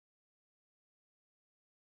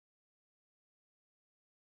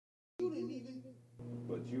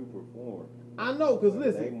perform. I know, because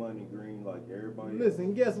listen. They money green like everybody Listen,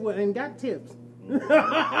 else. guess what? And got tips.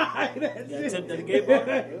 Got tipped at the gay bar?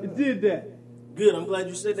 Did that. Good, I'm glad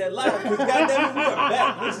you said that live, because goddamn, we are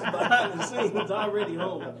back. This is behind the scenes, already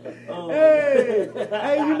home.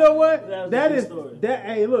 Hey, you know what? That was a good story.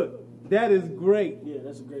 Hey, look, that is great. Yeah,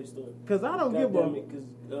 that's a great story. Because I don't give a...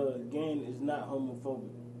 Because Gain is not homophobic.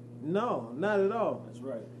 No, not at all. That's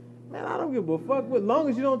right. Man, I don't give a fuck. As long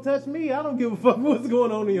as you don't touch me, I don't give a fuck what's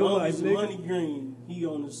going on in your life, nigga. Money green, he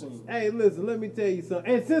on the scene. Hey, listen, let me tell you something.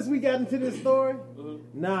 And since we got into this story,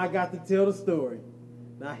 now I got to tell the story.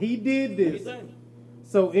 Now, he did this.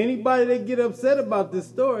 So anybody that get upset about this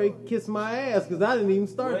story, kiss my ass, because I didn't even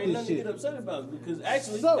start this shit. Ain't nothing to get upset about, because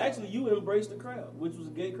actually you embraced the crowd, which was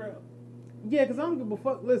a gay crowd. Yeah, because I don't give a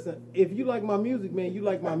fuck. Listen, if you like my music, man, you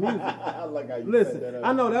like my music. I like how you listen, set that up.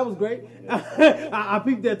 I know that was great. Yeah. I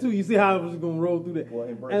peeped that too. You see how I was gonna roll through that. Well,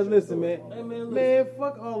 and listen, man, hey, man, man,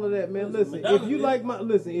 fuck all of that, man. Listen, if you like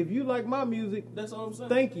my music, that's all I'm saying.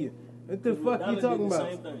 Thank you. What the fuck you talking about?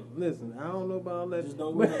 Same thing. Listen, I don't know about all that. Just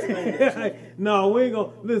don't explain that. No, we ain't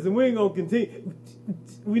gonna continue.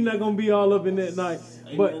 We're not gonna be all up in that night.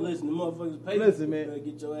 Hey, but man, listen, the motherfuckers pay. Listen, you man. better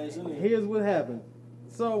get your ass in there. Here's what happened.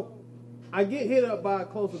 So I get hit up by a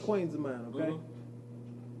close acquaintance of mine, okay?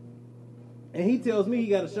 And he tells me he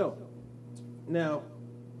got a show. Now,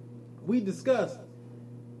 we discussed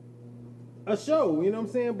a show, you know what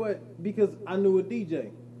I'm saying? But because I knew a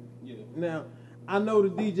DJ. Yeah. Now, I know the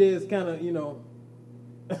DJ is kind of, you know,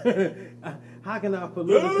 how can I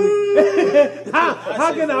politically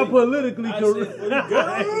how can I politically correct?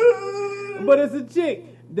 But it's a chick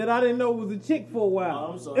that I didn't know was a chick for a while.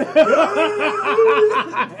 Oh, I'm sorry.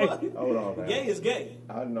 Hold on, man. Gay is gay.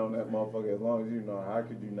 I've known that motherfucker as long as you know. How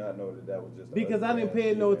could you not know that was just because I didn't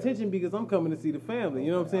pay it no attention because I'm coming to see the family.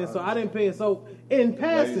 You know what I'm saying? So I didn't pay it. So in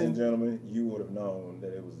passing, ladies and gentlemen, you would have known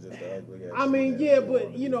that it was just an ugly ass. I mean, yeah,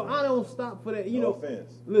 but you know, I don't stop for that. You know,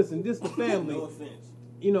 offense. Listen, this the family. No offense.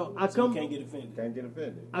 You know, I come. Can't get offended. Can't get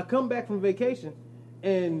offended. I come back from vacation,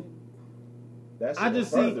 and That's I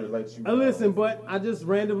just see. Listen, but I just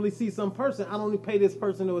randomly see some person. I don't even pay this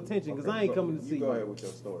person no attention because I ain't coming to see you. Go ahead with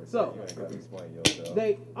your story. So you ain't got to explain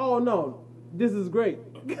yourself. Oh no, this is great.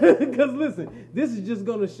 Because listen, this is just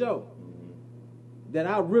gonna show that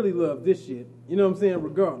I really love this shit. You know what I'm saying?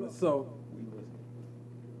 Regardless. So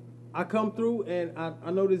I come through and I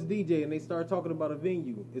know this DJ and they start talking about a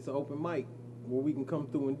venue. It's an open mic where we can come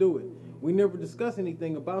through and do it. We never discuss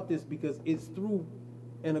anything about this because it's through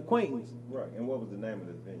an acquaintance. Right. And what was the name of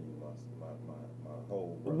this venue? My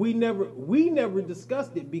whole. Brother. We never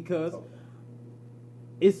discussed it because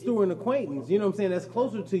it's through an acquaintance. You know what I'm saying? That's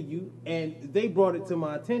closer to you, and they brought it to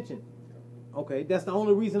my attention. Okay, that's the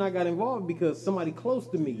only reason I got involved because somebody close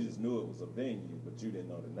to me. You just knew it was a venue, but you didn't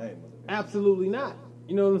know the name of it. Absolutely not.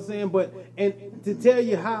 You know what I'm saying? But and to tell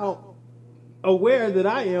you how aware that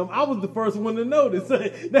I am, I was the first one to notice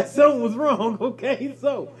that something was wrong. Okay,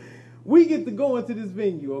 so we get to go into this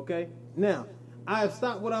venue. Okay, now I have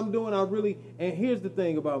stopped what I'm doing. And here's the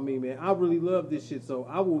thing about me, man. I really love this shit, so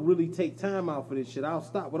I will really take time out for this shit. I'll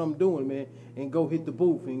stop what I'm doing, man, and go hit the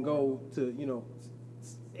booth and go to, you know,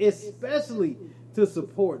 especially to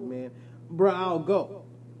support, man. Bruh, I'll go.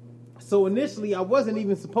 So initially, I wasn't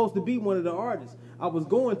even supposed to be one of the artists. I was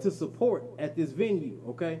going to support at this venue,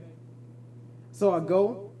 okay? So I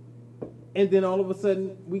go, and then all of a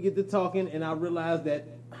sudden, we get to talking, and I realize that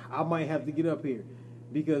I might have to get up here.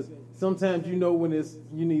 Because sometimes you know when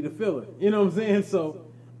you need a filler. You know what I'm saying? So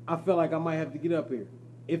I felt like I might have to get up here.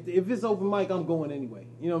 If it's open mic, I'm going anyway.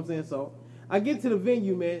 You know what I'm saying? So I get to the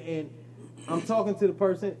venue, man, and I'm talking to the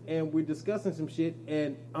person, and we're discussing some shit,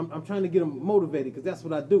 and I'm trying to get them motivated, because that's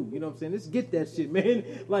what I do. You know what I'm saying? Let's get that shit,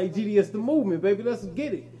 man. Like GDS the movement, baby. Let's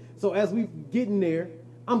get it. So as we get in there,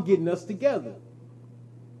 I'm getting us together.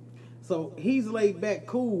 So he's laid back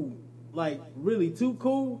cool, like really too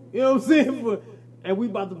cool. You know what I'm saying? And we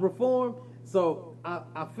about to perform. So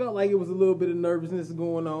I felt like it was a little bit of nervousness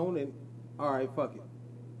going on, and all right, fuck it.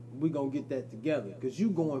 We gonna get that together, because you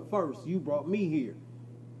going first. You brought me here.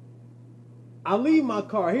 I leave my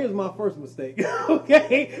car. Here's my first mistake.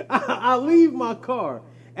 Okay? I leave my car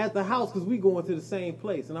at the house because we going to the same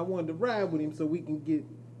place. And I wanted to ride with him so we can get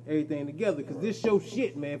everything together. Because this show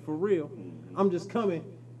shit, man, for real. I'm just coming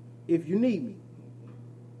if you need me.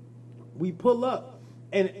 We pull up.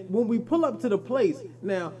 And when we pull up to the place,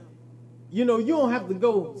 now, you know, you don't have to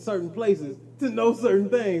go certain places to know certain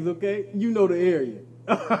things, okay? You know the area.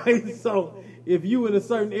 All right? So if you in a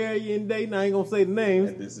certain area in Dayton, I ain't gonna say the names.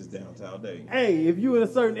 And this is downtown Dayton. Hey, if you in a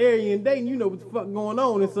certain area in Dayton, you know what the fuck going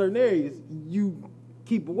on in certain areas. You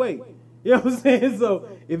keep away. You know what I'm saying? So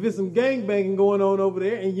if it's some gangbanging going on over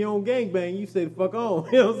there and you don't gangbang, you stay the fuck on.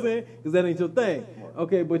 You know what I'm saying? Because that ain't your thing.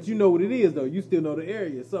 Okay, but you know what it is, though. You still know the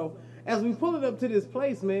area. So as we pull it up to this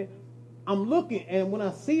place, man, I'm looking, and when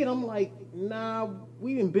I see it, I'm like, nah,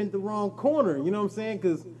 we done bent the wrong corner. You know what I'm saying?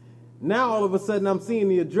 Because now all of a sudden I'm seeing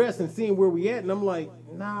the address and seeing where we at, and I'm like,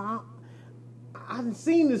 nah, I done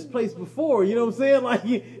seen this place before. You know what I'm saying? Like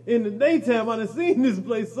in the daytime, I done seen this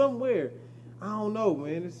place somewhere. I don't know,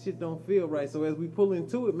 man. This shit don't feel right. So as we pull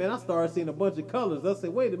into it, man, I started seeing a bunch of colors. I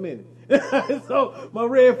said, wait a minute. So my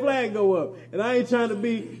red flag go up. And I ain't trying to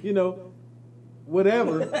be, you know,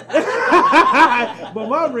 whatever. But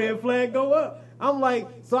my red flag go up. I'm like,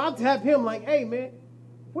 so I tap him like, hey, man,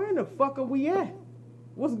 where in the fuck are we at?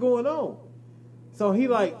 What's going on? So he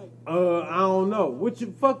like, I don't know. What the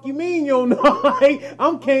fuck you mean you don't know? Like,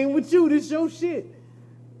 I'm came with you. This your shit.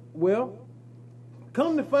 Well,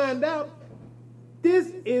 come to find out,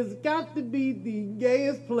 this is got to be the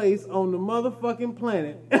gayest place on the motherfucking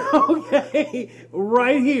planet. Okay?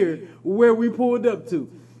 Right here where we pulled up to.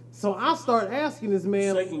 So I start asking this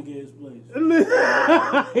man. Second gayest place.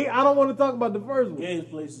 I don't want to talk about the first one.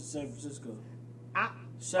 Gayest place is San Francisco.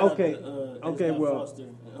 Shout okay. Out to, okay, well, Foster,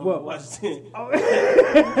 Washington.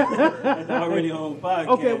 That's already on podcast.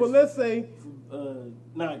 Okay, well, let's say.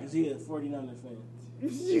 Nah, because he a 49er fan.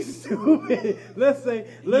 You stupid. Let's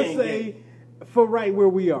say, for right where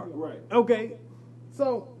we are. Right. Okay.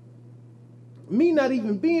 So, me not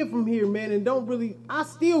even being from here, man, and I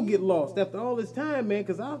still get lost after all this time, man,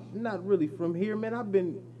 because I'm not really from here, man.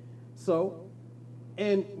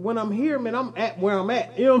 And when I'm here, man, I'm at where I'm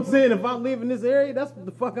at. You know what I'm saying? If I live in this area, that's what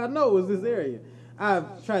the fuck I know is this area.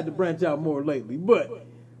 I've tried to branch out more lately, but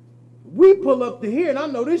we pull up to here, and I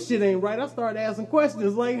know this shit ain't right. I start asking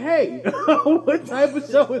questions like, hey, what type of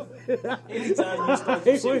show is this? Anytime you start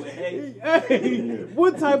some shit with hey,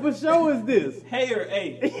 what type of show is this? Hey or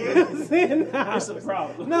A? That's a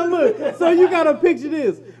problem. Now look, so you gotta picture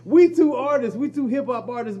this. We two hip-hop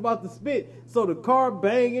artists about to spit. So the car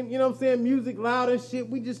banging, you know what I'm saying, music loud and shit.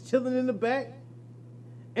 We just chilling in the back.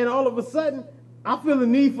 And all of a sudden, I feel the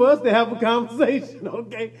need for us to have a conversation,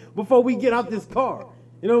 okay, before we get out this car.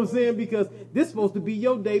 You know what I'm saying? Because this is supposed to be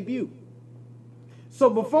your debut. So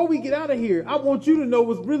before we get out of here, I want you to know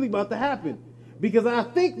what's really about to happen. Because I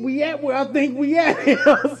think we at where I think we at. You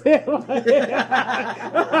know what I'm saying? Like,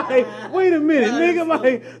 wait a minute, nigga.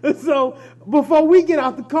 Like, so before we get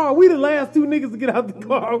out the car, we the last two niggas to get out the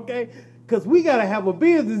car, okay? Because we got to have a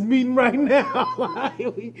business meeting right now. Like,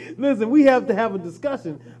 we have to have a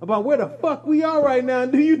discussion about where the fuck we are right now.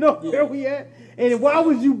 And do you know where we at? And why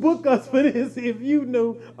would you book us for this if you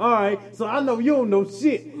knew? All right, so I know you don't know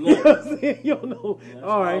shit. No. You know what I'm saying? You don't know. That's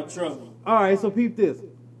all right. Trouble. All right, so peep this.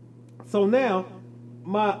 So now,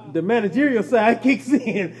 the managerial side kicks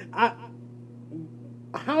in.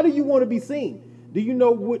 How do you want to be seen? Do you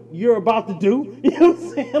know what you're about to do? You know what I'm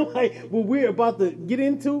saying? Like, what we're about to get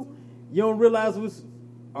into, you don't realize what's...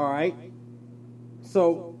 All right.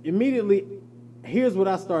 So, immediately, here's what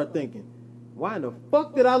I start thinking. Why in the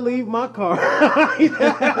fuck did I leave my car? That's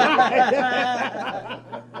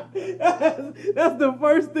the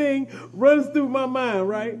first thing runs through my mind,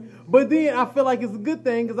 right? But then I feel like it's a good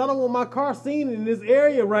thing because I don't want my car seen in this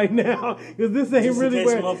area right now because this ain't just really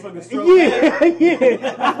where. Yeah.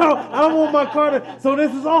 I don't want my car to. So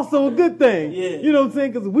this is also a good thing. Yeah. You know what I'm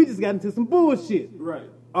saying? Because we just got into some bullshit. Right.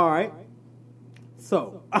 All right.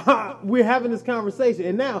 So we're having this conversation,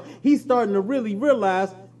 and now he's starting to really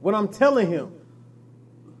realize what I'm telling him.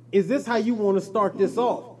 Is this how you want to start this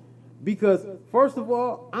off? Because, first of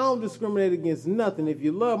all, I don't discriminate against nothing. If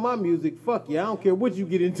you love my music, fuck you. I don't care what you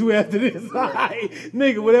get into after this. Right?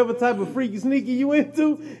 Nigga, whatever type of freaky sneaky you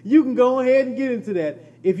into, you can go ahead and get into that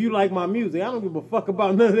if you like my music. I don't give a fuck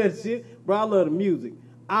about none of that shit. Bro, I love the music.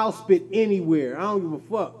 I'll spit anywhere. I don't give a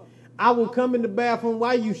fuck. I will come in the bathroom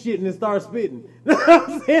while you shitting and start spitting. You know what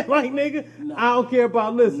I'm saying? Like, nigga, nah. I don't care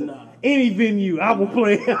about listening. Nah. Any venue, I will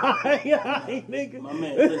play. Nigga. My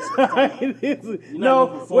man, listen. You're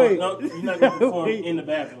not going to perform in the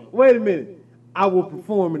bathroom. Wait a minute. I will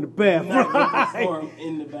perform in the bathroom. You're not going to perform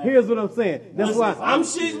in the bathroom. Here's what I'm saying. That's why. If I'm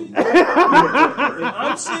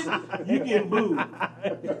shitting, you get booed.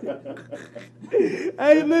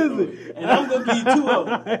 Hey, listen. And I'm going to give you two of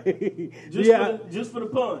them. Just for the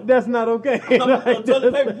pun. That's not okay.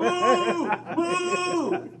 Toilet paper, boo!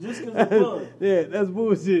 Boo! Just because of fun. Yeah, that's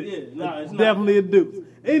bullshit. Yeah, nah, it's definitely a deuce.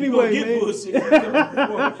 Anyway, you man. Bullshit. You in the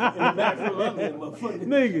bathroom,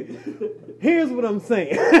 nigga, here's what I'm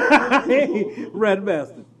saying. Rat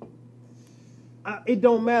bastard. It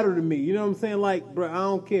don't matter to me. You know what I'm saying? Like, bro, I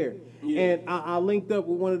don't care. Yeah. And I linked up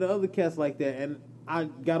with one of the other cats like that, and I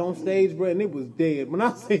got on stage, bro, and it was dead. When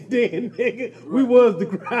I say dead, nigga, we was the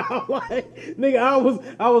crowd. Like, nigga,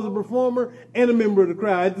 I was a performer and a member of the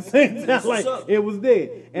crowd at the same time. Like, it was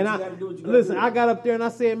dead. And I got up there and I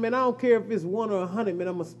said, man, I don't care if it's 1 or 100, man,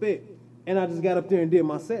 I'ma spit. And I just got up there and did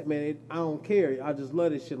my set, man. I don't care. I just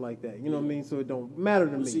love this shit like that. You know what I mean? So it don't matter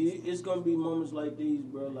to me. See, it's gonna be moments like these,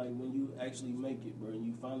 bro. Like when you actually make it, bro, and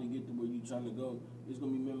you finally get to where you trying to go. It's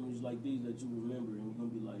gonna be memories like these that you remember, and you're gonna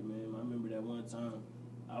be like, man, I remember that one time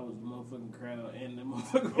I was the motherfucking crowd and the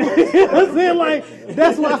motherfucking. You know what I'm saying? Like,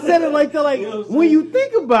 that's why I said it like that. Like, you know when you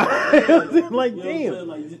think about it, like, you know damn.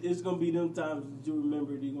 Like, it's gonna be them times that you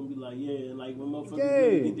remember. You're gonna be like, yeah, and like when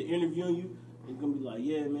motherfuckers get to interviewing you. It's gonna be like,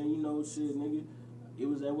 yeah, man, you know, shit, nigga. It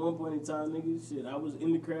was at one point in time, nigga, shit, I was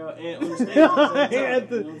in the crowd and on the stage at the same time.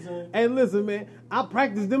 You know what I'm saying? And listen, man, I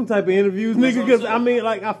practice them type of interviews, nigga, because, I mean,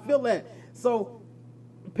 like, I feel that. So,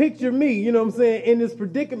 picture me, you know what I'm saying, in this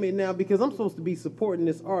predicament now, because I'm supposed to be supporting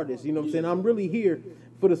this artist, you know what I'm saying? I'm really here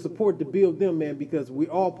for the support to build them, man, because we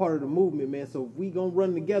all part of the movement, man. So, if we gonna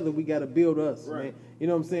run together, we gotta build us, man. You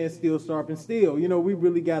know what I'm saying? Steel sharpen steel. You know, we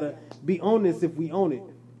really gotta be on this if we own it.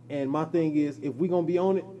 And my thing is, if we gonna be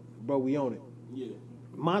on it, bro, we own it. Yeah.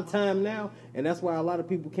 My time now, and that's why a lot of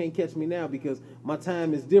people can't catch me now, because my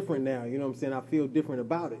time is different now. You know what I'm saying? I feel different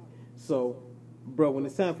about it. So, bro, when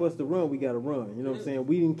it's time for us to run, we gotta run. You know what I'm saying?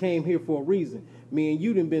 We didn't came here for a reason. Me and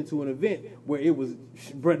you done been to an event where it was,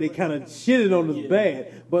 bro, they kind of shitted on us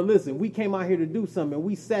bad. But listen, we came out here to do something. And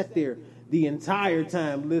we sat there the entire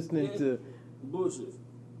time listening to bullshit.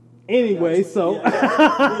 Anyway, so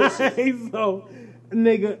so.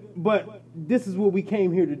 Nigga, but this is what we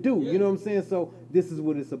came here to do. You know what I'm saying? So this is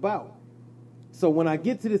what it's about. So when I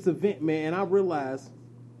get to this event, man, I realize,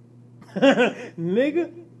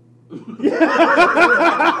 nigga,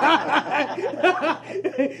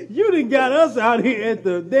 you done got us out here at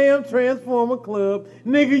the damn Transformer Club.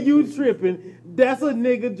 Nigga, you tripping. That's a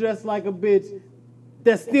nigga dressed like a bitch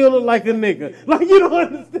that still look like a nigga. Like, you don't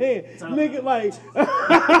understand. Nigga, like,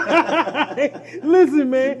 listen,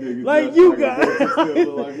 man. Like, you got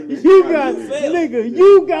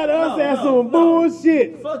us at some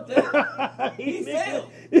bullshit. Fuck that. He failed.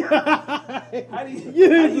 How do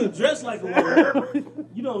you dress like a woman?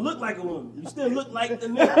 You don't look like a woman. You still look like the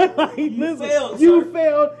nigga. Like, you failed, You sir.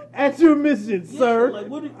 failed at your mission, sir. Like,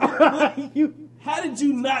 how did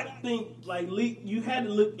you not think, like, you had to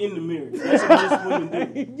look in the mirror? That's what most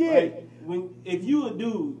women do. Yeah. Right? If you a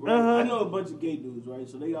dude, right? I know a bunch of gay dudes, right?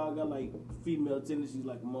 So they all got, like, female tendencies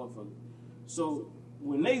like a motherfucker. So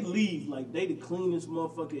when they leave, like, they the cleanest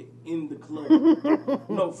motherfucker in the club.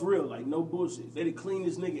 No, for real, like, no bullshit. They the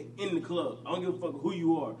cleanest nigga in the club. I don't give a fuck who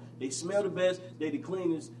you are. They smell the best. They the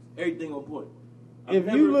cleanest. Everything on point.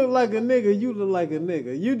 You look like a nigga, you look like a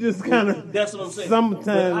nigga. You just kind of. That's what I'm saying.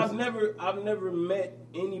 Sometimes I've never met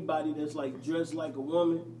anybody that's like dressed like a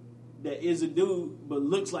woman that is a dude but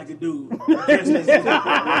looks like a dude. Dressed as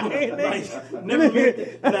a dude. Like, never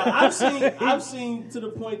met that. Now I've seen to the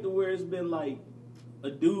point to where it's been like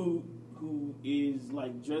a dude who is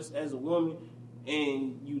like dressed as a woman,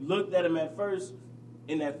 and you looked at him at first.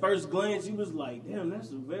 In that first glance, you was like, damn, that's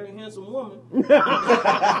a very handsome woman. And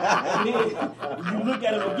then you look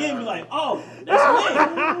at him again and be like, oh, that's a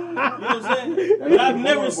man. You know what I'm saying? But I've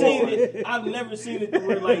never seen it to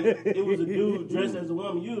where, like, it was a dude dressed as a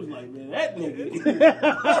woman. You was like, man, that nigga.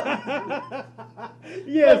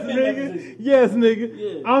 Yes, nigga.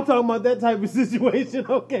 Yeah. I'm talking about that type of situation.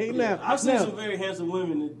 Okay, Yeah. now. I've seen some very handsome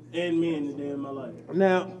women and men today in my life.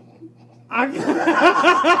 Now, I'm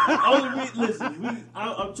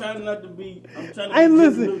trying not to be. I'm trying to. And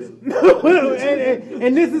listen,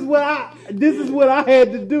 and this is what I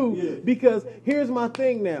had to do, because here's my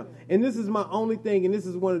thing now, and this is my only thing, and this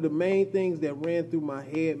is one of the main things that ran through my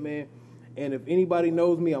head, man. And if anybody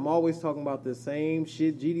knows me, I'm always talking about the same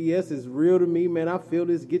shit. GDS is real to me, man. I feel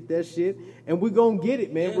this, get that shit, and we're gonna get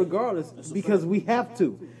it, man, regardless, because we have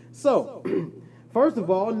to. So, first of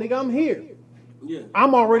all, nigga, I'm here. Yeah.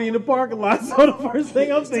 I'm already in the parking lot, so the first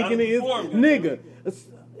thing I'm thinking is, nigga,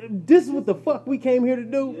 this is what the fuck we came here to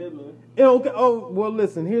do? Yeah, man. Okay, oh, well,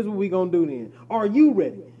 listen, here's what we gonna do then. Are you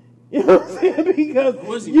ready? You know what I'm saying? Because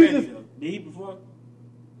was he ready, though? Did he perform?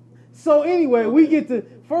 So anyway, we get to,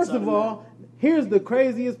 first of all, here's the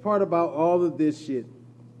craziest part about all of this shit.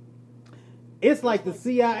 It's like the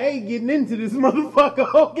CIA getting into this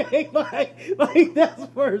motherfucker, okay? Like that's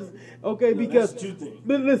first, okay? Because, that's two things.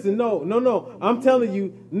 But listen, no. I'm telling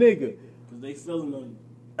you, nigga. Because they feeling on you.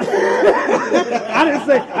 I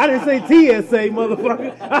didn't say TSA,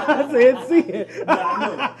 motherfucker. I said CIA.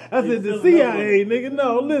 I said the CIA, nigga.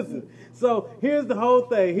 No, listen. So here's the whole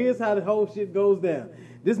thing. Here's how the whole shit goes down.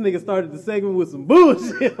 This nigga started the segment with some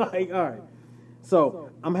bullshit. Like, all right. So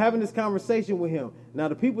I'm having this conversation with him. Now,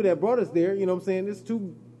 the people that brought us there, you know what I'm saying, there's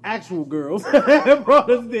two actual girls that brought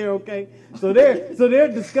us there, okay? So they're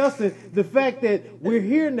discussing the fact that we're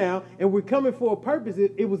here now and we're coming for a purpose.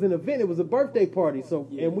 It was an event. It was a birthday party. So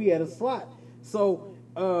and we had a slot. So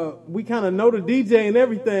we kind of know the DJ and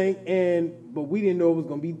everything, but we didn't know it was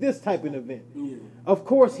going to be this type of event. Yeah. Of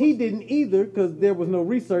course, he didn't either because there was no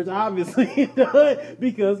research, obviously, done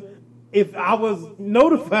because if I was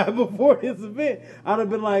notified before this event, I'd have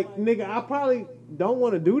been like, nigga, I probably don't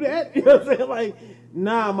want to do that. You know what I'm saying? Like,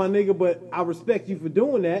 nah, my nigga, but I respect you for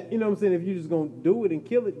doing that. You know what I'm saying? If you're just going to do it and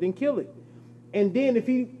kill it, then kill it. And then if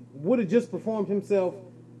he would have just performed himself,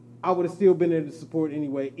 I would have still been there to support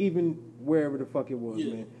anyway, even wherever the fuck it was,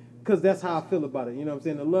 man. Because that's how I feel about it. You know what I'm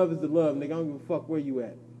saying? The love is the love, nigga. I don't give a fuck where you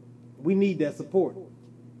at. We need that support.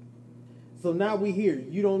 So now we here.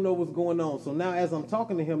 You don't know what's going on. So now as I'm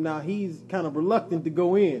talking to him now, he's kind of reluctant to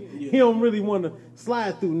go in. Yeah. He don't really want to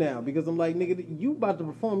slide through now because I'm like, nigga, you about to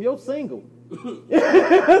perform your single.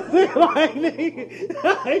 Like,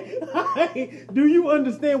 nigga, do you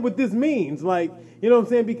understand what this means? Like, you know what I'm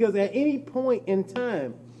saying? Because at any point in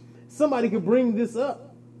time, somebody could bring this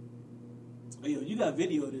up. Yo, you got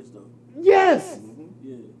video of this though. Yes.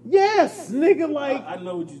 Yeah. Yes, nigga. Like I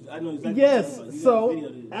know exactly. Yes. So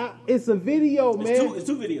it's a video, man. It's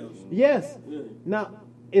two videos. Yes. Yeah. Now,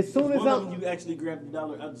 as soon as you actually grabbed the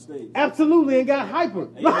dollar out the stage. Absolutely, and got hyper.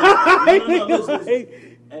 Listen,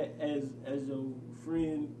 as your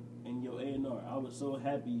friend and your A&R, I was so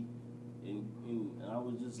happy, and I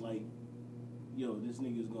was just like, yo, this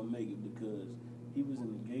nigga's gonna make it because he was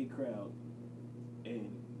in the gay crowd,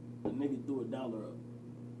 and the nigga threw $1 up.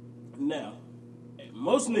 Now,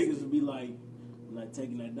 most niggas would be like, I'm not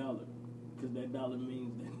taking that dollar, because that dollar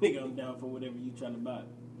means that nigga I'm down for whatever you trying to buy.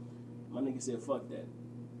 My nigga said, fuck that.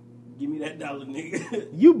 Give me that dollar, nigga.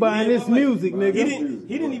 You buying this music, nigga.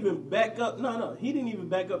 He didn't even back up. No. He didn't even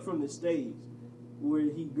back up from the stage where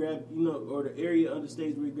he grabbed, or the area on the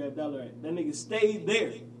stage where he grabbed dollar at. That nigga stayed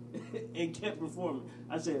there and kept performing.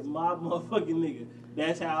 I said, my motherfucking nigga.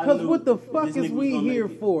 That's how I knew. Because what the fuck is we here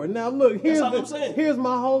for? Now, look, here's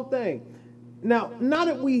my whole thing. Now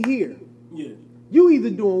that we here, you either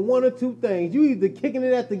doing one or two things. You either kicking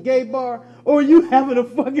it at the gay bar or you having a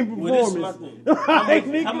fucking performance. Well, this is my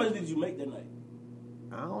thing. How much did you make that night?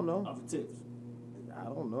 I don't know. Off of tips? I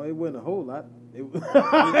don't know. It wasn't a whole lot.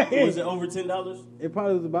 Was it over $10? It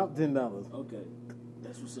probably was about $10. Okay.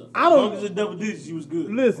 That's what's up. I don't, as long as it's double digits, you was good.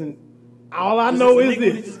 Listen, all I know is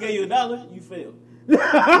this. If just gave you $1, you failed.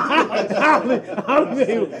 I only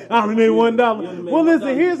made $1. Well,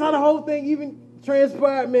 listen, here's how the whole thing even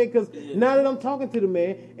transpired, man, because now that I'm talking to the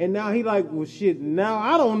man, and now he like, well, shit, now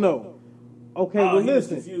I don't know. Okay, well,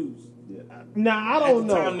 listen. Was confused. Now, I don't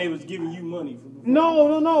know. At the time they was giving you money.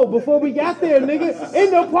 No. Before we got there, nigga.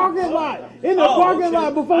 In the parking lot.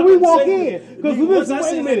 Lot before we walk in. Because listen,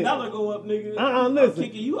 wait a minute. $1 go up, nigga. Listen. I'm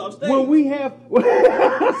kicking you off stage. When we have...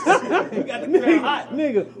 you got the crowd hot.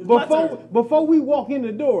 Nigga, before we walk in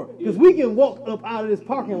the door, because we can walk up out of this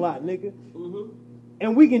parking lot, nigga. Mm-hmm.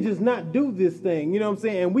 And we can just not do this thing. You know what I'm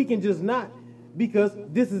saying? And we can just not... Because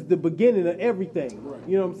this is the beginning of everything. Right.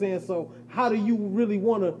 You know what I'm saying? So how do you really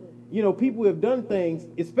want to... people have done things,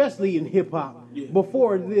 especially in hip-hop,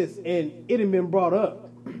 before this, and it had been brought up,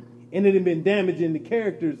 and it had been damaging the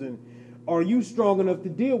characters, and are you strong enough to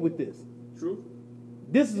deal with this? True.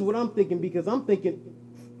 This is what I'm thinking, because I'm thinking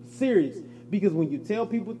serious, because when you tell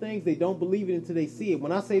people things, they don't believe it until they see it.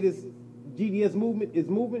 When I say this GDS movement is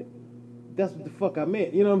movement, that's what the fuck I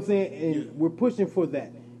meant, you know what I'm saying? And we're pushing for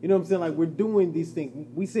that. You know what I'm saying? Like, we're doing these things.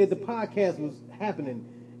 We said the podcast was happening,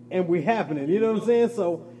 and we're happening, you know what I'm saying?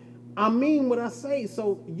 So... I mean what I say.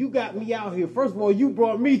 So you got me out here. First of all, you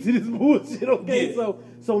brought me to this bullshit. Okay, so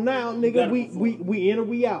now, nigga, we in or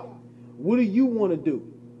we out. What do you want to do?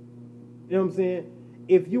 You know what I'm saying?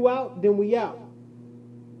 If you out, then we out.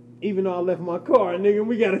 Even though I left my car, nigga,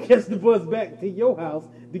 we gotta catch the bus back to your house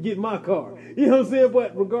to get my car. You know what I'm saying?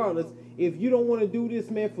 But regardless, if you don't want to do this,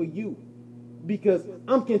 man, for you, because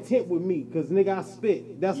I'm content with me, because nigga, I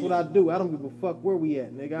spit. That's what I do. I don't give a fuck where we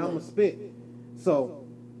at, nigga. I'm a spit. So.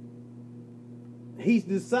 He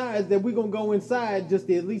decides that we're going to go inside just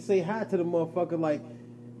to at least say hi to the motherfucker, like,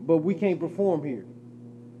 but we can't perform here.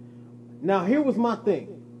 Now, here was my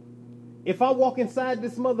thing. If I walk inside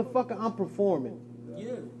this motherfucker, I'm performing.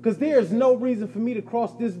 Yeah. Because there's no reason for me to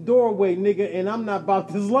cross this doorway, nigga, and I'm not about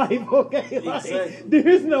this life, okay? Like, exactly.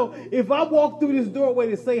 There's no, if I walk through this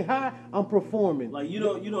doorway to say hi, I'm performing. Like, you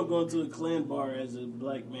don't go into a clan bar as a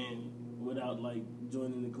black man without, like,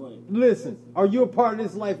 joining the clan. Listen, are you a part of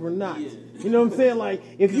this life or not? Yeah. You know what I'm saying? Like,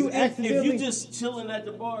 if you accidentally... If you just chilling at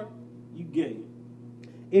the bar, you gay.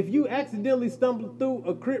 If you accidentally stumble through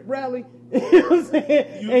a Crip rally, you know what I'm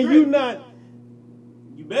saying? You not...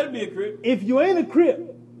 You better be a Crip. If you ain't a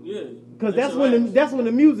Crip... Yeah. Because that's when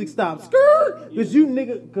the music stops. Skirt! Because you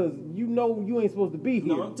know you ain't supposed to be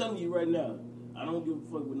here. No, I'm telling you right now, I don't give a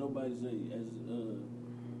fuck what nobody say. As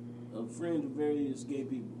a friend of various gay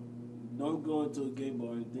people, don't go into a gay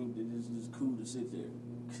bar and think that it's just cool to sit there.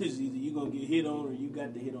 Because either you're going to get hit on or you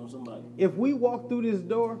got to hit on somebody. If we walk through this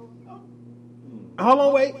door... Hold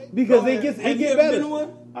on, wait. Because it gets better. Been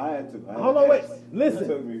one? I had to. Hold on, wait.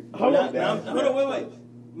 Listen. Hold on, wait.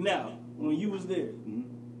 Now, when you was there...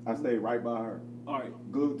 I stayed right by her. All right.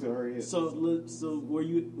 Glued to her hip. So were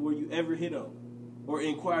you ever hit on or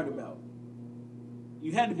inquired about?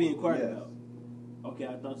 You had to be inquired about. Okay,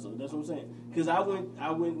 I thought so. That's what I'm saying. Because I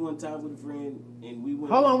went one time with a friend and we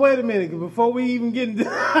went. Hold on, wait a minute. Before we even get into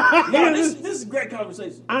this is a great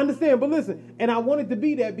conversation. I understand, but listen, and I wanted to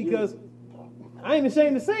be that because I ain't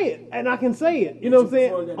ashamed to say it, and I can say it. You know what I'm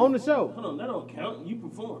saying on the show. Hold on, that don't count. You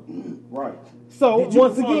perform. Right. So Did you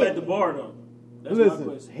once perform again, at the bar though. That's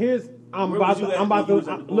listen. I'm about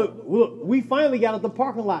to look. We finally got at the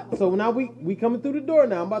parking lot, so now we coming through the door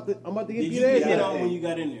now. I'm about to get Did you you there. get hit on when you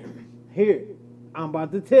got in there? Here, I'm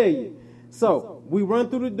about to tell you. So we run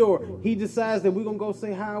through the door. He decides that we're gonna go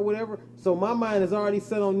say hi or whatever. So my mind is already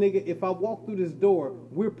set on nigga. If I walk through this door,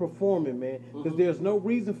 we're performing, man. Because there's no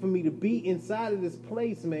reason for me to be inside of this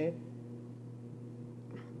place, man.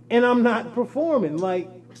 And I'm not performing. Like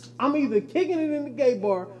I'm either kicking it in the gay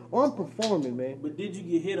bar or I'm performing, man. But did you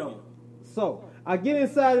get hit on? So I get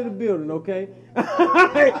inside of the building, okay?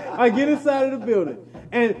 I get inside of the building,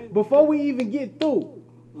 and before we even get through,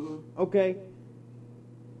 okay,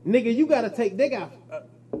 nigga, you gotta take. They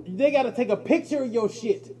gotta take a picture of your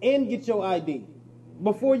shit and get your ID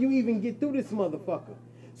before you even get through this motherfucker.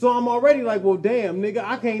 So I'm already like, well, damn, nigga,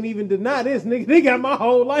 I can't even deny this, nigga. They got my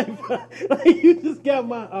whole life. Like, you just got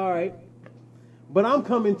my all right. But I'm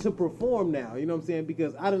coming to perform now. You know what I'm saying?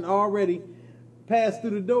 Because I done already passed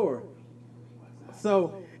through the door.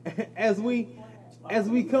 So as we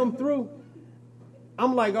come through,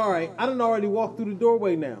 I'm like, all right, I done already walked through the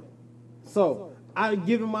doorway now. So I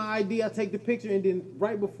give him my ID, I take the picture, and then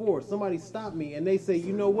right before somebody stopped me and they say,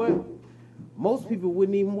 you know what? Most people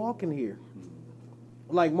wouldn't even walk in here.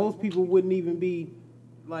 Like most people wouldn't even be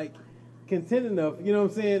like content enough, you know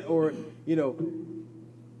what I'm saying? Or, you know,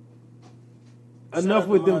 enough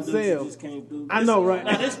with themselves. I know, right?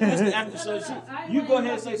 Now, this the after show shit. You go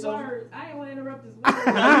ahead and say something. I ain't want to interrupt this word.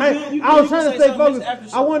 I was trying to stay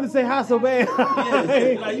focused. I wanted to say hi so bad.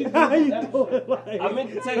 How you doing? I meant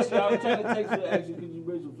to text you. I was trying to text you to ask you, could you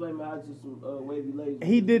bring some flaming hot to some wavy ladies?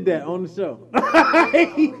 He did that on the show.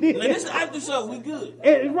 He did. Like, this is the after show. We good.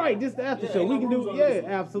 Right, this is the after show. We can do. Yeah,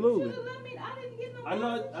 absolutely. I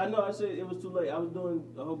know. I said it was too late. I was doing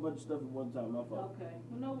a whole bunch of stuff at one time. My fault. Okay.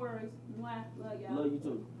 Well, no worries. Love y'all. Love you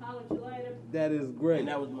too. Holler at you later. That is great. And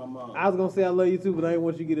that was my mom. I was gonna say I love you too, but I didn't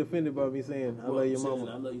want you to get offended by me saying I love your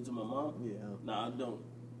mama. I love you to my mom. Yeah. Nah, I don't.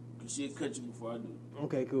 Cause she'll cut you before I do.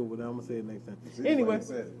 Okay, cool. But I'm gonna say it next time. See, Anyway, like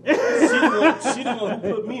she the one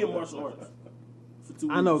who put me in martial arts. For 2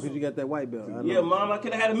 weeks. I know because you got that white belt. I know. Yeah, Mom, I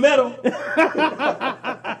could have had a medal.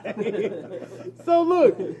 So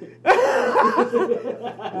look,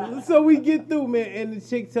 so we get through, man, and the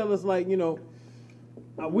chick tell us like, you know,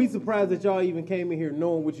 we surprised that y'all even came in here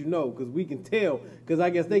knowing what you know, because we can tell, because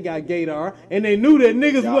I guess they got gaydar, and they knew that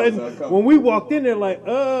niggas wasn't, when we walked in there like,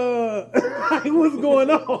 what's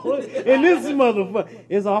going on? And this motherfucker,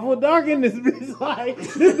 it's awful dark in this bitch, like,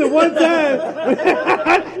 this is the one time,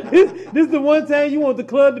 this is the one time you want the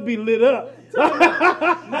club to be lit up.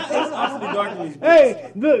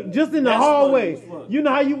 Hey, look, just in the hallway. You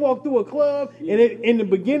know how you walk through a club and in the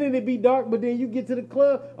beginning it be dark, but then you get to the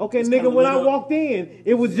club. Okay, it's nigga, when I walked in,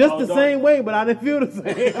 it was just the same way, but I didn't feel the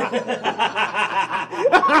same.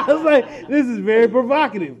 I was like, this is very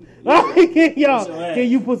provocative. Can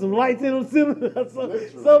you put some lights in the ceiling?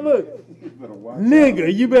 So look,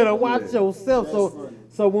 nigga, you better watch yourself.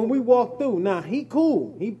 So when we walk through, now he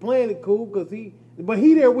cool. He playing it cool because but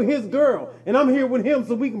he there with his girl, and I'm here with him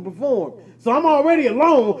so we can perform. So I'm already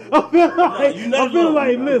alone. I feel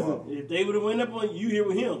like, listen. If they would have went up on you here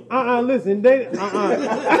with him. Listen.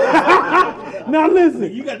 Now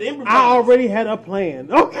listen. You got to improvise. I already had a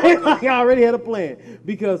plan. Okay, like I already had a plan.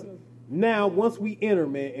 Because now once we enter,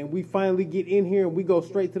 man, and we finally get in here and we go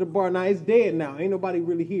straight to the bar. Now it's dead now. Ain't nobody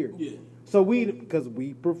really here. Yeah. So because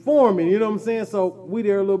we performing, you know what I'm saying? So we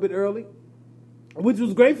there a little bit early. which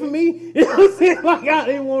was great for me. You know what I'm saying? Like, I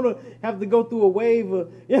didn't want to have to go through a wave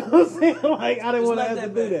of, you know what I'm saying? Like, I didn't want to have to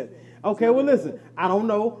do that. Okay, well, listen, I don't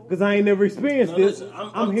know, because I ain't never experienced this. Listen,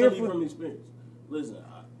 I'm here telling you from experience. Listen,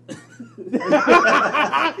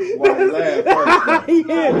 Why you laugh first?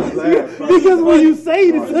 Yeah, because when you say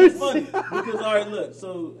it's this, funny. Because, all right, look,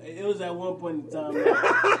 so it was at one point in time, like,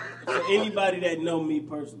 so anybody that know me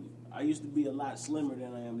personally, I used to be a lot slimmer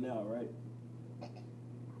than I am now, right?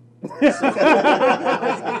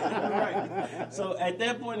 Right. So at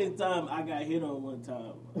that point in time, I got hit on one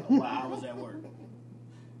time while I was at work.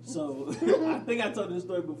 So I think I told this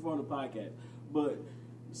story before on the podcast, but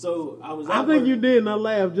so I was. I think you did, and I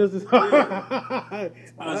laughed just as hard. Yeah.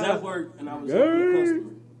 I was at work and I was helping a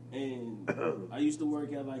customer, and I used to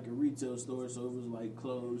work at like a retail store, so it was like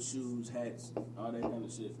clothes, shoes, hats, all that kind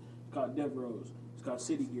of shit. It's called Devereaux's. It's called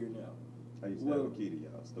City Gear now. I used to have a key to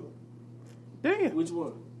y'all store. Damn. Which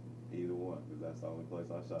one? Either one, because that's the only place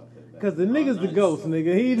I shopped at. Because the nigga's the nice. ghost,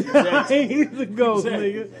 nigga. Exactly. He's the ghost,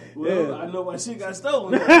 Exactly. nigga. Well, Yeah. I know why shit got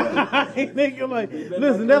stolen. Nigga, like,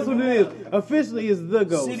 listen, that's what it is. Officially, it's the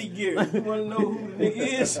ghost. City Gear. You want to know who the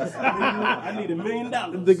nigga is? I need $1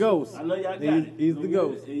 million. The ghost. I know y'all got it. He's the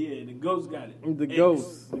ghost. Yeah, the ghost got it. The X,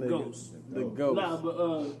 ghost. The nigga. ghost. The ghost. Nah,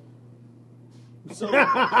 but so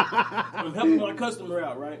I'm helping my customer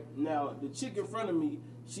out, right? Now the chick in front of me,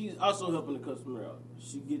 she's also helping the customer out.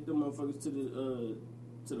 She get them motherfuckers to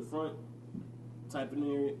the front, typing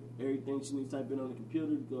in everything she needs to type in on the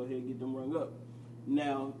computer to go ahead and get them rung up.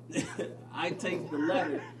 Now I take the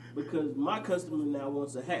latter because my customer now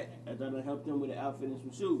wants a hat after I helped them with an outfit and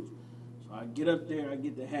some shoes. So I get up there, I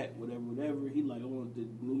get the hat, whatever. He like, I want the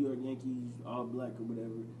New York Yankees all black or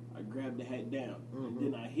whatever. I grab the hat down. And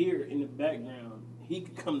then I hear in the background, he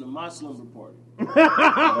could come to my slumber party.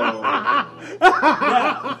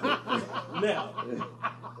 Now,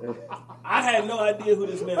 I had no idea who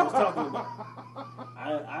this man was talking about.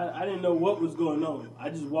 I didn't know what was going on. I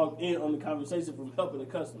just walked in on the conversation from helping a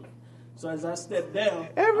customer. So as I stepped down,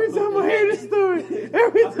 Every time I hear this story,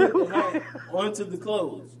 every I put the time. hat onto the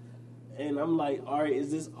clothes. And I'm like, all right,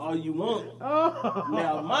 is this all you want? Oh.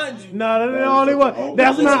 Now, mind you. No, that's not all he wanted.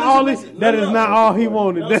 That's Listen, not all he. listen. That No, is no. not all he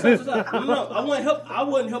wanted. No, That is. I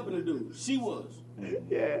wasn't helping the dude. She was.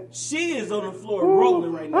 Yeah. She is on the floor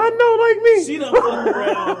rolling right now. I know, like me. She done fuck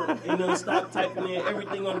around and done stopped typing in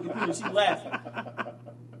everything on the computer. She laughing.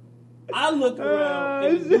 I look around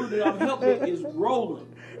and the dude that I'm helping is rolling.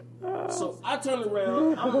 So I turn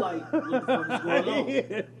around. I'm like, what the fuck is going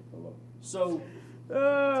on? So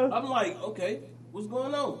I'm like, okay, what's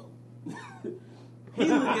going on? He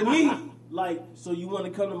look at me like, so you want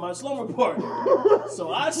to come to my slumber party?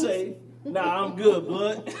 So I say, nah, I'm good,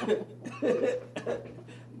 blood.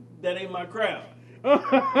 That ain't my crowd.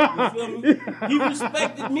 You feel me? He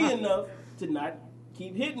respected me enough to not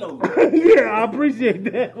keep hitting on me. Yeah, I appreciate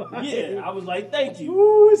that. Yeah, I was like, thank you.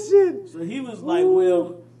 Ooh, shit. So he was like,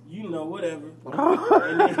 well, you know, whatever.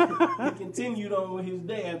 And then he continued on with his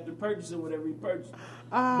day after purchasing whatever he purchased.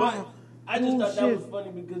 But I just thought that was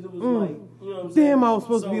funny because it was like, you know what I'm saying? Damn, I was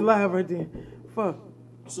supposed to be live right there. Fuck.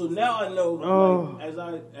 So now I know,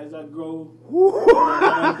 like, as I grow,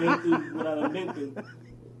 what I've been through.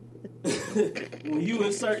 When you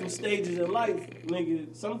in certain stages in life,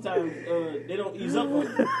 nigga, sometimes they don't ease up on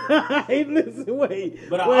you. Hey, listen, wait.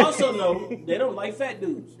 But I also know they don't like fat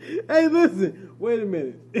dudes. Hey, listen, wait a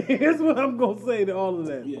minute. Here's what I'm going to say to all of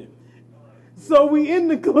that. Yeah. So we in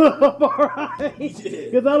the club, all right? Because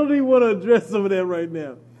Yeah. I don't even want to address some of that right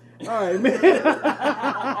now. All right, man.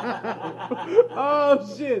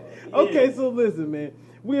 Oh, shit. Okay, Yeah. so listen, man.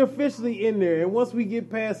 We officially in there, and once we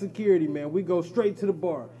get past security, man, we go straight to the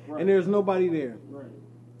bar, Right. and there's nobody there. Right.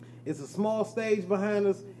 It's a small stage behind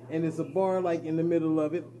us, and it's a bar like in the middle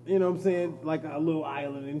of it. You know what I'm saying? Like a little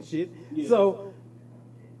island and shit. Yeah. So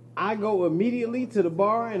I go immediately to the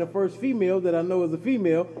bar and the first female that I know is a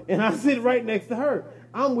female, and I sit right next to her.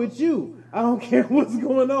 I'm with you. I don't care what's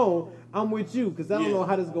going on. I'm with you because I don't Yeah. know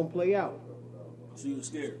how this is gonna play out. So you were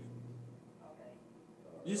scared.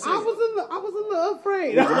 You I was a little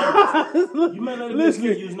afraid. You might not have been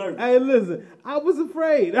scared, you was nervous. Hey, listen, I was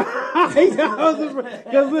afraid. I was afraid.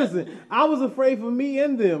 Because listen, I was afraid for me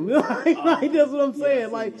and them. Like, that's what I'm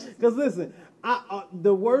saying. Like, because listen,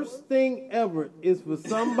 the worst thing ever is for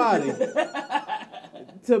somebody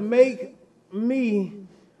to make me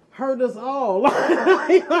hurt us all.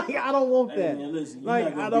 Like, I don't want that. Hey, man, listen, you're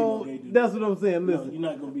like, not I gonna don't. be no gay dude. That's what I'm saying. No, Listen, you're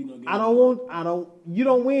not gonna be no gay. I don't. You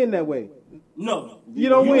don't win that way. No. You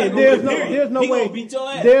don't You're win. not gonna There's win, no period. way. He gonna beat your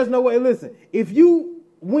ass. There's no way. Listen, if you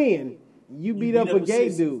win, you beat up a gay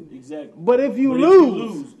dude. Exactly. But if you But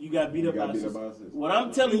lose, you got beat up by a sister. What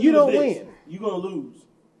I'm telling you, You don't is this. win. You gonna lose.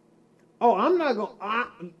 Oh, I'm not gonna.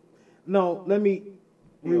 No, let me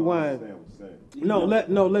rewind. No, let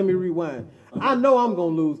me rewind. I know I'm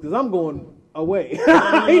gonna lose because I'm going away.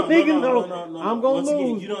 I'm gonna Once lose.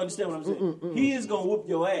 again, you don't understand what I'm saying. He is gonna whoop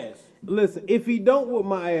your ass. Listen, if he don't whoop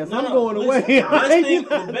my ass, I'm going listen, away.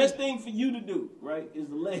 The best thing for you to do, right, is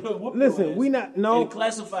to let him whoop Listen, your ass. we not no. And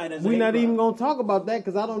classify it as We're a not hate even crime. gonna talk about that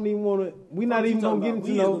because I don't even want to. We're not even gonna get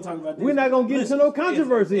into no. We're We're not gonna get into no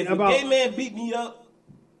controversy if about. a gay man beat me up,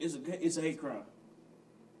 it's a hate crime.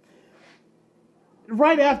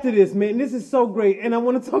 Right after this, man, this is so great, and I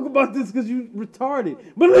want to talk about this because you retarded.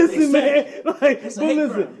 But listen, man,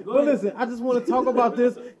 listen. I just want to talk about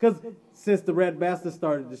this because since the rat bastard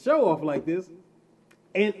started the show off like this,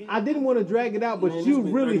 and I didn't want to drag it out, but Man, you it's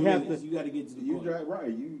been really 30 have minutes. to. You got to get to the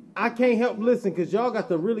point. I can't help listen because y'all got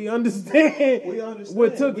to really understand, We understand.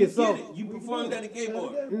 what took We it. So get it. You performed at a gay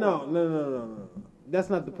bar. no. That's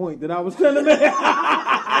not the point that I was trying to make.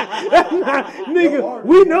 That's not, nigga,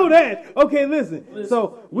 we know that. Okay, listen.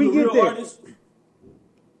 So we You a get real there. artist?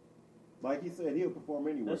 Like he said, he'll perform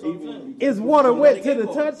anywhere. That's what I'm saying. Is water wet to Gay the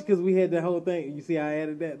bar. touch? Because we had that whole thing. You see, I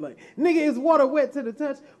added that. Like, nigga, is water wet to the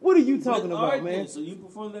touch? What are you talking All about, right, man? then. So you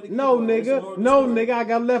performed at a gay No, bar. That's the nigga. moral of No, the story. nigga. I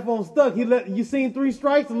got left on stuck. You seen 3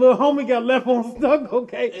 Strikes? The little homie got left on stuck.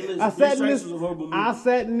 Okay. Hey, listen, I 3 sat in Strikes this. was a horrible movie. I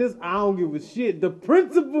sat in this. I don't give a shit. The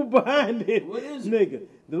principle behind it, What is it? nigga.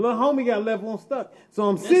 The little homie got left on stuck. So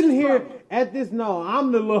I'm That's sitting his here problem. at this. No,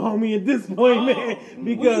 I'm the little homie at this point, man. Because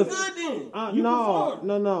we good then. You no.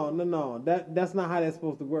 performed. That's not how that's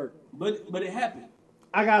supposed to work. But it happened.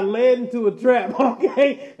 I got led into a trap,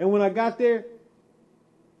 okay? And when I got there,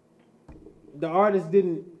 the artist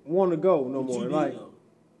didn't want to go no But more. you did, Like, though.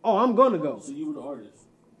 oh, I'm gonna go. So you were the artist.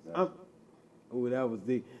 Oh, that was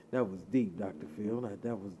deep. That was deep, Dr. Phil.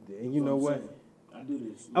 That was, and you know That's what? I'm saying. I do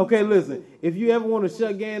this. Okay, listen. If you ever want to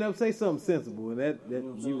shut Gan up, say something sensible. And that You know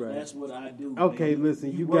what I'm you saying? right. That's what I do. Okay, man.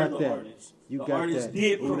 listen. You were got the that. Artist. You the got artist that.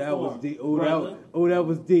 did Oh, perform. that was deep. brother. That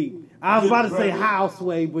was deep. I was about to say Brother.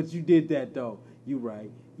 houseway, but you did that though. You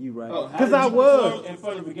right. Oh, how Because did I you was. perform in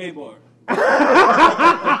front of a gay bar.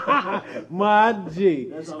 My G.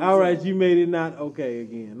 That's all I'm All right, saying. you made it not okay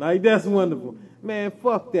again. Like, that's wonderful. Man,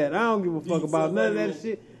 fuck that. I don't give a fuck you about feel none of better, that man?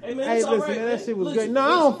 shit. Hey, man, Hey, it's all listen, right, man, man. that shit was Listen, great. No, I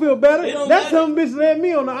listen. don't feel better. It don't That matter. some bitch led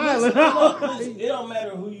me on the island. Listen, it don't matter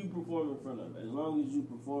who you perform in front of. As long as you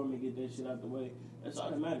perform and get that shit out the way, that's all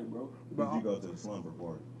that matters, bro. Did you go to the slumber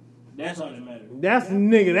party? That's all that matters. That's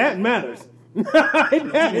nigga, that matters.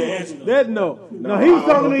 answer, though. that no, he was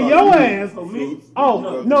talking to your ass. For me?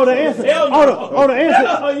 Oh no, the answer. Hell no. Oh, the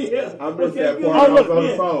answer. Oh, yeah. I missed that good. part. I was look, on the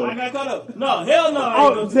Yeah, I phone. got caught up. No, hell no. I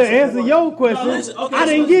ain't Oh, go to the answer slumber your party. question, No, listen, okay, I so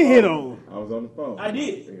didn't listen. get hit on. I was on the phone. I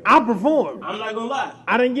did. I performed. I'm not gonna lie.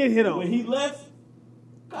 I didn't get hit When on. he left,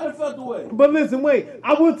 kind of felt the way. But listen, wait.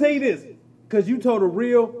 I will tell you this, because you told a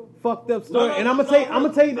real fucked up story, and I'm gonna tell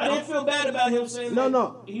you. I didn't feel bad about him saying No, that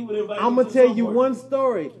no. he would invite I'm me gonna to tell the you slumber one party.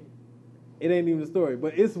 story. It ain't even a story,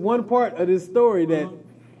 but it's one part of this story that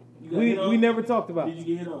You got hit on? we never talked about. Did you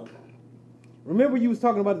get hit on? Remember, you was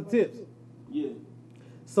talking about the tips. Yeah.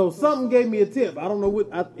 So something gave me a tip. I don't know what.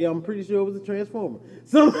 I'm pretty sure it was a transformer.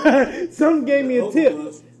 Something gave me a tip.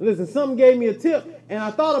 Listen, something gave me a tip, and I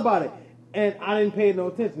thought about it, and I didn't pay no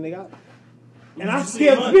attention, nigga. And I You kept see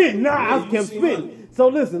money. spitting. Nah, Yeah, I you kept see spitting. money. So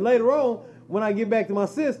listen, later on, when I get back to my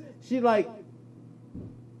sis, she like,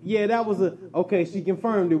 yeah, that was okay. She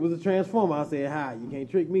confirmed it was a transformer. I said, hi, you can't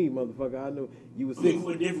trick me, motherfucker. I knew you was 6.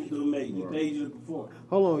 What difference do it make? He paid you to perform.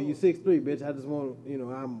 Hold on, you 6'3", bitch. I just want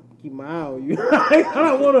to, I'm keep my eye on you. I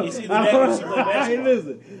don't want It's to. either that or she play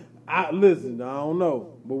basketball. Listen. I don't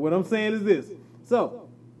know, but what I'm saying is this. So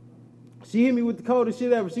she hit me with the coldest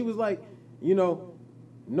shit ever. She was like,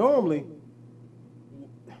 normally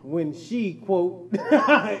when she quote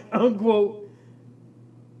unquote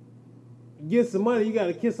get some money, you got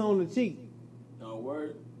to kiss on the cheek. No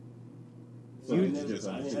word. So I you never- just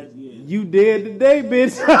I on the didn't have to- yeah. You dead today,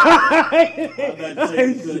 bitch. I'm about to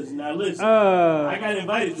say because now listen, I got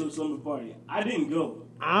invited to a slumber party. I didn't go.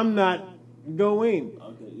 I'm not going.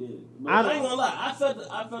 Okay, yeah. But I- I ain't gonna lie.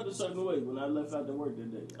 I felt a certain way when I left out to work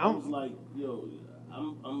that day. I I'm- was like, yo,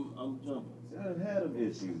 I'm jumping. I done had them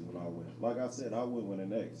issues when I went. Like I said, I went with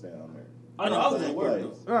an ex down there. I know, I was at work,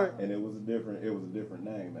 Place, though. Right. And it was a different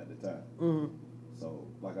name at the time. Mhm. So,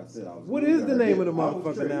 like I said, I was. What is the name of the I was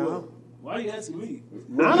motherfucker straight now? with it. Why are you asking me?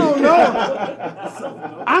 I don't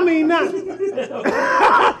know. I mean, not to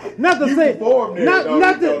You say, performed there, not though,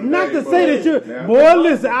 not you know to the not to name, say that but- you're. Now- Boy,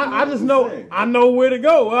 listen, I just know saying. I know where to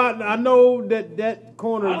go. I know that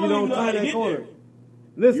corner. I don't You don't even know how turn to that get corner. there.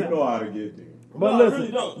 Listen. You know how to get there. But No, I listen,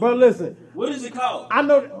 really don't. but listen. What is it called? I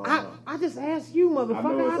know. I just asked you, motherfucker.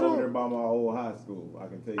 I know it's I over there don't. by my old high school. I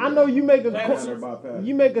can tell you. I know you make That's-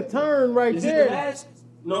 you make a turn right Is it the there. mask?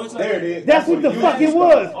 No, it's not. There it is. That's what the you fuck it asked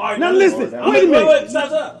was. about. All right, Now now listen. listen. Wait a minute. Wait,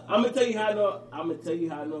 stop. I'm gonna tell you how I know. I'm gonna tell you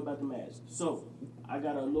how I know about the mask. So I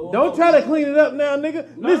got a little. Don't try to clean it up now,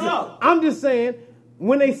 nigga. No, Listen, no. I'm just saying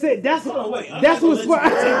when they said that's Hold on, wait. I'm that's not what's gonna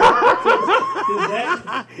let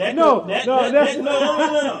you No,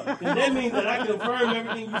 no. Because that means that I confirm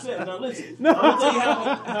everything you said. Now listen, No. I'm gonna tell you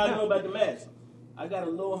how I know about the mask. I got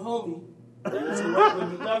a little homie that used to work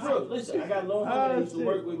with me. Now, bro, listen, I got a little homie that used to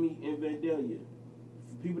work with me in Vandalia.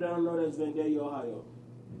 For people that don't know, that's Vandalia, Ohio,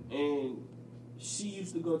 and she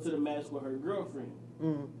used to go to the mask with her girlfriend.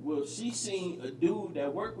 Well, she seen a dude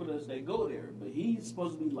that worked with us that go there, but he's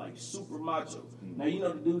supposed to be like super macho. Now you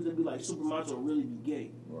know the dudes that be like super macho really be gay.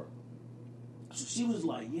 Right. So she was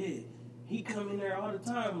like, yeah, he come in there all the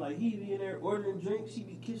time. Like he be in there ordering drinks, he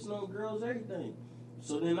be kissing on girls, everything.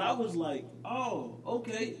 So then I was like, oh,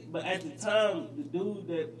 okay. But at the time, the dude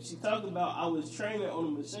that she talked about, I was training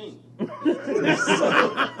on the machine.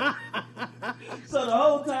 So the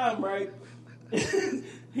whole time, right?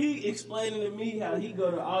 He explaining to me how he go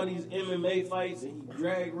to all these MMA fights and he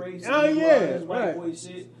drag race and Oh, he do yeah, all this white right. boy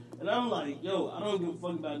shit. And I'm like, yo, I don't give a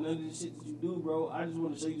fuck about none of this shit that you do, bro. I just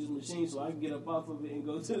want to show you this machine so I can get up off of it and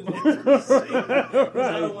go to the next machine. Because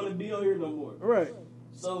I don't want to be on here no more. Right.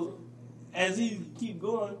 So as he keep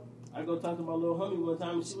going, I go talk to my little homie one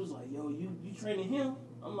time and she was like, yo, you training him?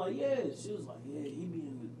 I'm like, yeah. She was like, yeah, he be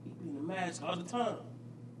in the mask all the time.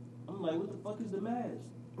 I'm like, what the fuck is the mask?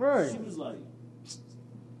 Right. She was like,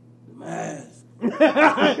 the mask.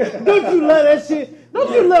 Don't you love that shit? Don't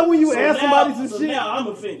you love when you ask somebody some shit? Now I'm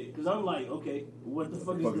offended because I'm like, okay, what the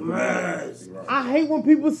fuck is the mask? I hate when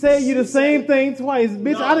people say you the same thing twice,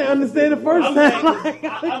 bitch. No, I didn't understand the first I'm time.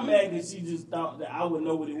 I'm mad because she just thought that I would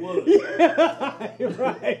know what it was.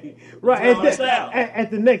 right. my style. At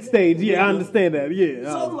the next stage, yeah, I understand that. Yeah.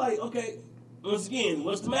 So I'm like, okay, once again,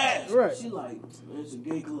 what's the mask? Right. She like, man, it's a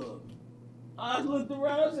gay club. I looked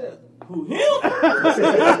around, I said, who, him?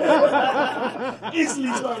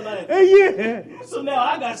 Instantly started laughing. Yeah. So now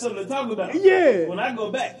I got something to talk about. Yeah. When I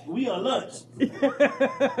go back, we on lunch. So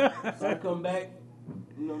I come back,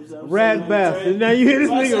 you know what I'm saying? Rat bastard. Now you hear this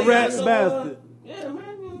So I nigga say, rat so, bastard. Yeah,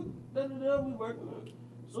 man, we working on it.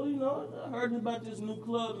 So, you know, I heard about this new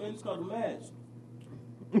club, man. It's called The Mask.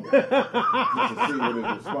 Just to see what his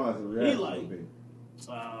response and He reaction like, would be.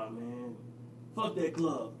 man, fuck that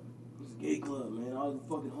club. It's a gay club, man. All the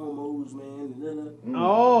fucking homos, man. And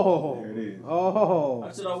Oh. There it is. Oh.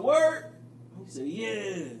 I said, a word? He said,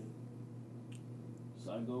 yeah.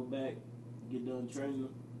 So I go back, get done training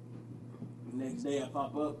them. The next day I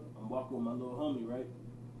pop up, I'm walking with my little homie, right?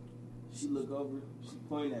 She look over, she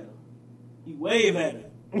point at him. He wave at her.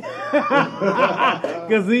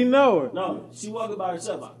 Because he know her. No, she walking by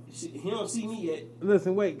herself. He don't see me yet.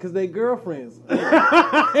 Listen, wait, because they girlfriends.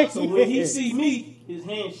 So when he see me, his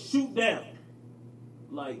hands shoot down.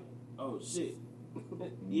 Like, oh shit.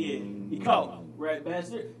 Yeah, he caught. Rat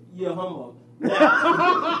bastard. Yeah, homo.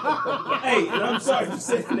 Now, hey, and I'm sorry for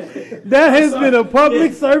saying that. That has been a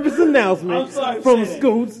public service I'm announcement sorry from for saying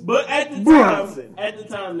SCootz. that. But Bronson. at the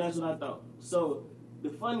time, that's what I thought. So the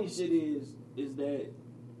funny shit is that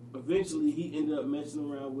eventually he ended up messing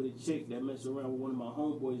around with a chick that messed around with one of my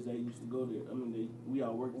homeboys that used to go there. I mean, we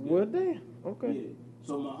all worked together. Would they? Okay. Yeah.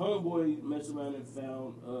 So my homeboy messed around and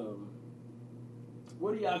found,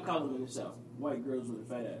 what do y'all call them in the South? White girls with a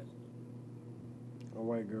fat ass. A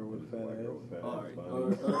white girl with a fat ass. All right.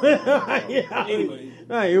 Yeah. Anyway.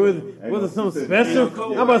 Hey, was it some special?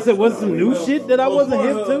 I'm about to say, was it some new shit that I wasn't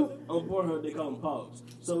hip to? On Pornhub, they call them paws.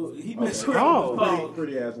 So he messed Okay. around with Paws. paws.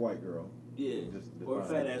 Pretty ass white girl. Yeah. Just Or a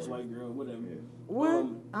define fat it ass for white girl, whatever. Yeah. What?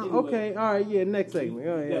 Anyway. Okay, all right, yeah, next segment.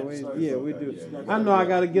 Oh, yeah, we do. Yeah. I know I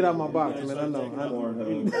got to get out my box, Yeah, man. I know.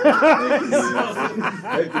 Pornhub.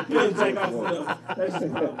 Couldn't take off enough. That's the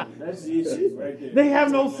problem. That's the issue right there. They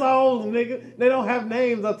have no souls, nigga. They don't have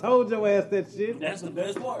names. I told your ass that shit. That's the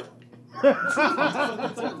best part.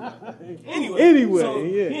 Anyway, so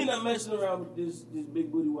yeah. he ended up messing around with this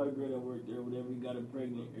big booty white girl that worked there, whatever. He got her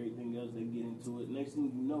pregnant, everything else. They get into it. Next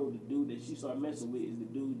thing you know, the dude that she started messing with is the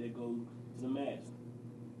dude that goes to the mask.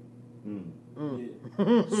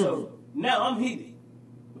 Yeah. So now I'm heated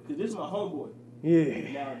because this is my homeboy.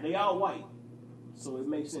 Yeah. Now they all white, so it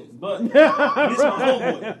makes sense. But this is my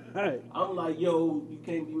homeboy. Right. I'm like, yo, you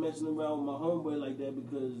can't be messing around with my homeboy like that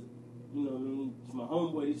because, you know what I mean? It's my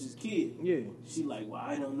homeboy, this is kid. Yeah. She like, well,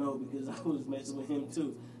 I don't know because I was messing with him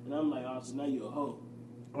too. And I'm like, oh, so now you're a hoe.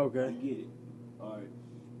 I Okay. get it. All right.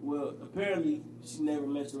 Well, apparently she never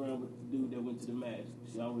messed around with the dude that went to the match.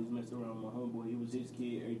 She always messed around with my homeboy. It was his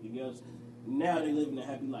kid, everything else. Now they living a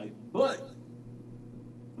happy life. But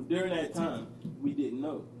during that time, we didn't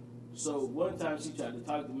know. So one time she tried to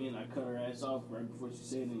talk to me and I cut her ass off right before she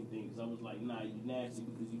said anything. Because I was like, nah, you nasty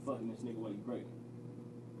because you fucking this nigga while you pregnant.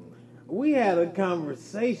 We had a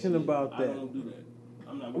conversation about I that. don't do that.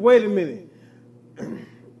 I'm not. Wait a minute.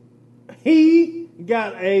 He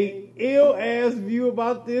got a ill ass view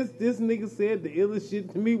about this. This nigga said the illest shit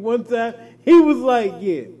to me one time. He was like,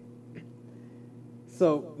 yeah.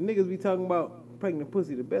 So niggas be talking about pregnant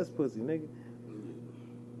pussy, the best pussy, nigga.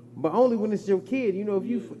 But only when it's your kid. You know,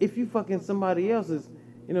 if you fucking somebody else's,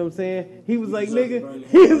 you know what I'm saying? He was like, nigga.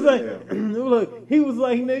 He was like, look. He was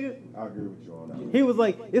like, nigga. I agree with you on that. He was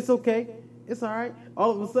like, it's okay. It's all right.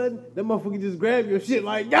 All of a sudden, that motherfucker just grab your shit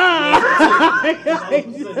like, ah! That's all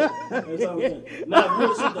I'm saying. Nah,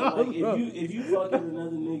 real shit though. Like, if you fucking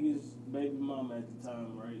another nigga's baby mama at the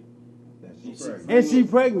time, right? And she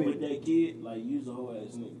pregnant. With that kid, like, you's a whole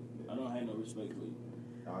ass nigga. I don't have no respect for you.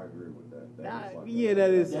 I agree with that. Yeah, that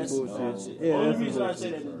is some That's bullshit. The Yeah, only that's reason I some say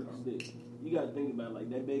that bullshit. is this. You gotta think about it, like,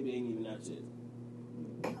 that baby ain't even out yet.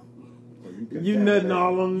 You nutting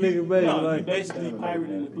all on the nigga, baby. No, you Like, basically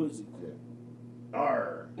pirating the pussy.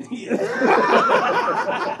 Arr. hey,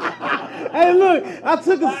 look, I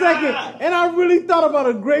took a second and I really thought about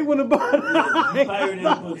a great one about it. Pirating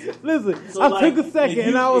the pussy. Listen, So, I like, took a second if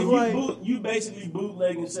and I was if you like, you basically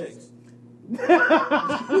bootlegging sex.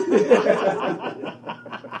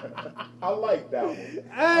 I like that one.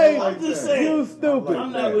 hey, I'm just saying. you stupid.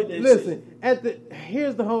 I'm not with that Listen,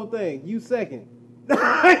 here's the whole thing. You second.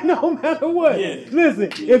 No matter what. Yeah.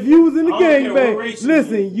 Listen, if you was in the I don't care what gangbang, race you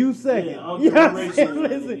listen, is. you second. Yeah, I don't You care know what what I'm race saying? you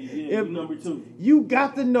is. Listen, Yeah, if you number two. you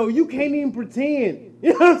got to know, you can't even pretend.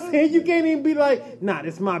 You know what I'm saying? You can't even be like, nah,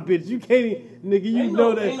 that's my bitch. You can't even, nigga, you Ain't know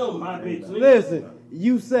no, that. Ain't no my bitch. Nigga. Listen,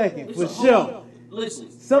 you second, It's for a whole- sure.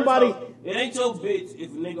 Listen, Somebody- first off, it ain't your bitch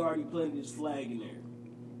if a nigga already planted his flag in there.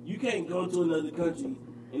 You can't go to another country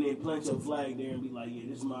and then plant your flag there and be like, yeah,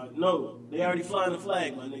 this is my. No, they already flying the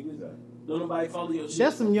flag, my nigga. Don't nobody follow your shit.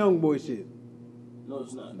 That's some young boy shit. No,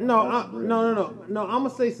 it's not. No, no. I'm gonna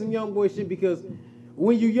say some young boy shit because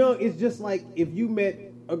when you're young, it's just like if you met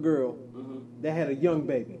a girl that had a young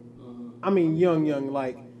baby. I mean, young,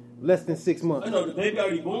 like less than 6 months. I know the baby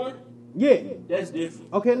already born. Yeah. That's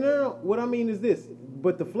different. Okay, no. What I mean is this,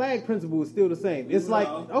 but the flag principle is still the same. It's like,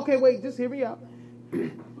 okay, wait, just hear me out.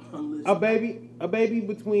 A baby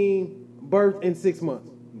between birth and 6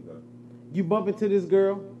 months. You bump into this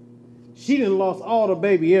girl. She done lost all the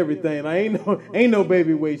baby everything. Like, ain't no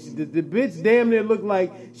baby weight. The bitch damn near looked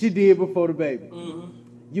like she did before the baby.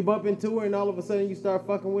 You bump into her and all of a sudden you start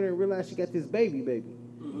fucking with her and realize she got this baby.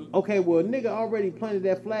 Okay, well, nigga already planted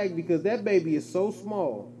that flag because that baby is so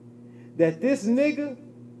small that this nigga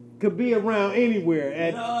could be around anywhere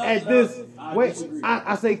at this.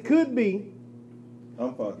 I say could be.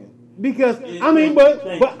 I'm fucking. Because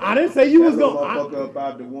but I didn't say you was gonna. gonna. Up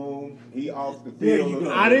out the womb, he off the field.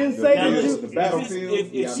 I didn't say Now, that listen, you. The battlefield.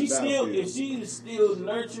 If she is still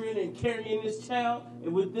nurturing and carrying this child,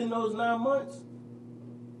 and within those 9 months,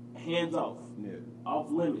 hands off, off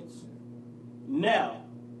limits. Now,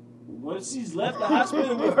 once she's left the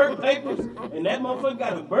hospital with her papers, and that motherfucker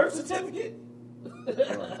got a birth certificate,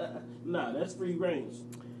 nah, that's free range.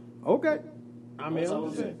 Okay, I mean,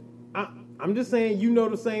 I'm just saying, you know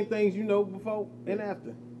the same things you know before and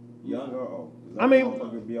after. Young or old? I mean,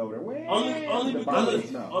 be over there.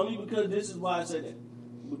 Only because this is why I say that.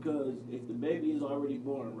 Because if the baby is already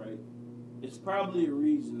born, right, it's probably a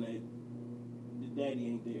reason that the daddy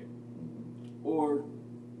ain't there, or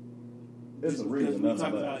it's a reason. We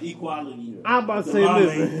talking about equality. I'm about to say,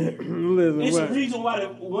 listen. It's a reason why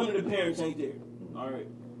one of the parents ain't there. All right.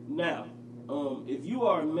 Now, if you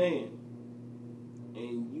are a man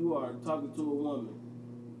and you are talking to a woman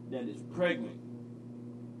that is pregnant,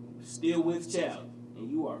 still with child, and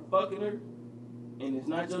you are fucking her, and it's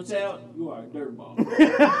not your child, you are a dirtball.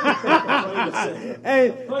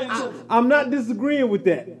 Hey, I'm not disagreeing with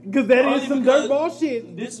that because that is some dirtball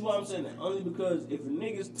shit. This is why I'm saying that. Only because if a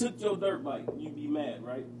niggas took your dirt bike, you'd be mad,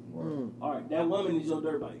 right? All right, that woman is your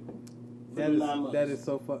dirt bike. That is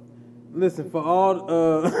so fuck. Listen, for all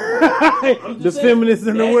the feminists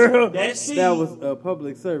in the world, that was a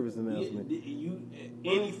public service announcement.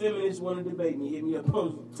 Any feminist want to debate me, hit me up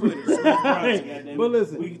on Twitter. But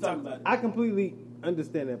listen, we can talk about it. I completely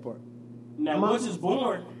understand that part. Now, once it's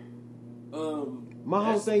born, my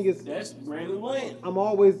whole thing is that's brand new land. I'm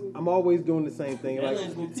always doing the same thing. That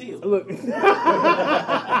land's been tilled. Look, that's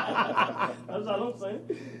all I'm saying.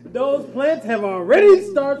 Those plants have already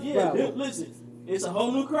started sprouting. Listen, It's a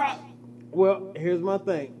whole new crop. Well, here's my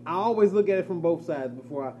thing. I always look at it from both sides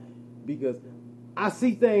because I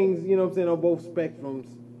see things, you know what I'm saying, on both spectrums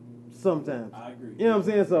sometimes. I agree. You know what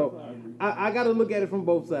I'm saying? So I agree. I got to look at it from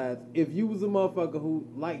both sides. If you was a motherfucker who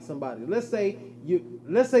liked somebody, let's say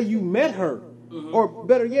you met her, or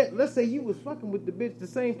better yet, let's say you was fucking with the bitch the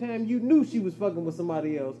same time you knew she was fucking with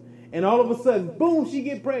somebody else, and all of a sudden, boom, she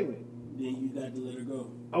get pregnant. Then you got to let her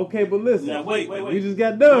go. Okay, but listen. Now wait. We just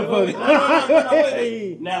got done fucking. No,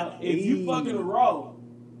 wait. Now, if you fucking her raw,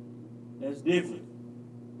 that's different.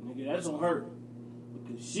 Nigga, that's on her.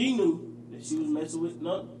 Because she knew that she was messing with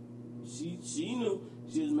she knew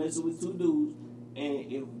she was messing with two dudes.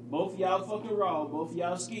 And if both y'all fucking raw, both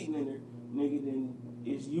y'all skeeting in her, nigga, then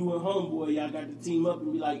it's you and homeboy, y'all got to team up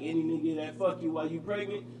and be like, any nigga that fuck you while you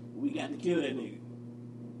pregnant, we got to kill that nigga.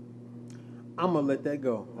 I'm gonna let that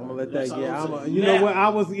go. I'm gonna let that. That's Yeah, all I'm saying. you know what? I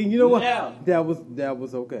was. You know what? Now. That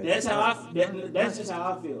was okay. That's how that's just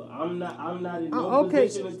how I feel. I'm not in no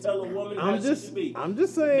position to tell a woman how she should be. I'm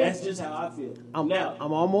just saying. That's just how I feel. I'm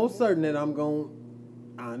almost certain that I'm going.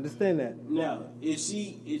 I understand that. Now, if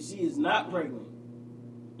she is not pregnant,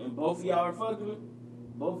 and both of y'all are fucking,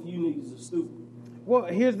 both of you niggas are stupid. Well,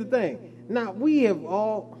 here's the thing. Now we have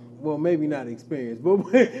all, well, maybe not experienced, but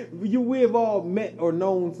we have all met or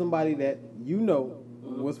known somebody that you know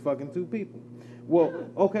was fucking two people. Well,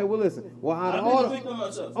 okay, well listen. Well, out of all,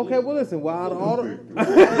 okay, well listen. Well, out of all,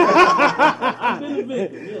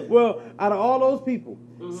 well, out of all those people,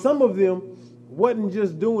 some of them wasn't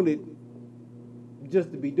just doing it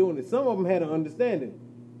just to be doing it. Some of them had an understanding.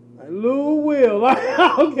 Like Lou Will, like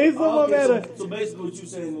okay, some of them had a. So basically, what you're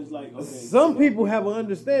saying is like, okay. Some people have an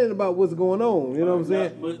understanding about what's going on. You know what I'm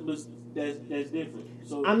saying? But that's different.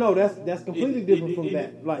 So I know that's completely different from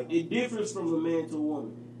that. Like it differs from a man to a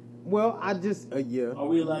woman. Well, I just yeah. Are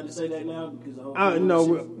we allowed to say that now? Because the whole no,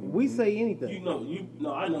 we say anything.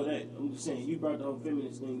 I know that. I'm just saying you brought the whole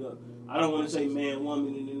feminist thing up. I don't want to say man,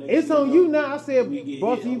 woman, and the next. It's on you now. I said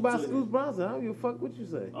brought to you by Twitter. SCootz Bronson. I don't give a fuck what you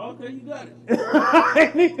say. Okay, you got it.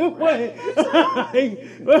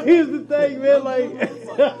 But here's the thing, man. Like,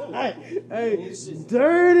 hey,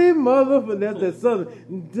 dirty motherfucker. That's that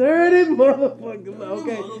southern dirty motherfucker.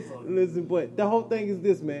 Okay, listen, but the whole thing is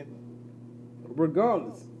this, man.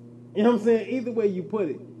 Regardless. You know what I'm saying? Either way you put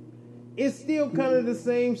it, it's still kind of the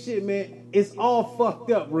same shit, man. It's all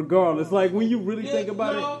fucked up regardless. Like when you really think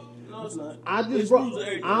about it. No, it's not. I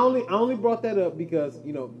only brought that up because,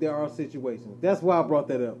 you know, there are situations. That's why I brought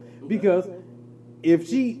that up. Because if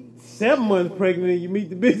she 7 months pregnant and you meet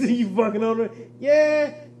the bitch and you fucking on her,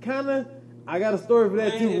 yeah, kinda. I got a story for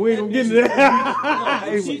that too. We ain't gonna get into that.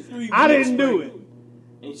 I didn't do it.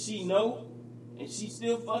 And she know, and she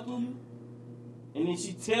still fucking you. And then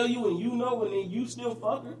she tell you and you know, and then you still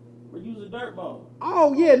fuck her, but you's a dirtball.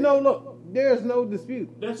 Oh yeah, no, look, there's no dispute.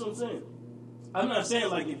 That's what I'm saying. I'm not saying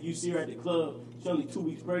like if you see her at the club, she's only 2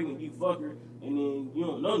 weeks pregnant, you fuck her, and then you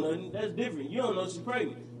don't know nothing. That's different. You don't know she's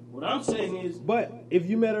pregnant. What I'm saying is, but if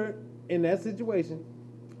you met her in that situation,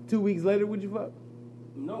 2 weeks later, would you fuck?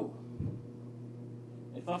 No.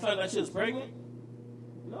 If I found out she was pregnant,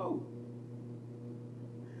 no.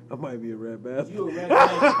 I might be a rat bastard. You a rat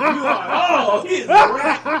bastard. You are. Oh, he's a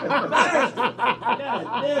rat bastard.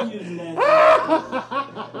 God damn, you nasty.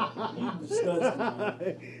 You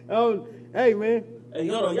disgusting. Oh, hey, man. Hey,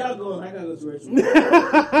 hold on. Y'all going. I gotta go to the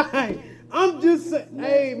restroom. I'm just saying.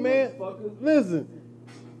 Hey, man. Listen.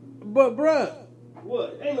 But, bruh.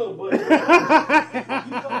 What? Ain't no but. You fucking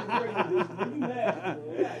pregnant, bitch. You have.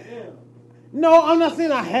 God damn. No, I'm not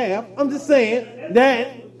saying I have. I'm just saying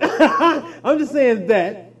that. I'm just saying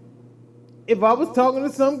that. If I was talking to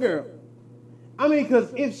some girl, I mean,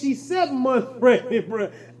 because if she's 7 months pregnant, bro,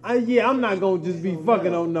 I'm not going to just be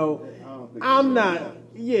fucking on no. I'm not.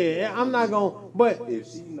 Yeah, I'm not going to. But if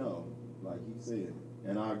she know, like he said,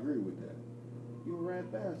 and I agree with that, you a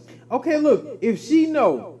rat bastard. Okay, look, if she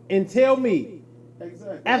know and tell me,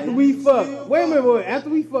 exactly. After we fuck, wait a minute, after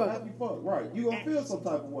we fuck. After you fuck, right. You going to feel some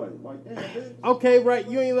type of way. Like, damn, bitch. Okay, right,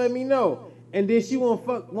 you ain't let me know. And then she want to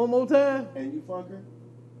fuck one more time? And you fuck her?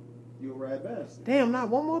 You a rat bastard. Damn, not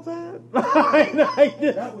one more time?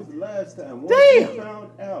 That was the last time. Once you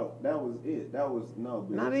found out, that was it. That was, no,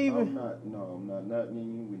 bitch. Not even. I'm not nutting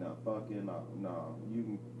you. We not fucking. No. You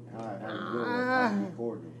can hide how you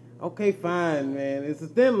doing. Okay, fine, man. It's a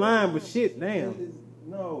thin line, but shit, damn.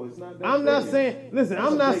 No, it's not that. I'm not saying, listen,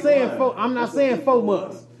 I'm not saying 4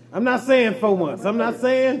 months. I'm not saying 4 months. I'm not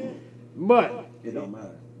saying, but. It don't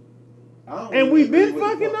matter. And we've been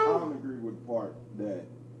fucking though? I don't agree with the part that,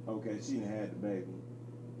 okay, she done had the baby.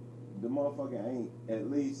 The motherfucker ain't at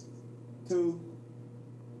least 2.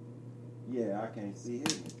 Yeah, I can't see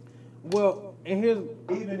him. Well, and here's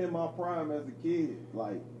Even in my prime as a kid,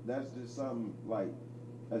 like that's just something like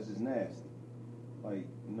that's just nasty. Like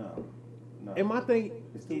no. and my thing.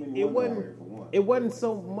 It's too many It women out wasn't. here for one. It wasn't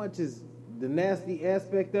so much as the nasty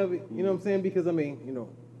aspect of it. You know what I'm saying? Because I mean,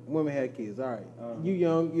 women had kids. All right, you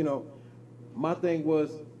young. My thing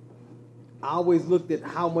was, I always looked at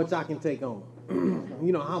how much I can take on.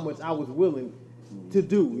 How much I was willing to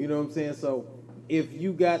do. You know what I'm saying? So if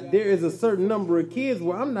there is a certain number of kids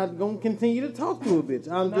where I'm not going to continue to talk to a bitch.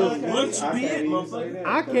 I'm just. Once you be it, motherfucker.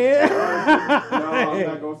 I can't. No, I'm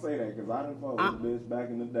not gonna say that because I done fucked with a bitch back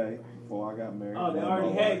in the day before I got married. Oh, they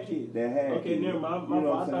already had kids. They had Okay, kids. never mind. You know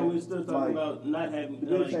what I I'm thought we were saying? still talking about not having. The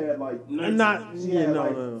bitch had like Not. she Yeah, had no,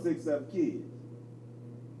 like no. 6, 7 kids.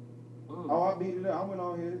 Oh, I beat it up. I went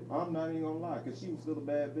on here. I'm not even gonna lie, cause she was still a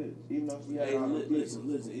bad bitch, even though she had Hey, all the kids.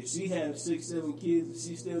 listen. If she has 6, 7 kids,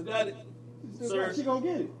 she still got it. Sir, She gonna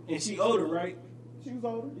get it. and she older, right? She was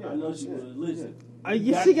older. Yeah. I know she was. Listen,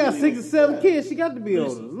 She got 6 or 7 kids. She got to be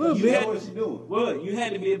older. A little You bit. know what she doing? well, you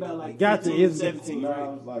had to be about like Got to, 15, it's- 17, No, I right?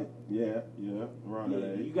 was like, yeah, around that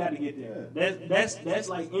Yeah, age. you got to get there. That's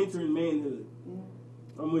like entering manhood.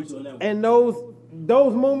 I'm with you on that one. And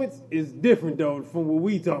those moments is different though from what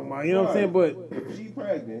we talking about. You know what I'm saying? But If she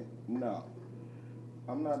pregnant, no.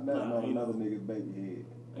 I'm not nutting on another nigga's baby head.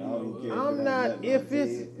 I don't even care I'm if not. nutting If on his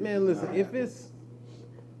it's head. man, listen. Nah. If it's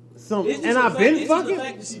something, It's just and the I've fact- been it's just fucking. the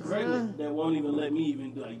fact that she's pregnant that won't even let me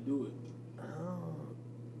even like do it.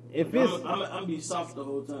 If it's, I'm be soft the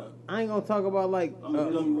whole time. I ain't gonna talk about like. I'm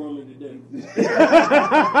a gummy woman today.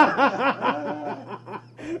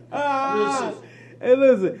 Hey,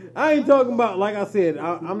 listen, I ain't talking about, like I said,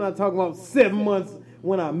 I'm not talking about 7 months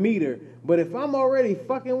when I meet her. But if I'm already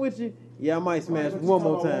fucking with you, yeah, I might smash But you one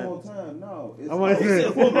more talking time. One more time, no. It's I might over.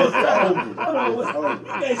 smash One more time. It's over. You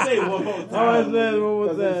can't say one more I might time. smash one more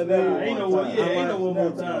 'Cause it's time. never nigga. Ain't no one one- time. yeah, ain't no one more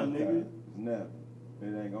Never time, nigga. Never. It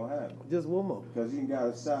ain't gonna happen. Just one more. Because you got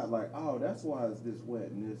a shot like, oh, that's why it's this wet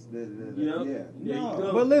and this, Yep. yeah. There you No.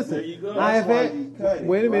 go. But listen, There you go. I have That's had. why you cut it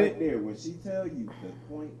Wait a minute. right there. When she tell you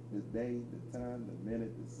the point, the day, the time, the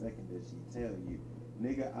minute, the second that she tell you,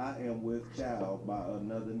 nigga, I am with child by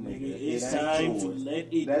another nigga. Nigga, it's It ain't time to yours. let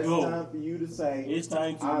it That's go. time for you to say, It's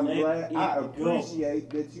time to I'm let glad, it I go. appreciate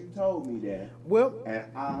that you told me that, Well, and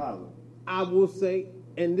I holler. I will say,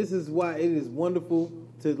 and this is why it is wonderful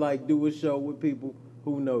to like do a show with people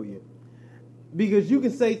who know you, because you can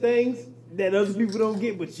say things that other people don't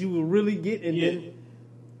get, but you will really get. And then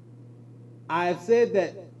I've said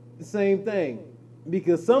that same thing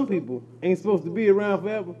because some people ain't supposed to be around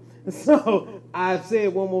forever. So I've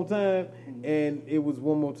said one more time, and it was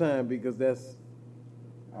one more time because that's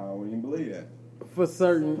I don't even believe that. for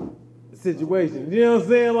certain situations. You know what I'm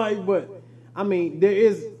saying? Like, but I mean, there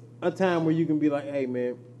is a time where you can be like, "Hey,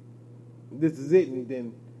 man, this is it," and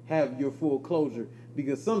then have your full closure.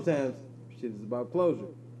 Because sometimes shit is about closure.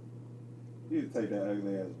 You need to take that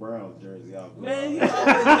ugly ass Browns jersey off. Man, you always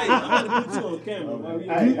like, I'm gonna put you on camera. Bro.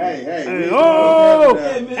 Hey, oh,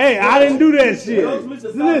 hey, I didn't do that shit.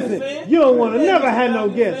 Listen, you don't want to never have no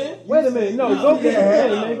guests. Wait a minute, no, go get the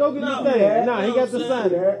thing, man. Go get the thing. Nah, he got the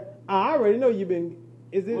sign. I already know you've been.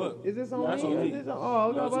 Is this on That's me? on Is me. this on? Oh, I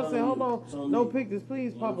was about to say, hold It's on. on No me. pictures,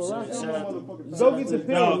 please, paparazzi. Shout Go get the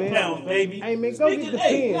pen, Dog man. pound, baby. Hey, man, go get Speaking- the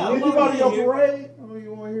hey, pen. nah, Did Did you you go to your here? parade? I don't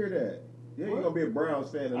even want to hear that. Yeah, you What? gonna be a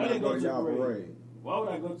Browns fan and I not didn't go to y'all parade. parade. Why would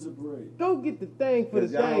I go to the parade? Go get the thing for the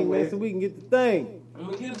 'Cause y'all thing, man, win. so we can get the thing. I'm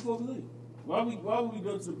gonna get it for free. Why would we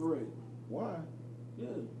go to the parade? Why? Yeah,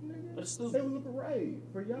 that's It stupid. was a parade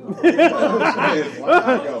for y'all.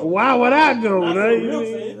 Why go? Why would I go? Not for right? a real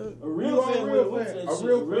fan. A real You are fan a would real have went to fan. that A shit.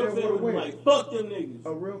 real A real fan fan would have would've been went. like, fuck them niggas.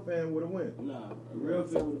 A real fan would have won. Nah, a real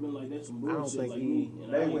fan would have been like, that's some I don't bullshit think like he- me.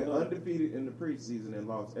 And I They ain't went going. undefeated in the preseason and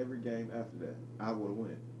lost every game after that. I would have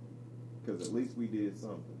won. Because at least we did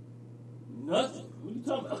something. Nothing. What you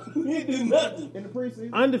talking about? We didn't do nothing. In the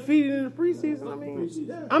preseason? Undefeated in the preseason. I mean, Preseason.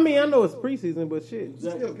 Yeah. I know it's preseason, but shit,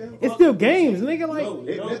 Exactly. Still count. it's still games, nigga. Like, No,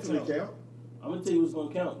 It don't mentally count. count. I'm gonna tell you what's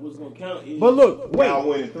gonna count. What's gonna count is. but look, Y'all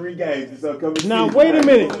wait. winning 3 games this upcoming Now season. wait a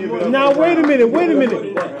minute. Give it up Now for wait a Browns. minute. Wait a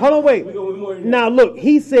minute. Hold on, wait. We gonna win more than that. Now look,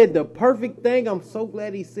 he said the perfect thing. I'm so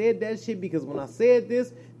glad he said that shit because when I said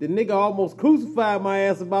this, the nigga almost crucified my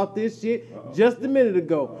ass about this shit just a minute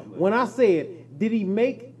ago. When I said, did he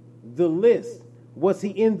make the list? Was he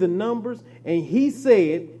in the numbers? And he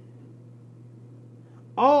said,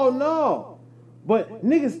 oh no. But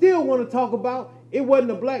niggas still want to talk about it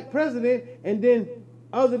wasn't a black president, and then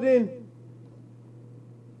other than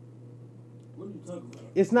What are you talking about?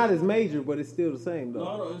 it's not as major, but it's still the same No, I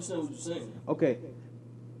though. don't understand what you're saying. Okay.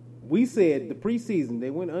 We said the preseason,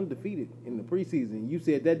 they went undefeated in the preseason. You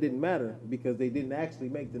said that didn't matter because they didn't actually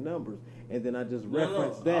make the numbers. And then I just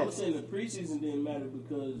referenced that. I was saying the preseason didn't matter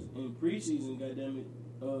because in preseason, goddammit,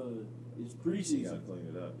 it's preseason. You gotta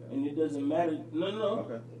clean it up. And it doesn't matter. No.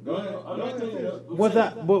 Okay. Go ahead. I'm not cleaning it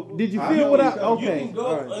up. But did you I feel know what I... you said. Okay. You can go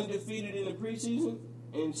all right. undefeated in the preseason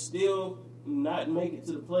and still not make it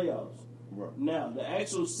to the playoffs. Right. Now, the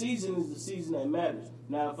actual season is the season that matters.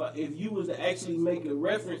 Now, if you was to actually make a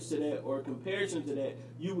reference to that or a comparison to that,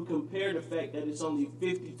 you would compare the fact that it's only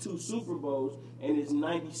 52 Super Bowls and it's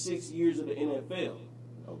 96 years of the NFL.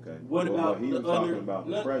 Okay. What about he the was talking other- about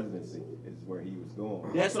the no. presidency is where he was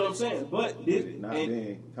going. That's what I'm saying. But With this, it not and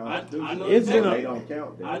being I constitutional. know It's been exactly. They don't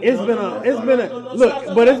count that. It's No, been no, a no, it's no, been no, a no, no, look,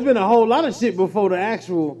 stop. but it's been a whole lot of shit before the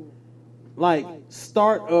actual like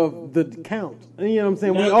start of the count. You know what I'm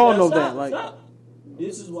saying? We Now- all now know stop, that. Like, stop.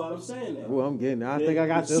 This is why I'm saying that. well, I'm getting it. I think I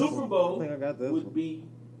got the this Super one. Bowl I think I got this would one. be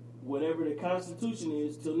whatever the Constitution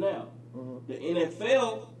is till now. Mhm. The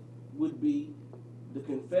NFL would be the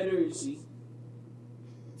Confederacy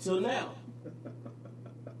till now.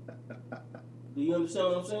 Do you understand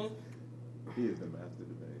what I'm saying? He is the master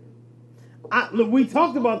debater. Look, we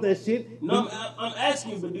talked about that shit. No, I'm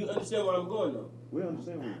asking you, but do you understand where I'm going though? We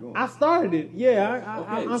understand where you're going. I started it. Yeah,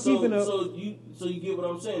 I'm so, keeping up. So you get what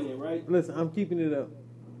I'm saying then, right? Listen, I'm keeping it up.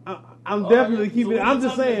 I'm All definitely right, keeping so it. what I'm you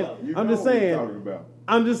just talking saying. about? You I'm know just what we're saying. talking about.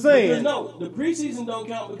 I'm just Because saying. no, the preseason don't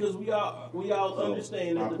count because we all So,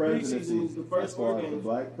 understand that our the presidency, preseason is the first as far four as the games.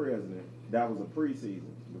 black president, that was a preseason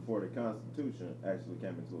before the Constitution actually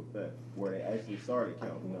came into effect, where they actually started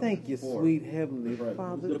counting. Thank you, for sweet heavenly the president.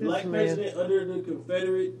 Father. The This black man. president under the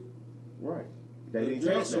Confederate. Right. They The didn't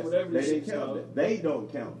dress count or whatever that. They this didn't shit's count called. that. They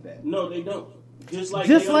don't count that. No, they don't. Just like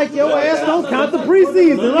Just they like don't- your No, ass no, don't no, count no, the no,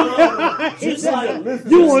 preseason. no, no, no. Just like You just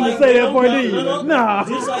wanted to like say they that don't part, count- didn't you? no, no. Nah.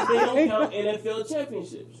 Just like they don't count NFL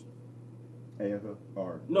championships. AFL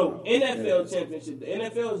or No, NFL championship. The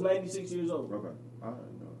NFL is 96 years old. Okay. I know.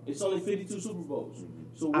 It's only 52 Super Bowls.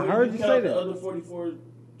 So I where heard do you count say the that. other 44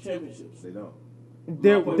 championships? They don't.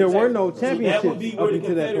 There were no So that would championships be up where the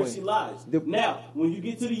until that Confederacy point. lies. The- Now, when you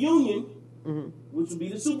get to the Union, Mhm. which would be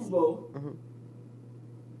the Super Bowl, Mhm.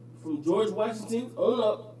 from George Washington on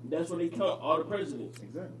up, that's where they count all the presidents.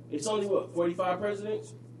 Exactly. It's only, 45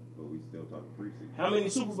 presidents? But we still talking preseason. How many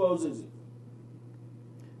Super Bowls is it?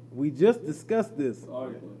 We just discussed this. All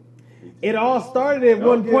right. It all started at Don't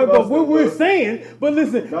one give point, us but what the we're look. saying, but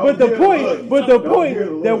listen, Don't but the give the point, look. but the Don't point give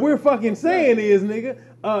the that look. we're fucking saying is, nigga,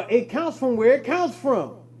 it counts from where it counts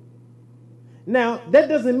from. Now, that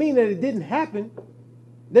doesn't mean that it didn't happen.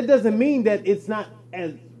 That doesn't mean that it's not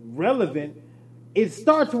as relevant. It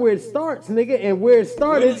starts where it starts, nigga, and where it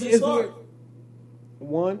started Where does it is start?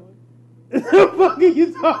 one. The fuck are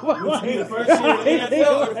you talking about? Which would be the first year of the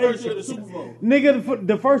NFL or the first year of the Super Bowl? Nigga,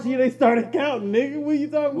 the first year they started counting, nigga. What are you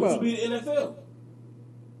talking Which would about? be the NFL.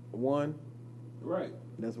 One. Right.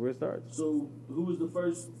 That's where it starts. So who was the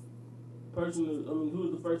first person? Who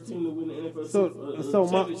was the first team to win the NFL So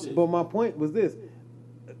championship? my point was this: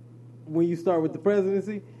 when you start with the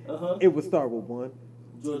presidency, it would start with one.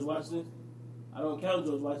 George Washington. I don't count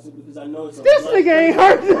George Washington because I know it's a This black nigga ain't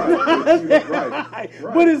hurt. Right.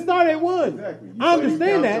 But it started at one. Exactly. I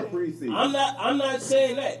understand that. I'm not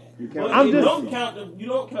saying that. You But count- I'm you just- don't count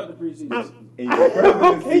the preseason. In your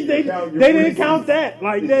presidency, Okay, you count your they didn't preseason. count that.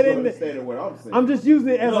 Like You that still didn't. understanding what I'm saying. I'm just using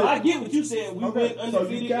it as No, I a. get what you're saying. We Okay, went so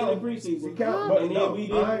undefeated you count, in the preseason. You count, but and no, then we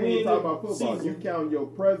didn't I ain't win talking the about football. season. You count your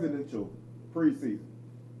presidential preseason.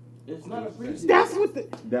 It's not a preseason. That's what the.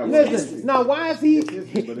 That was Listen, history. now why is he? It's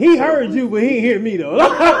history, but He it's heard not you, but he didn't hear me though.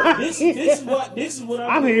 this is what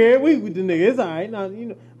I'm here. We with the nigga. It's all right. Now you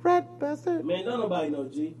know, rat bastard. Man, don't nobody know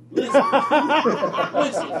G. Listen,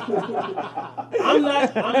 I'm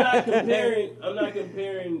not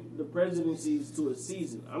comparing the presidencies to a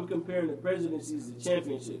season. I'm comparing the presidencies to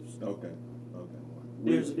championships. Okay.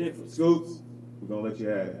 There's a difference. SCootz, we're gonna let you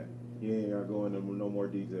have that. You ain't gotta go into no more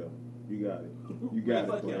detail. You got it. You got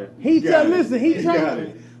it, player. He You got tell- it. listen, he You trying- got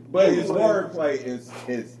it. But his wordplay is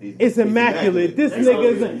It's immaculate. This That's nigga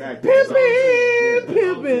is immaculate.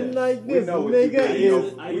 pimping like We this know what nigga you did.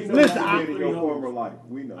 is. I We used know to what Listen, you have did in three your hoes. former life.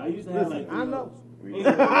 We know. I used to have Listen, like three I know. hoes. We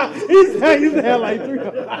know. He said he used to have like three.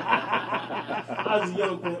 I was a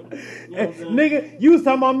young pimp. You know what I'm saying? Nigga, you was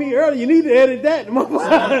talking about me earlier. You need to edit that. My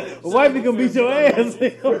wifey can beat your ass.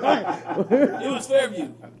 It was Fairview.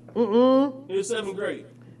 Mm-mm. It was 7th grade.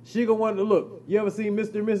 She gonna want to look. You ever seen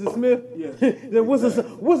Mr. and Mrs. Smith? Yeah. Then what's a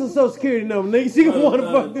social security number, nigga? She gonna want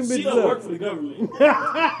to fuck them She bitches don't work up. for the government.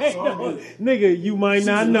 Nigga, you might She's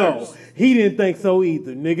not a know. nurse. He didn't think so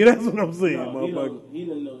either, nigga. That's what I'm saying, No, motherfucker. he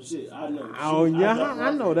didn't know shit. I know. Oh yeah,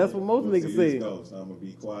 I know. That's what most niggas say. I'm gonna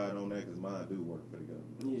be quiet on that because mine do work for the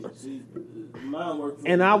government. Yeah, see, mine worked for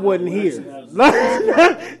And the I wasn't government. here.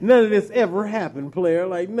 Actually, None of this ever happened, player.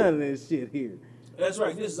 Like none of this shit here. That's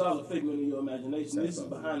right. This is all a figment of your imagination. That's This is all.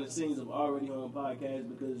 behind the scenes of Already Home podcast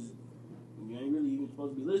because you ain't really even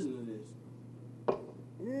supposed to be listening to this.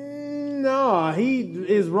 No, he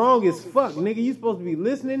is wrong as fuck, nigga. You supposed to be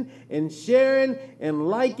listening and sharing and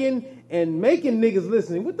liking and making niggas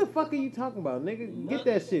listening. What the fuck are you talking about, nigga? Get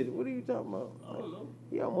that shit. What are you talking about? I don't know.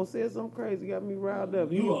 He almost said something crazy, got me riled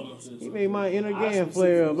up. You almost said He something. made my inner I game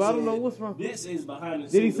flare up. specifically I don't know said, what's wrong. This is behind the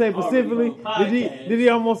scenes. Did he say of Already specifically? Home podcast. Did he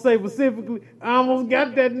almost say specifically? I almost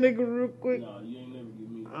got that nigga real quick. No, you ain't never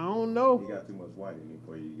give me. I don't know. He got too much white in him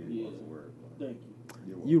before you get Yeah. most of the word. Thank you.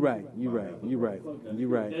 You right. You right. You right. You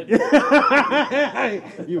right.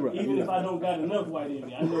 You right. Even if I don't got enough white in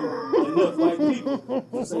me, I know enough white people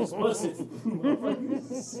to say specific.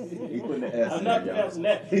 He putting the S I'm in not there, pronouncing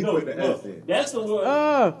y'all. that. He No, putting the S in. that's the one.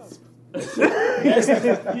 That's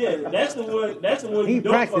That's the one. That's the one he you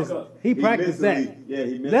don't practiced. fuck up. He practiced that. Yeah,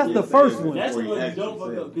 he That's the first one. That's the before he one you don't actually fuck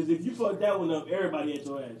said up. Because if you fuck that one up, everybody at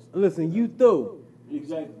your ass. Listen, you through.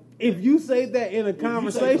 Exactly. If you say that in a If you say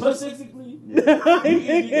conversation, specifically, you either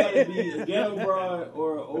gotta be a ghetto broad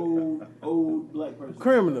or an old black person.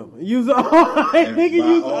 criminal. Use all And nigga. by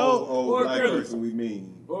Use old, all. old or black criminal. person, we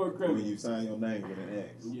mean Or a criminal. when you sign your name with an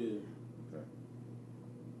X. Yeah. Okay.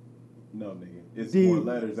 No, nigga. It's Deep. more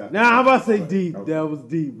letters after Nah, I'm about to say that. deep. Okay. That was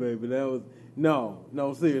deep, baby. That was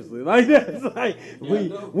no, seriously. Like that's like I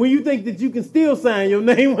know. when you think that you can still sign your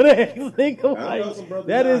name with an X, think I like know some brothers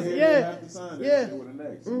that out is here yeah, that have to sign that yeah. shit with an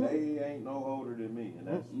X. Mhm. They ain't no older than me, and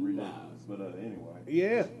that's ridiculous. But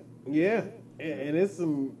anyway. yeah, and it's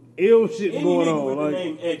some ill shit Any going nigga on. with Like, the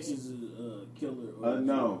name X is a killer. Or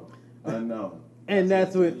Unknown. and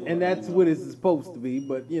that's what it's supposed to be.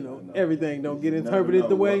 But you know, everything don't get interpreted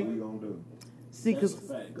the way. What we gonna do? See, That's a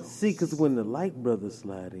fact. cause when the Light brothers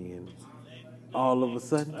slide in, all of a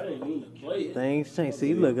sudden I didn't mean to play it. things change.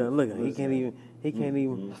 See, look, he can't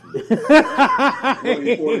even. What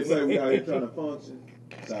before they say we out here trying to function?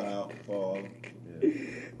 Shout out for all.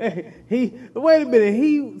 Yeah. Wait a minute.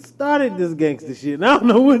 He started this gangster shit. And I don't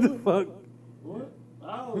know what the fuck. What?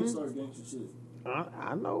 I always start gangster shit.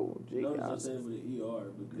 I know. Gee, Notice I said it with an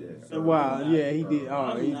ER because. Yeah. Wow, I'm not- yeah, he did.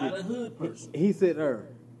 I'm He not did. a hood person. He said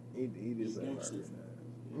He did say Gangster.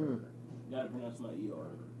 Gotta pronounce my ER.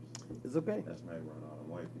 It's okay. That's my run all them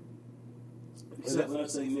white people. Except when I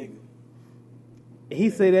say nigga. He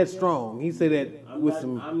say that strong. He say that with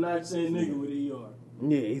some. I'm not saying nigga with an ER.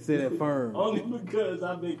 Yeah, he say that firm. Only because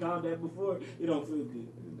I've been called that before, it don't feel good.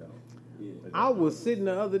 You know. Yeah. I was sitting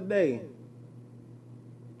the other day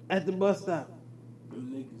at the bus stop. Them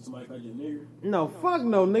niggas, somebody called you a nigger. No, fuck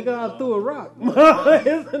no, nigga. I threw a rock.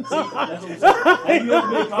 That's what I'm saying. Have you ever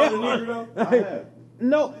been called a nigger though? I have.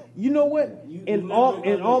 No, you know what? You In never all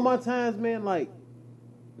been called my times, man, like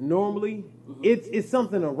normally it's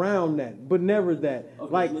something around that, but never that.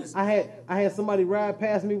 Okay, Like listen. I had somebody ride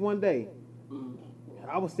past me one day.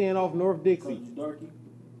 I was staying off North Called Dixie. you darky?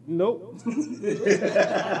 Nope.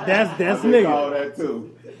 That's I've been called nigga. that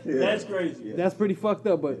too. Yeah. That's crazy. Yeah. That's pretty fucked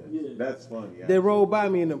up, but Yeah. That's funny. they rolled by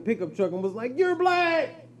me in a pickup truck and was like, "You're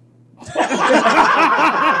black."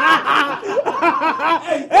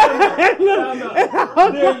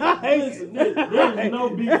 Listen, there's no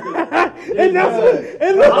beef there. And that's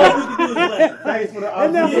All you can do is laugh. Thanks for the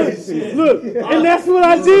and that's observation. look, and that's what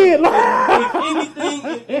I did.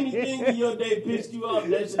 If anything in your day pissed you off,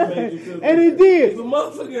 that shit made you feel good. And it If did. a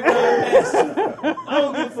motherfucker ride past you, I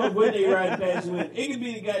don't give a fuck what they ride past you in. It could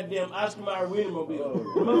be the goddamn Oscar Mayer Wienermobile.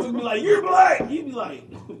 The motherfucker be like, "You're black." You be like,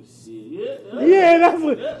 "Shit, yeah." Yeah, that's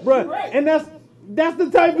what, Yeah, bro. you're right. And that's the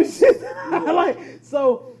type of shit that I like.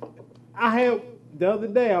 So I had the other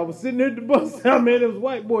day. I was sitting there at the bus stop, man. It was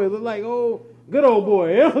white boy. It looked like good old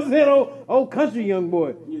boy. You know what I'm saying? Old country young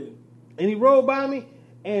boy. Yeah. And he rolled by me,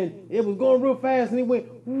 and it was going real fast, and he went,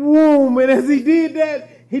 whoom. And as he did that,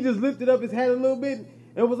 he just lifted up his hat a little bit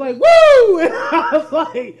and was like, woo! And I was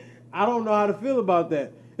like, I don't know how to feel about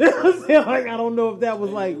that. You know what I'm saying? Like, I don't know if that was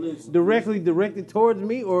like Listen, directly directed towards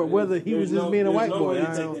me or whether he was just being a white boy.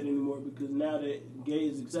 There's I no way to don't take that anymore because now that gay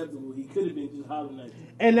is acceptable, he could have been just hollering at you.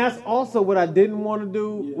 And that's also what I didn't want to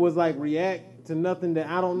do Yeah. was like react to nothing that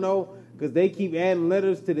I don't know because they keep adding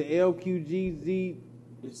letters to the LQGZ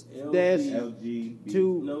It's Dash LB. LGB.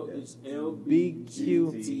 two No, it's BQ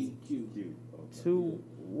LBGTQ. two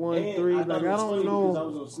 1 3. Like I don't because I know. was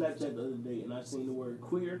on Snapchat the other day and I seen the word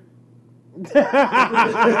queer.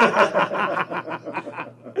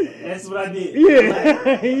 That's what I did.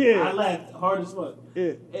 Yeah. I laughed hard as fuck.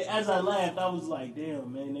 Yeah. And as I laughed, I was like,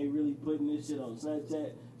 damn, man, they really putting this shit on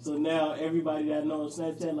Snapchat. So now everybody that I know on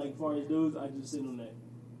Snapchat, like far as dudes, I just sit on that.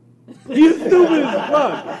 You stupid as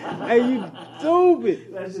fuck. Hey, you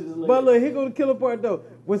stupid. That shit is hilarious. But look, here go the killer part though.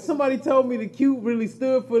 When somebody told me the cute really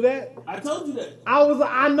stood for that, I told you that. I was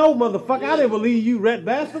like, I know, motherfucker. I didn't believe you, rat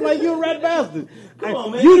bastard. Like you a rat bastard. Come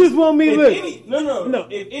on, man. You just want me to look. No.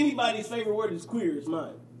 If anybody's favorite word is queer, it's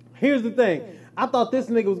mine. Here's the thing. I thought this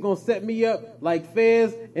nigga was gonna set me up like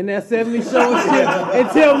Fez in that 70s show and shit and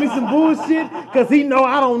tell me some bullshit because he know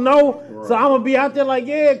I don't know. Right. So I'm gonna be out there like,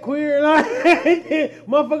 yeah, queer. And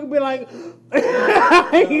motherfucker be like,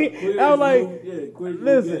 I was like,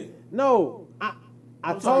 listen, no.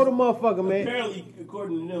 I told the motherfucker, man. Apparently,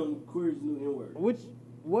 according to them, queer is the new N-word. Which,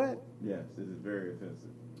 what? Yes, it is very offensive.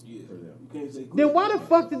 Yeah. For them. You can't say queer. Then why the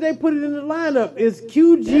fuck did they put it in the lineup? It's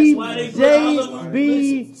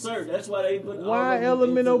QGJB. Sir, that's why they put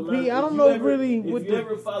YLMNOP. I don't know really what If you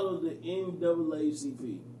ever follow the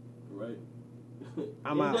NAACP, right?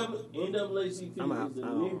 I'm out. NAACP I'm out. is the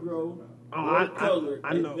Negro I Color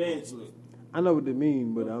know. Advancement I know what they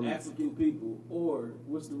mean, but of African people, or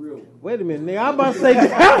what's the real one? Wait a minute, nigga. I'm about to say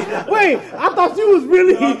wait, I thought you was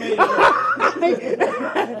really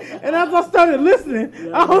and as I started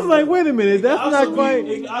listening, I was like, wait a minute, that's not quite.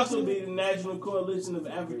 It could also be the National Coalition of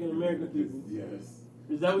African American People. Yes.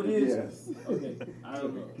 Is that what it is? Yes. Okay, I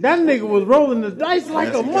don't know. That nigga was rolling the dice like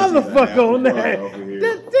a motherfucker on that.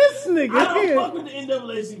 This nigga I don't here. fuck with the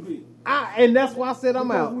NAACP. And that's why I said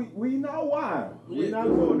I'm out. We know why. Yeah. We not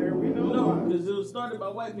going there. We know No, why. because it was started by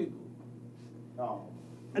white people. Oh.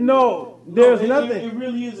 No, there's It nothing.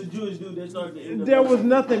 really is a Jewish dude that started the NAACP. There was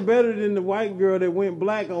nothing better than the white girl that went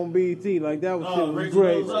black on BET. Like that was, shit was Rachel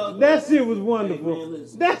great. Dolezal? That shit was wonderful. Hey, man,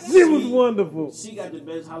 listen. That shit was wonderful. She got the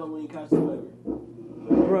best Halloween costume ever.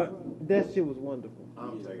 Bruh, that shit was wonderful.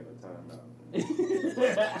 I'm taking a time out. It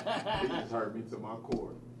just hurt me to my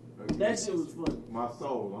core. Again. That shit was funny. My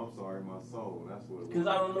soul. I'm sorry, my soul. That's what it was. Because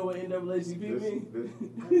I don't know what NAACP means.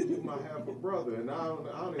 You might have a brother, and I don't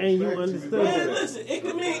And you expect understood. to know Man, that. listen, it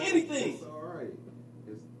could mean anything. It's all right.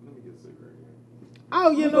 Let me get a cigarette here.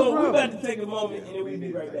 Oh yeah, no We're about problem. to take a moment and then we'll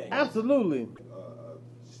be right back. Absolutely.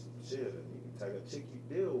 Shit, you can take a chick you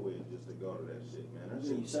deal with just to go to that shit, man. That You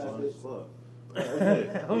shit was shot fun it? as fuck. You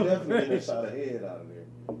definitely get a shot of head out of there.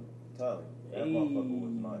 Tell me. That motherfucker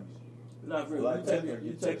was nice. Not for real. Like,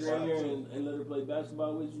 You take her in there and let her play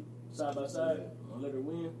basketball with you, side by side, and let her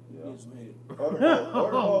win, Yeah. get some head. Or the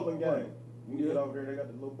bowling game. You can get over there, they got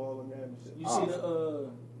the little bowling game and shit. You see the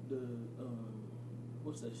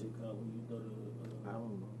what's that shit called when you throw the, I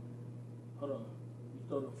don't know. hold on, you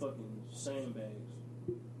throw the fucking sandbags.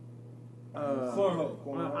 Cornhole.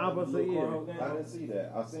 Cornhole. I was about to say, yeah. Cornhole game. I didn't see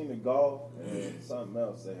that. I seen the golf and something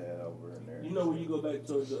else they had over in there. You know when you go back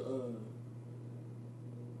towards the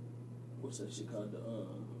what's that shit called,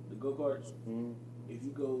 the go karts? Mm-hmm. If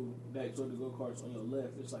you go back toward the go karts on your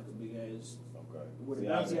left, it's like a big ass. Okay. Where the See,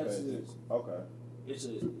 I bouncy didn't house pay is. attention. Okay. It's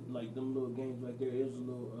a like them little games back there. There's a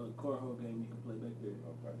little cornhole game you can play back there.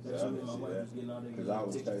 Okay. That's See, I when didn't my see wife that. was getting all that. Because I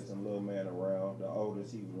was chasing little man around. The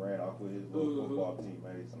oldest, he ran off with his little football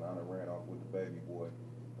teammates, and I done ran off with the baby boy.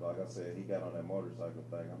 Like I said, he got on that motorcycle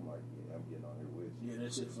thing. I'm like, yeah, I'm getting on here with you. Yeah,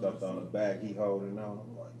 that shit fun. Stuffed on the back, he holding on.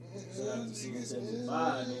 I'm like, So after seeing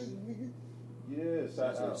 75, nigga. yeah,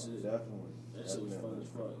 shout out. That shit- Definitely. That shit was fun as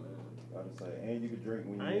fuck, man. I just say, and you can drink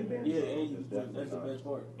when I you ain't been. Yeah, so and you it's drink. That's the definitely best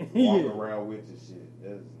part. nice. Yeah. Walking around with your shit.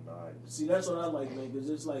 That's nice. See, that's what I like, man, because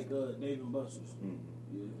it's like Dave and Buster's. Mm.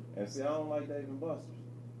 Yeah. And see, I don't like Dave and Buster's.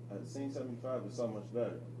 Scene 75 is so much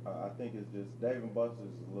better. I think it's just Dave and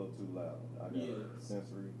Buster's is a little too loud. I got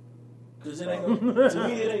sensory. Cause it ain't no, to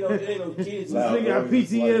me it ain't no kids. Loud nigga got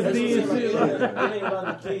noise is PTSD That's what and I'm saying, shit. like, it ain't about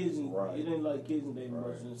the kids and Right. it ain't like kids and Dave and Right.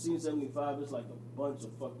 Buster's. And Scene 75 it's like a bunch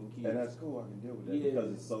of fucking kids. And that's cool. I can deal with that Yeah.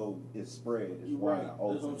 because it's spread. It's You wide right.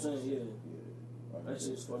 open. That's what I'm saying. Yeah. Like That I shit's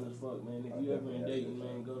said, fun as fuck, man. If I you ever in definitely Dayton, had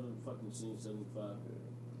man, go to fucking Scene 75.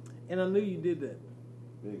 And I knew you did that.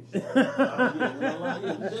 Big shit. Yeah,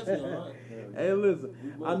 definitely online. Hey, listen,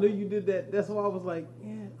 I knew you did that. That's why I was like, yeah,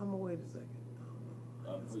 I'm gonna wait a second.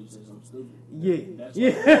 Before you say something stupid. Yeah, That's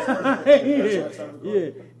yeah, why I started yeah,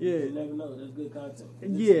 recording. yeah. You never know. That's good content.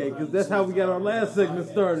 Yeah, because that's how we got our last segment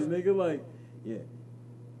started, nigga. Like, yeah.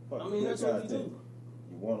 Fuck I mean, good that's what we content. do.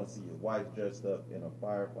 You want to see your wife dressed up in a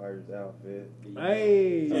firefighter's outfit.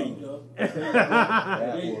 Hey. There you go. That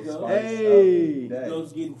There you will go. spice Hey. up the day.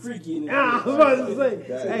 Ghost getting freaky in the I was about to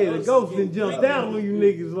say, hey, the ghost done jumped down on you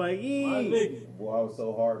niggas like, My ee. nigga. Boy, I was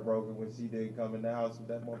so heartbroken when she didn't come in the house with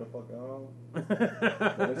that motherfucker on.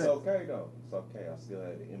 But it's okay though. It's okay. I still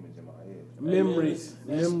had the image in my head. Memories,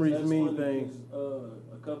 memories that's mean funny things. because,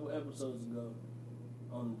 a couple episodes ago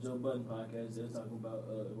on the Joe Budden podcast, they're talking about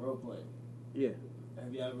role playing. Yeah,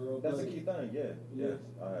 Have you ever role That's a played? key thing. Yeah. Yeah. Yes,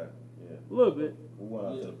 I have. Yeah. a little bit, We went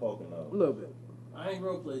out to the a Poconos. little bit. I ain't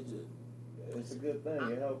role played yet. It's a good thing.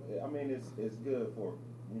 It help. I mean, it's good for,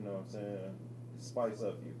 you know what I'm saying, spice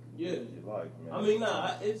up Yeah. your life, man. I mean,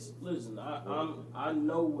 nah. I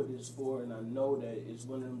know what it's for, and I know that it's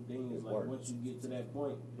one of them things. It Like works. once you get to that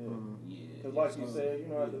point, Yeah. yeah. Because like it's you gonna- said, you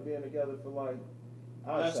know, after yeah. being together for like, I'd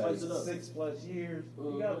Gotta say spice it up. 6+ years, you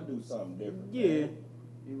Mhm. got to do something different. Yeah. Man.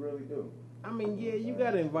 You really do. I mean, yeah, you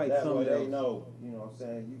gotta invite that way somebody they else. know, you know what I'm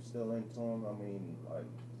saying, you still into them. I mean, like,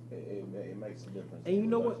 it makes a difference. And in you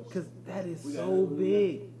know the what? Because that is We so gotta do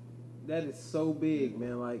big. That is so big,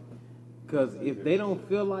 man. Like, because if they don't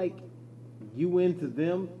feel like you into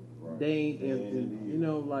them, Right. they ain't They ain't into, into you. you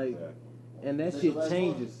know, like, Exactly. and that That's shit the last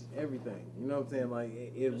changes everything. You know what I'm saying? Like,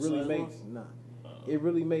 it That's really the last makes, it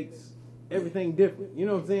really makes everything different. You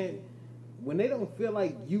know what I'm saying? When they don't feel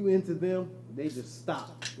like you into them, they just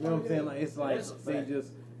stop. You know what I'm saying? Like, it's like, That's a they fact.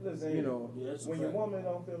 just, Listen, you know. Yeah, that's a when your fact. woman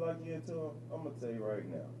don't feel like you into her, I'm gonna tell you right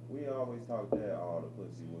now. We always talk that all the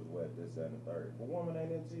pussy was wet, this, that, and the third. If a woman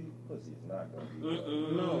ain't into you, pussy is not gonna be wet.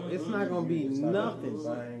 No, it's not gonna be It's not gonna be nothing. the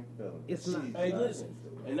same feeling. It's not- She's Hey, listen,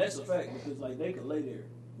 into it. and that's a fact because like they can lay there,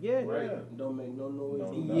 Yeah. right? Yeah. Don't make no noise.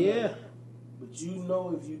 No, do no. nothing. Yeah. But you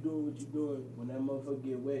know if you doing what you doing when that motherfucker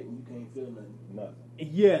get wet and you can't feel nothing. Nothing.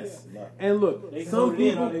 Yes. Nothing. And look, They can some hold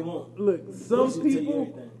it in all people, they want. look, some Push it, tell you people,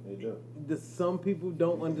 everything. They do. some people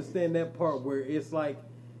don't understand that part where it's like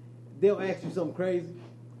they'll ask you something crazy,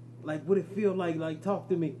 like what it feel like talk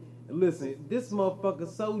to me. Listen, this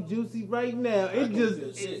motherfucker's so juicy right now. I It can't just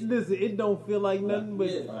feel shit. listen. It don't feel like nothing but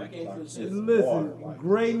Yeah, I can't feel shit. listen, Water, like-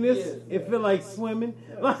 greatness. Yeah. It feel like swimming.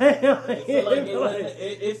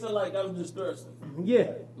 It feel like I'm just thirsty.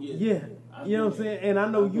 Yeah, Yeah. yeah. I You know what I'm feel saying? it. And I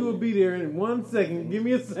know I you feel will it. be there in 1 second. Give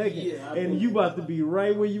me a second. Yeah, I and feel you it. about to be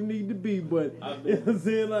right where you need to be. But I you feel know what I'm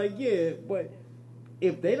saying? Like, yeah, but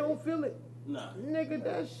if they don't feel it, Nah. nigga,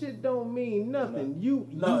 that shit don't mean nothing. You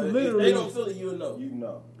No, if literally, they don't feel it, you'll know. You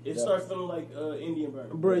know. It Yeah. starts feeling like Indian burn.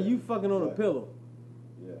 bro, you fucking on a Right. pillow.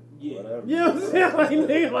 Yeah. Yeah. Whatever. You know what I'm saying? Like,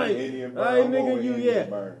 nigga, like, Indian burn. all right, I'm nigga, over you, Indian yeah.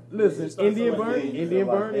 burn. Listen, It starts Indian feeling burn, like You Indian feel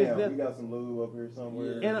like, burn is damn, that. we got some lube up here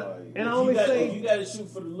somewhere. Yeah. And like, I always if say- you gotta shoot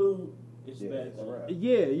for the lube, it's yeah, bad. that's right.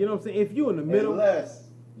 Yeah, you know what I'm saying? If you in the middle, Unless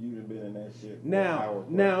you'd have been in that shit for an hour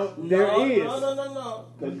now plus. there no, is. No.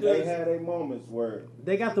 Because they had their moments where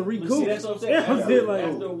They got the But recoup. see, that's what I'm saying. You know what I'm After, saying? Like,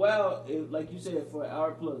 after a while, like you said, for an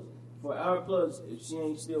hour plus, if she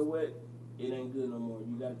ain't still wet, it ain't good no more.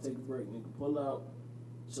 You gotta take a break, nigga. Pull out,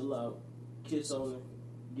 chill out, kiss on her,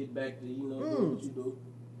 get back to doing what you do.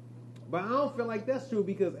 but I don't feel like that's true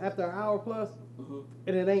because after an hour plus, Mhm.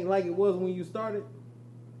 and it ain't like it was when you started,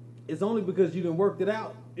 it's only because you done worked it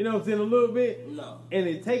out. You know what I'm saying? A little bit. No. And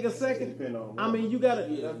it take a it second. depend on the I mean, you gotta.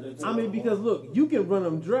 Yeah, I mean, because look, you can run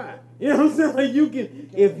them dry. You know what I'm saying? Like you can,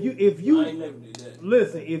 if I you ain't never did that.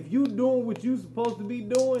 listen, if you doing what you supposed to be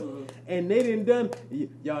doing, and they didn't done,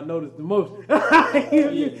 y'all noticed the most.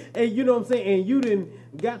 And you know what I'm saying? And you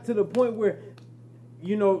didn't got to the point where,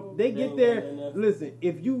 you know, they get ain't there. done enough. Listen,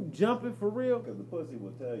 if you jumping for real, Because the pussy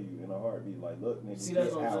will tell you in a heartbeat, like, look, nigga, See, that's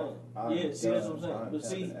get what I'm out. saying. Yeah, see, that's what I'm saying. I'm But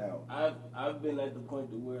see, tapping out. I've been at the point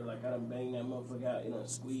to where like I done banged that motherfucker out, it done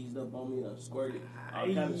squeezed up on me, it done squirted, all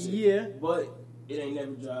kind of shit. Yeah. But it ain't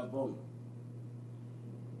never dry up on me.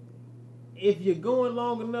 if you're going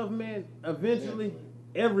long enough, man, eventually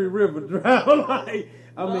every river dry. Like,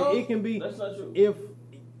 I No, mean, it can be That's not true. if.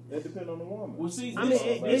 It depends on the woman. Well, see, I mean, this-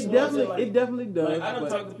 this is what I'm saying, like- it definitely does. Like, I done but-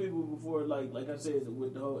 talked to people before, like I said,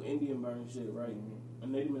 with the whole Indian burn shit, right? Mm-hmm.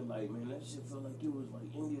 And they been like, man, that shit felt like it was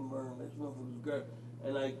like Indian burn. That motherfucker was great.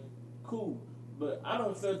 And like, cool. But I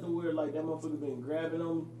don't felt the weird like that motherfucker been grabbing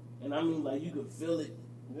on me. And I mean, like, you could feel it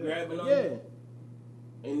grabbing on yeah. me.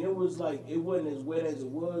 And it was like, it wasn't as wet as it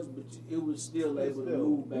was, but it was still It's able to still-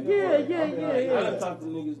 move back Yeah, and forth. yeah, I mean, yeah, like, yeah. I done talked to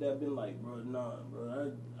niggas that been like, bro, nah,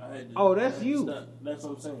 bro, I had to. Oh, that's I had to you. stop. That's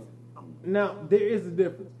what I'm saying. Now there is a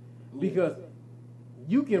difference because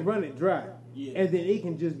you can run it dry, Yeah. and then it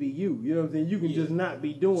can just be you. You know what I'm saying? You can Yeah. just not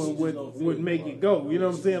be She doing just what don't feel would it. make it go. You know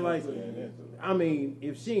what I'm She saying? just Like, don't feel it. Into it. I mean,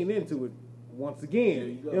 if she ain't into it, once again, There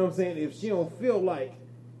you you go. know what I'm saying? If she don't feel like,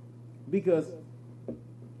 because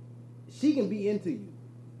she can be into you,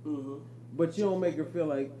 Mm-hmm. but you don't make her feel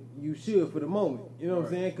like you should for the moment. You know what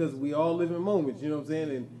I'm saying? Because we all live in moments. You know what I'm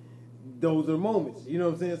saying? And those are moments. You know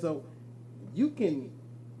what I'm saying? So you can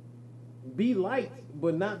be liked,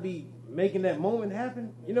 but not be making that moment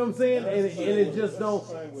happen. You know what I'm saying? And it just don't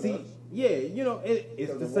see. Yeah, you know,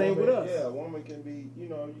 it's the same with us. Yeah, a woman can be, you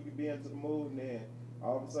know, you can be into the mood, and then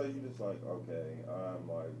all of a sudden you just like, okay, I'm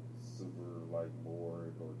like super like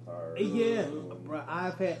bored or tired. Yeah, bro, I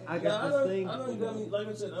got this thing. I don't got me, like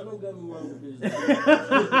I said, I don't got me wrong with this.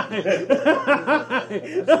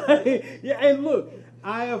 Yeah, and look,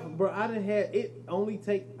 I didn't have it. Only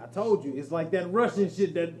take. I told you, it's like that Russian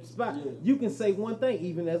shit. That spot. Yeah. You can say one thing,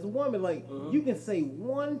 even as a woman. Like you can say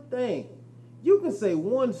one thing. You can say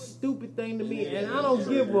one stupid thing to me, and I don't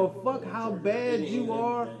give a fuck how bad you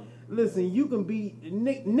are. Listen, you can be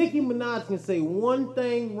Nicki Minaj can say one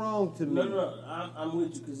thing wrong to me. No, I'm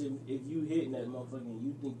with you because if you hitting that motherfucker and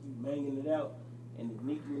you think you banging it out, and if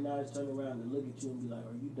Nicki Minaj turn around and look at you and be like,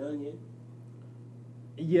 "Are you done yet?"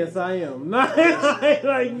 Yes, I am.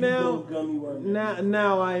 Like now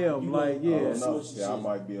I am. Like yeah. I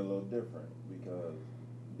might be a little different because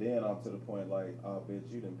then I'm to the point like, oh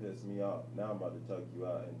bitch, you done pissed me off. Now I'm about to tuck you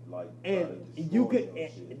out and like. And you could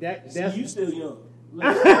that's you still young.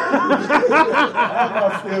 I'm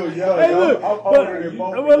still young. Hey, look, I'm older than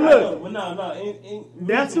both. Well, look,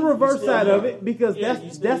 that's the reverse side young. of it because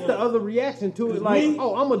that's the other reaction to it. Like,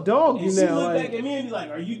 oh, I'm a dog you now. She look back at me and be like,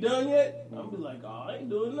 "Are you done yet?" I'll be like, "Oh, I ain't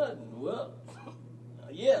doing nothing." Well,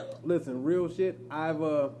 yeah. Listen, real shit. I've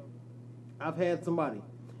had somebody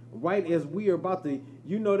right as we are about to,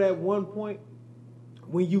 you know, that one point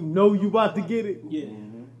when you know you about to get it. Yeah.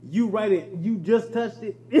 You write it, you just touched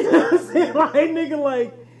it. You know what I'm saying? Like, nigga,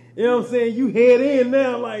 like, you know what I'm saying? You head in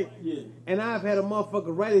now, like. Yeah. And I've had a motherfucker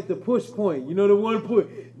right at the push point. You know,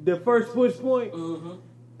 the first push point?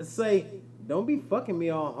 Say, don't be fucking me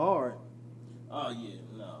all hard. Oh, yeah,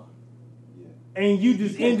 no. Yeah. And you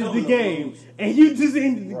just ended the game.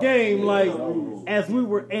 Like, as we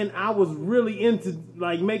were, and I was really into,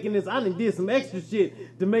 like, making this. I done did some extra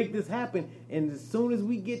shit to make this happen. And as soon as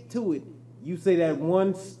we get to it, you say that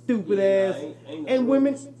one stupid ass, and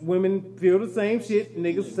women feel the same shit.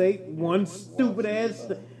 Niggas say one stupid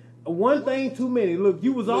ass, one thing too many. Look,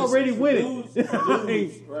 you was already winning.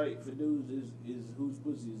 Right, for dudes is whose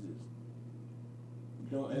pussy is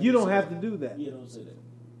this? You don't have to do that. Yeah, don't say that.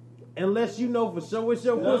 Unless you know for sure it's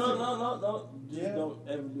your pussy. No. Just don't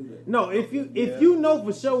ever do that. No, if you know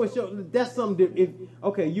for sure it's your, that's something different.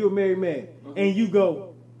 Okay, you a married man, and you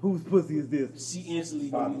go, whose pussy is this? She instantly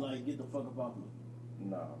gonna be like, "Get the fuck up off me."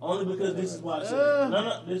 No. Only because this is why I said that.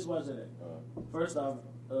 No, this is why I said that. First off,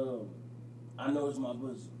 I know it's my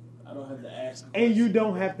pussy. I don't have to ask. And you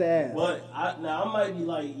don't have to ask. But I might be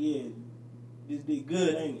like, yeah, this dick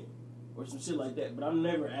good, ain't it? Or some shit like that. But I'm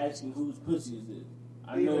never asking whose pussy is this.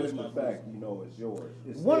 I know it's my fact. You know it's yours.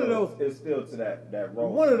 It's still to that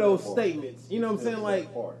role. One of those statements. You know what I'm saying? Like,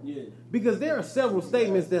 yeah. Because there are several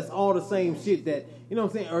statements that's all the same shit that, you know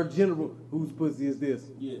what I'm saying, are general. Whose pussy is this?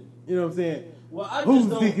 Yeah. You know what I'm saying? Well, I whose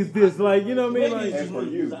just dick is this? Like, you know what I mean? Like, and for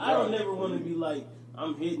you, I don't ever want to be like,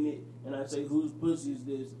 I'm hitting it, and I say, whose pussy is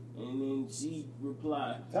this? And then she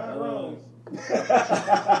reply, Tyrone. I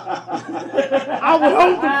would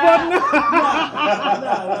hope the fuck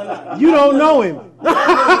not. You don't know him. No.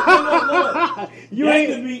 You that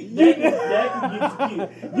ain't. Could be, that could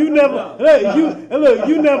get you. You never. Look,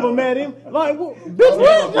 you never met him. Like, well, bitch,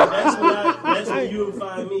 what? That's when you'll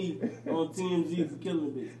find me on TMZ for killing a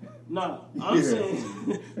bitch. Nah, I'm saying,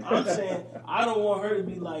 I don't want her to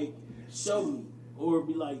be like, show me, or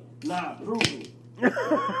be like, nah, prove it. You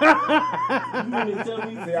mean to tell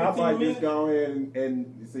me? See, I might just go ahead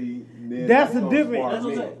and see. That's a different. That's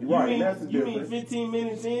what I'm saying. Right, that's a you different. mean 15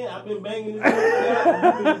 minutes in? I've been banging this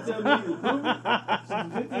out. You mean to tell me to prove it? So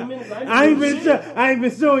 15 minutes. I ain't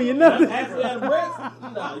been showing you nothing. I'm halfway out of breath.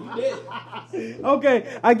 Nah, you dead.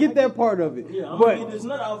 Okay, I get that part of it. Yeah, I'm but, gonna get this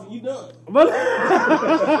nut off and you done. But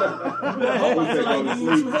I feel like you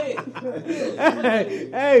need some head.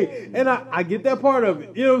 hey, and I get that part of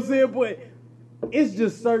it. You know what I'm saying? But it's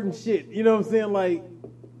just certain shit. You know what I'm saying? Like,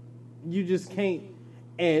 you just can't.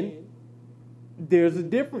 And there's a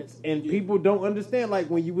difference. And people don't understand. Like,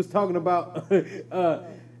 when you was talking about,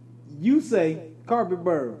 you say carpet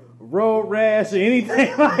burn, road rash, or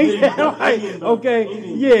anything like that. Like, okay,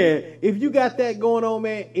 yeah. If you got that going on,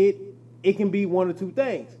 man, it can be one or two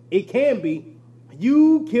things. It can be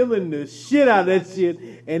you killing the shit out of that shit,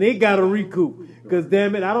 and it got to recoup. Because,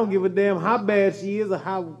 damn it, I don't give a damn how bad she is or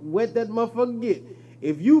how wet that motherfucker get.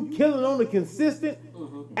 If you killing on the consistent,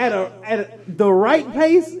 at the right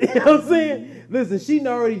pace, you know what I'm saying? Listen, she done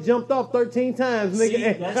already jumped off 13 times, nigga.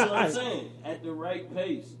 See, that's what I'm saying. At the right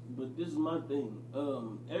pace. But this is my thing.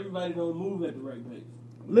 Everybody don't move at the right pace.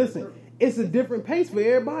 Listen, it's a different pace for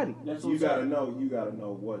everybody. That's what You I'm gotta saying. know. You gotta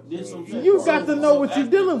know what. This what I'm saying. You got to know what you're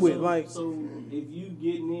dealing with. So, Like, so if you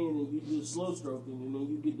getting in and you just slow stroking and then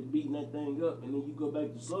you get to beating that thing up and then you go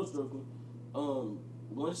back to slow stroking,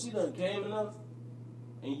 once she done came enough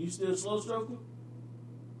and you still slow stroking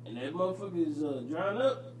and that motherfucker is drying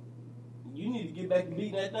up, you need to get back to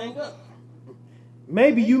beating that thing up.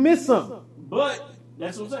 maybe you missed something. But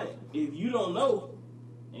that's what I'm saying. If you don't know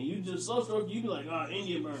and you just slow stroke, you be like,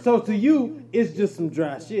 Indian burn. So to you, it's just some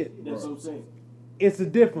dry shit. That's what I'm saying. It's a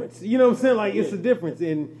difference. You know what I'm saying? Like, it's a difference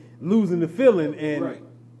in losing the feeling and Right.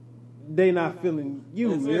 they not feeling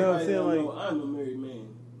you. And if You know what I'm everybody saying? don't Like, know, I'm a married man,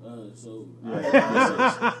 so I ain't Yeah.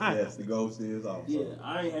 had sex. Yes, the ghost is also. Yeah,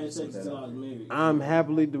 I ain't had sex until I was married. I'm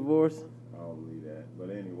happily divorced. I don't believe that, but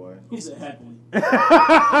anyway. He said happily. Ain't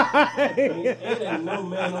no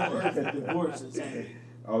man on earth that divorce is happy.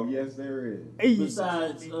 Oh yes, there is. Hey,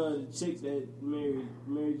 Besides the chick that married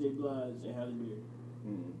Mary J. Blige and Halle Berry.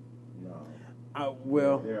 No.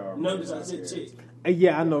 well, There are Notice men I out said there. chick.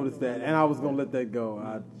 yeah, I noticed that, and I was gonna let that go.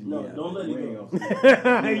 No, yeah. don't let We it ain't go. gonna see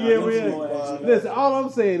Yeah, No, we no, ain't. actually. Listen, all I'm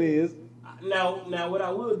saying is, Now, what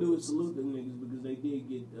I will do is salute them niggas because they did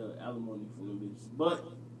get alimony from them bitches. But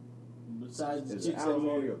besides the Is it chicks that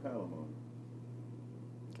alimony married, or palimony?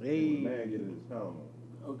 When the hey, man get his palimony.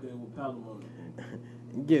 okay, well, palimony.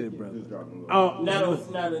 get it, brother. Just dropping a little. Oh, Now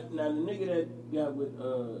the nigga that got with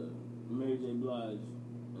Mary J. Blige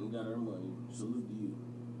and got her money, salute to you.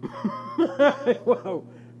 Whoa,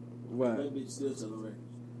 what? That bitch still selling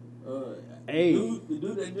records. Hey. The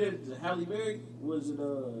dude that did it, Halle Berry, was it?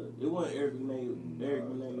 It wasn't Eric Benet. Eric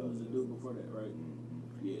Benet was the dude before that, right?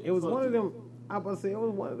 Yeah. It was fuck one of him, them. I was about to say it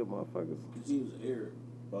was one of them motherfuckers. Cause he was an Arab.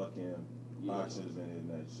 Fuck him. Yeah. Oxygen and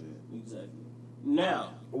that shit. Exactly.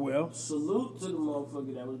 Now, Well, salute to the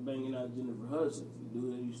motherfucker that was banging out Jennifer Hudson, the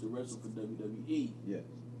dude that used to wrestle for WWE. Yes.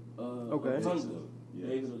 Okay. Otunga. Yes.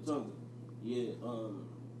 David Otunga. Yeah.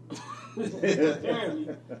 Apparently,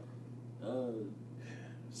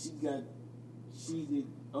 she did.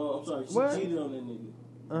 Oh, I'm sorry. She What? cheated on that nigga.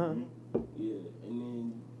 Yeah, and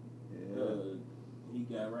then Yeah. he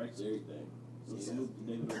got rights to everything. So salute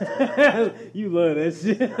to David Otunga. you love that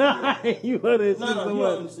shit. You love that shit No, so you don't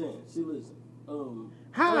much. understand. See, listen.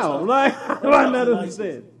 How? Like, how do I not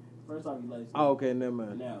understand? First off, he light skinned. Oh, okay, never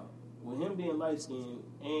mind. Now, with him being light skinned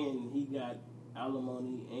and he got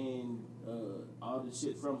alimony and all the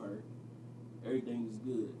shit from her, everything is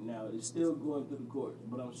good. Now, it's still going through the courts,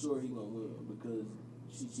 but I'm sure he gonna win because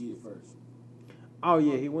she cheated first. Oh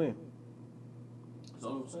yeah, he win. That's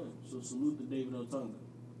all I'm saying. So salute to David Otunga.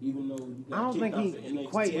 Even though you got I don't kicked think off of he NXT,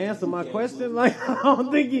 quite answered my you can't question. salute. Like, I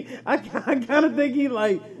don't think he. I kind of think he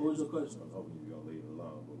like. What was your question? I'm hoping you're gonna leave it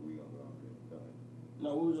alone, but we gonna go ahead. Go ahead. No,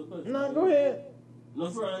 what was your question? No, go ahead. No,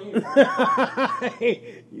 for right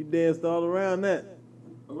here. You danced all around that.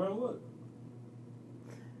 Around what?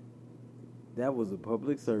 That was a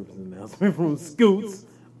public service announcement from SCootz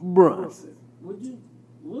Bronson. What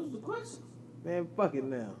was the question? Man, fuck it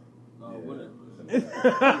now. No, Yeah. whatever.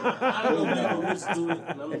 I go back and listen to it,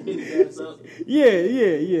 and I'm gonna hit his ass up.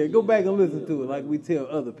 Yeah. Go back and listen to it like we tell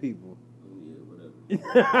other people. Yeah,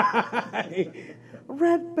 whatever.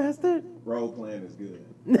 Rat bastard. Role playing is good.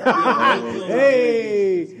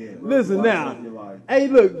 Hey, listen now. Hey,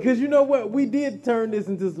 look, because you know what? We did turn this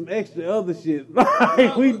into some extra other shit.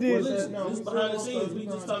 Like, we Well, did. listen, this is behind the scenes. We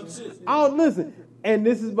just talk shit. Oh, listen. And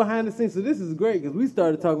this is behind the scenes. So this is great because we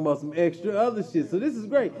started talking about some extra other shit. So this is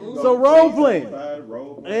great. So role playing.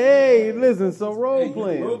 Hey, listen. So role Role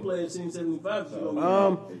playing. play at Scene 75. You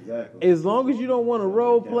know, Exactly. As long as you don't want to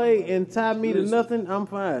role play and tie me to nothing, I'm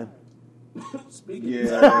fine. speaking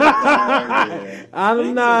Yeah.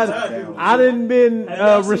 I'm not. I didn't been Have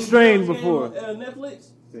y'all seen restrained Gerald's before. Game on,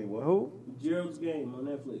 Netflix. See what? Who? Gerald's Game on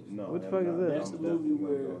Netflix. No. What the I'm fuck is not. that? That's the I'm movie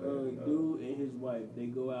definitely where gonna go dude and his wife they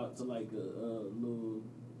go out to like a little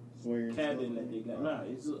Swingers cabin stuff? that they got. Nah,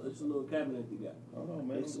 it's a little cabin that they got. Hold on,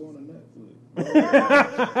 man. It's- I'm going to Netflix.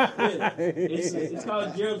 Yeah, it's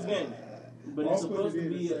called Gerald's Game, but it's All put supposed to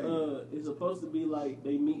together be the same. it's supposed to be like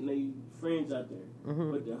they meeting their friends out there.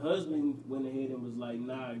 But the husband went ahead and was like,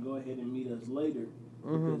 "Nah, go ahead and meet us later,"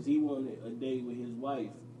 because he wanted a day with his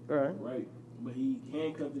wife, All right. right? But he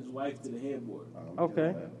handcuffed his wife to the headboard.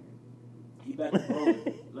 Okay. He about to bone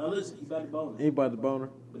her. Now listen, he about to bone her, He about the boner.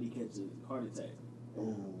 but he catches a heart attack.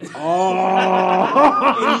 Oh.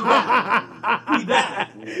 He died.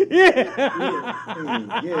 Yeah. He ain't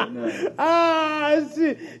getting nothing. Ah,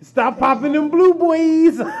 shit. Stop popping them blue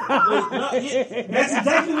boys. That's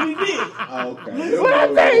exactly what he did. Okay. What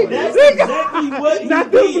I say? That's Nigga. exactly what he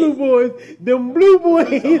Not did. them blue boys. Them blue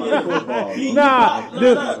boys. Football.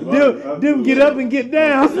 Them get up and get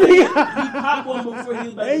down. He popped one before he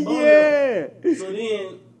was about to bone her. Yeah. So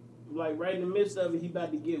then, like right in the midst of it, he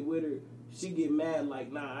about to get with her. She get mad,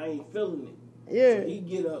 like, nah, I ain't feeling it. Yeah. So he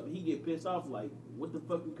get up, he get pissed off, like, what the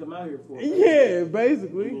fuck you come out here for? Yeah,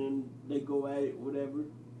 basically. And then they go at it, whatever.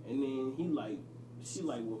 And then she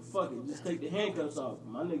like, well, fuck it, just take the handcuffs off.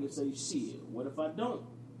 My nigga say, shit, what if I don't?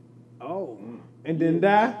 Oh. And then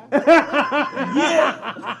die? Yeah,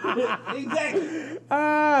 exactly.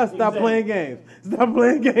 Stop Exactly. playing games. Stop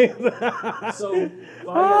playing games. So, all Oh,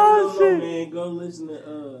 y'all don't shit. know, man, go listen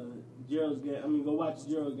to Gerald's game. I mean, go watch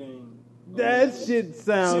Gerald's game. That shit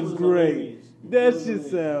sounds was great. hilarious. That It was shit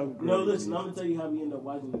hilarious. sounds great. No, listen, I'm gonna tell you how we end up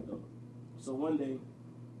watching it though. So one day,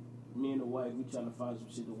 me and the wife, we trying to find some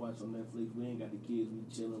shit to watch on Netflix. We ain't got the kids, we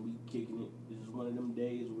chilling, we kicking it. This is one of them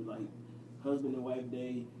days where like husband and wife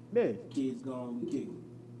day, Yeah. kids gone, we kicking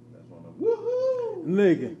That's one of them. Woohoo!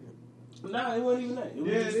 Nigga. it. Nah, it wasn't even that. It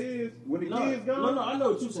was Yeah, just, it is. When the no, kids gone, no, I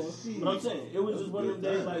know what you're saying. But I'm Shit. saying it was That's just a one of them good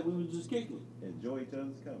days time. like we was just kicking it. enjoy each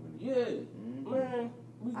other's company. Yeah, man. we-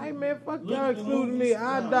 Hey man, fuck look y'all at the excluding movies. me.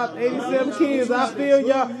 I No, adopt no, 87 no, kids. no, I no, feel no,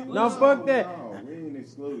 y'all. no, No, fuck that. No, we ain't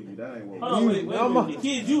exclude you. That ain't what Hold on, we wait. I'm The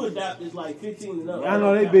kids you adopt is like 15 and up. I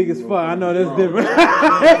know they big as fuck. I know that's different.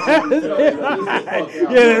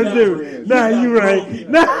 Yeah, Yeah, that's different. Nah, you right.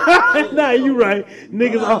 Nah, you right.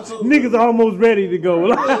 Niggas almost ready to go.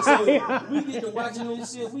 Yeah, so we get to watching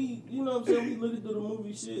this shit. We, you know what I'm saying? We looking through the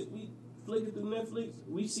movie shit. We flicking through Netflix.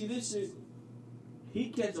 We see this shit. He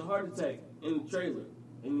catch a heart attack in the trailer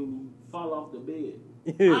and then he fall off the bed.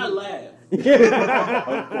 I laugh.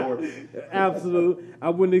 Of course. Absolute. I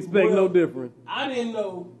wouldn't expect no Well, different. I didn't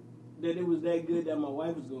know that it was that good that my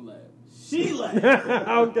wife was gonna laugh. She laughed.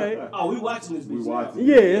 Okay. Oh, we watching this bitch. We watching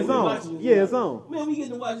now. it. Yeah, it's we on. watching this Yeah, now. it's on. Man, we get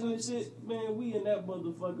to watching this shit. Man, we in that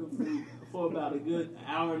motherfucker for about a good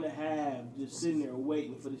hour and a half, just sitting there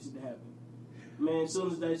waiting for this shit to happen. Man, as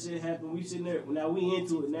soon as that shit happened, we sitting there. Now we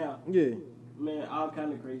into it now. Yeah. Man, all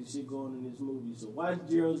kind of crazy shit going in this movie. So watch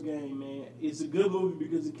Gerald's Game, man. It's a good movie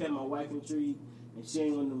because it kept my wife intrigued, and she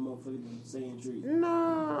ain't one of them motherfuckers to stay intrigued.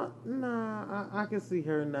 Nah. I can see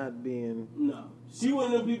her not being. No, she one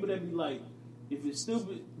of them people that be like, if it's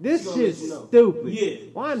stupid, This she gonna let shit's you know. stupid. Yeah.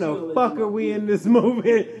 Why She the gonna let fuck you know. are we in this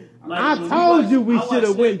movie? Like, I when told you we I should have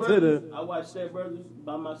watched went Step to Brothers. the. I watched Step Brothers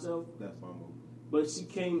by myself, That's my movie. but she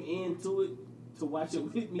came into it to watch it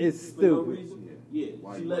with me It's for no stupid. reason. Yeah,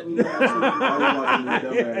 Why she you let me watching know. I was watching this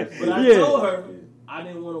dumbass But I Yeah. told her I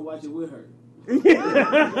didn't want to watch it with her.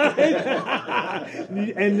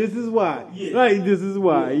 And this is why. Yeah. Like this is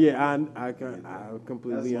why. Yeah. Yeah, I That's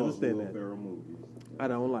completely most understand Will that. Ferrell movies. I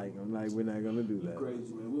don't like them. Like we're not gonna do You that.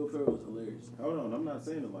 crazy, man. Will Ferrell was hilarious. Hold on, I'm not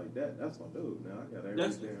saying it like that. That's my dude. Now I got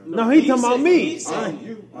That's, everything. No, he talking about said- me. He said,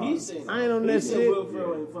 you. he said, I ain't on he that said shit. Will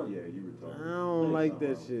Ferrell ain't funny. Yeah, you were I talking. don't like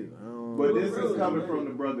that shit. I don't. But Will this Ferrell is is coming hilarious. from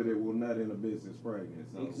the brother that will not in a business pregnant.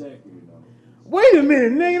 So, Exactly. You know. Wait a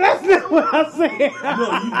minute, nigga. That's not what I said.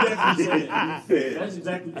 No, you definitely said that. That's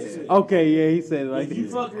exactly what you said. Okay, yeah, he said it like If you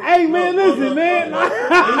that. fuck with- Hey man, no, listen, no, man. no.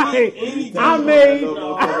 Any I time made-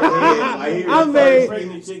 no, I made-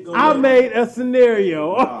 pregnant chick go I there. made a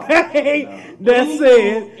scenario, okay, that Any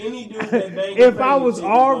said any dude that bang a if I pregnant was chick is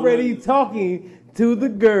gonna already let it. talking to the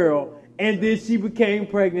girl and then she became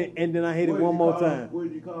pregnant and then I hit it one more time. What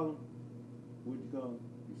did you call him? What did you call him?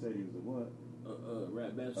 You said he was a what? Rat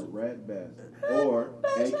A bastard. rat bastard. Or,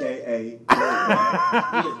 AKA,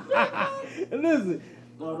 Listen,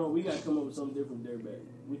 No, we gotta come up with something different. Dirtbag.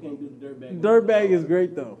 We can't do the dirtbag. dirtbag is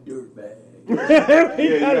great though. Dirtbag.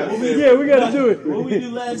 Yeah, we gotta do it. What we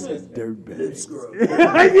do last week? Dirtbag. Scrub.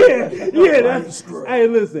 yeah, that's. Hey,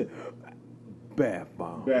 listen, bath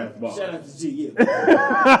bomb. bath bomb. Shout out to G.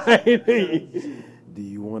 Yeah. Do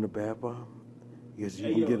you want a bath bomb? Yes, you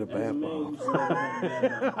Hey, can yo, get a as bath man, bomb. you should have a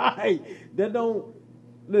bath bomb. Hey, that don't.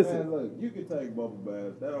 Man, Listen, look, you can take bubble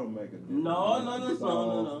baths. That don't make a difference. No. I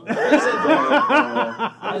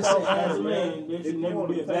I said, as a man, there if should you never want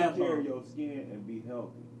be to a take bath care of bomb. your skin and be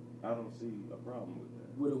healthy, I don't see a problem with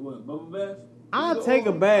that. With a what? Bubble bath? I'll take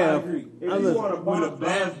a I bath. agree. If I you listen. want a With a bomb,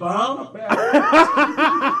 bath bomb? a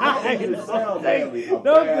bath, it sounds badly. A Don't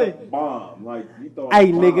bath say- bomb, like you throw. Hey,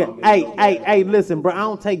 a bomb nigga. in Hey, your hey, bath. hey, listen, bro. I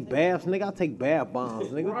don't take baths, nigga. I take bath bombs,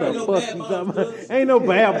 nigga. What Ain't the no fuck bath you bombs, talking about? cuz. Ain't no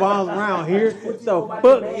bath bombs around here. What the fuck?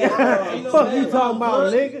 Ain't no Fuck bath you talking bombs, about,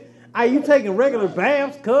 cuz. nigga? Are you taking regular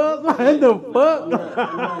baths, cuz? What the fuck?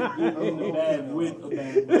 I'm not getting in the bath with a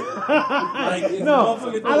bath. Like, if No, motherfucker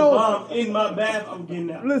I throw a don't- bomb in my bath, I'm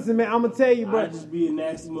getting out. Listen, man, I'm gonna tell you, bro. I just be a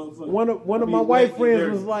nasty motherfucker. One of Be my wet white and friends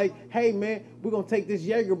dirty. was like, "Hey, man, we're gonna take this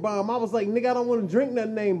Jaeger bomb." I was like, "Nigga, I don't want to drink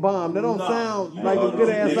nothing named bomb. That don't No, sound you like a don't. good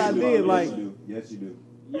ass Yes, you idea." do. Like, Yes, you do.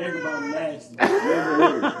 Jaeger bomb nasty. That's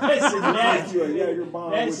That's nasty. you a Jaeger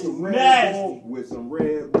bomb That with shit some Red nasty. Bull, with some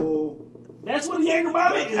Red Bull. That's what a Jaeger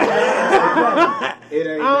bomb is. It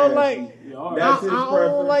ain't I don't nasty. like. Yeah, I, That's his I don't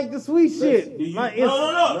preference. like the sweet shit. Do you, Like,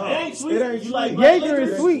 no. It ain't sweet. It ain't you sweet. like black Jaeger is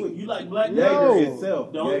liquor? sweet. You like black No. liquor? Jaeger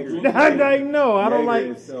itself. Don't Jaeger drink I like no, I don't Jaeger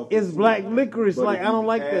like. itself It's is black sweet. licorice. But Like if I don't you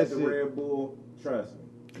like add that the shit. Red Bull, trust me,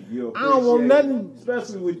 you'll I don't want appreciate it. nothing-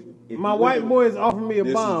 Especially with if My you white look at- boys offer me a This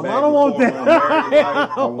is bomb. back I don't want before that. my married life.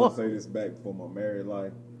 I I won't say this back before my married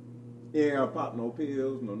life. Yeah, I pop no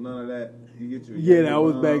pills, no none of that. You get your Yeah, Jaeger that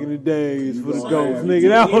was bomb. back in the days You for the gonna ghosts, have- nigga.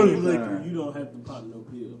 That Any was. liquor, you don't have to pop no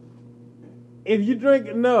pill. If you drink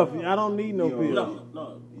enough, I don't need no You don't- pill.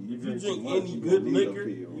 No. You If you drink drink too much, any you good don't need no liquor,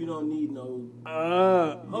 pill. you don't need no.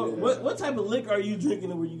 Uh, Oh, Yeah. what type of liquor are you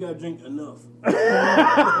drinking where you gotta drink enough?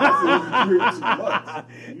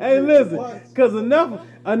 hey, listen, because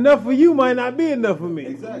enough for you might not be enough for me.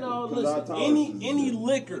 Exactly. No, 'cause our listen. tolerance is Any different.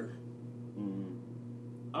 liquor, Mhm.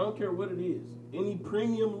 I don't care what it is. Any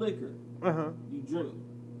premium liquor Uh-huh. you drink,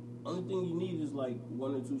 only thing you need is like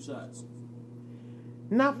 1 or 2 shots.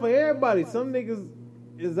 Not for everybody. Some niggas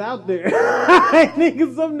is out there.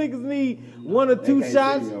 Some niggas need 1 or They 2 can't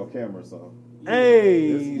shots. see me on camera, so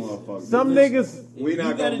Hey, This motherfucker- some This- niggas. We If not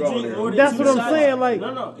you gotta gonna go drink there. more than That's 2 what I'm shots- saying, like-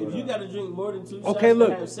 no. If you gotta drink more than 2 shots Okay, look.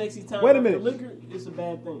 to have sexy time Wait a with minute. the liquor, it's a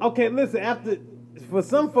bad thing. Okay, listen. For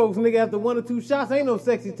some folks, nigga, after 1 or 2 shots, ain't no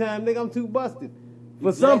sexy time, nigga. I'm too busted.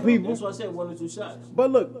 For some Exactly. people. That's why I said 1 or 2 shots.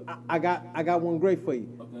 But look, I got one great for you.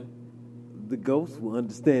 Okay. The ghosts will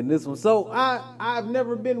understand this one. So I've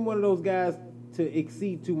never been one of those guys to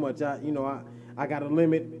exceed too much. I got a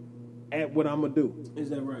limit at what I'm gonna do.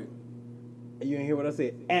 Is that right? You ain't hear what I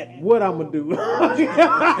said? At what I'm gonna do,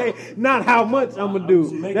 not how much I'm gonna I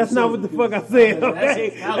was do. making That's not sure what the because fuck I said. that's Okay,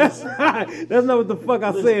 a fallacy. that's not what the fuck I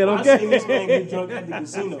Listen, said. I seen this man Okay, get drunk at the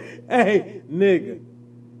casino. hey nigga,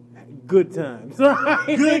 good times.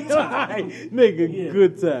 Good times. nigga, Yeah.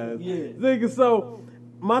 good times. Yeah. Nigga, so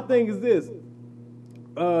my thing is this: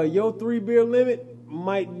 your 3 beer limit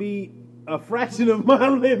might be a fraction of my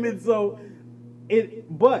limit. So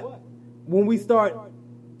but when we start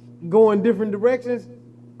going different directions,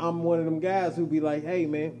 I'm one of them guys who be like, hey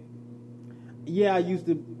man, yeah, I used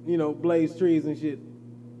to, blaze trees and shit.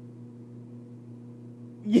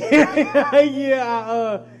 Yeah,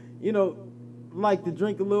 I like to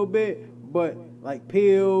drink a little bit, but like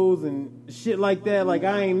pills and shit like that, like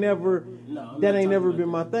I ain't never, No, I'm that not ain't talking never about been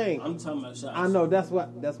my that. thing. I'm talking about shots. I know, that's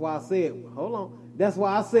why I said, hold on. That's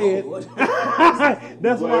why I said, Oh, what?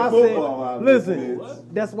 that's why I Play football out said, there, listen,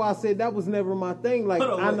 What? that's why I said that was never my thing. Like,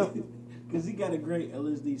 Hold on, I know. Because he got a great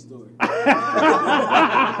LSD story.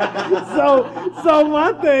 So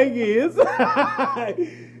my thing is,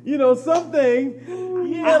 some things,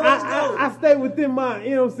 Yeah, let's go. I stay within my, what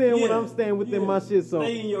I'm saying, when Yeah, I'm staying within yeah. my shit. So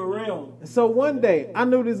Stay in your realm. one day, I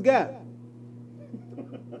knew this guy.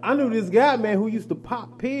 Man, who used to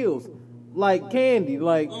pop pills like candy,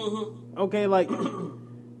 like, okay, like,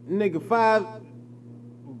 nigga, 5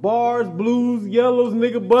 bars, blues, yellows,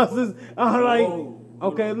 nigga, buses. I'm like, Whoa.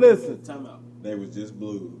 okay, Hold on. listen. Time out. They was just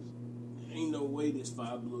blues. Ain't no way there's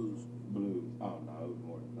 5 blues. Blues. Oh no, it was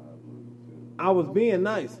more than 5 blues. I was being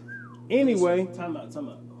nice. Anyway, Time out.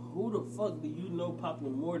 Who the fuck do you know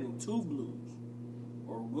popping more than 2 blues?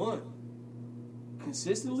 Or 1?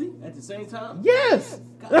 Consistently? At the same time? yes.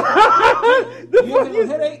 God, The you ain't fuck got you? no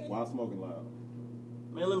headache? While smoking loud.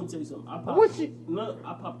 Man, let me tell you something. I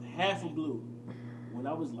popped half a blue when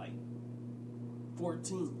I was like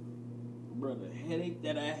 14. Brother, headache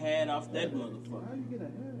that I had off that motherfucker. How you get a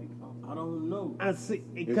headache? I don't know. I see,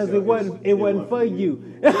 because It's it wasn't for for you.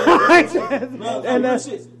 No, and that's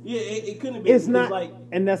shit. Yeah, it couldn't have been. it's not, like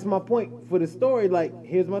and that's my point for the story. Like,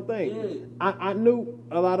 here's my thing. Yeah. I knew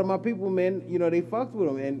a lot of my people, man. They fucked with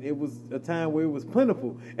them, and it was a time where it was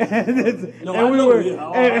plentiful. I know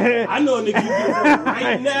a nigga you get for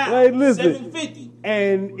right now. Like, listen. $750.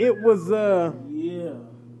 And it was Yeah.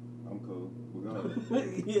 I'm cool. We're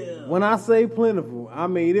going. Yeah. when I say plentiful, I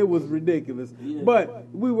mean it was ridiculous. Yeah. But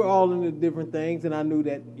we were all into different things, and I knew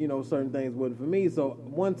that certain things wasn't for me. So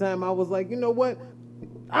one time I was like, you know what?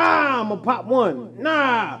 I'm gonna pop one.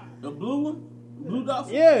 Nah. The blue one? Blue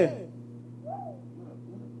dolphin? Yeah.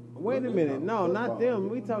 Wait a minute. No, not them.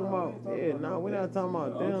 We talking about. Yeah, no, we're not talking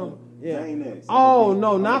about them. Yeah. Dang next. Oh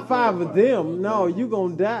no, not 5 of them. No, you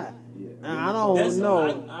gonna die. I don't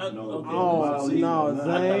know. Oh, no,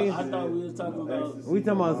 Zane. I thought we was talking about. We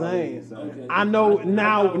talking about Zane. Okay. I know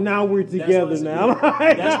now we're together now.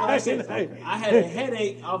 That's what I said. I had a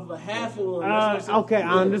headache off of half of one. That's what I said. Okay,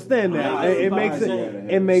 I understand that. It makes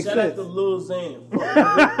sense. It makes Shout sense. out to Lil Zan.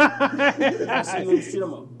 I see him shit.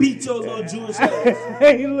 I'm gonna beat your little Jewish ass.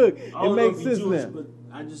 Hey, look, I it don't know makes if he sense Jewish, now. but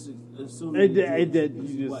I just assumed You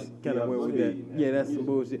just kind of went with that. Yeah, that's some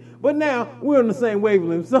bullshit. But now we're on the same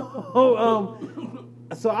wavelength. So,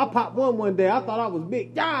 so I popped one day. I thought I was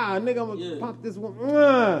big. Yeah, nigga, I'm gonna pop this one.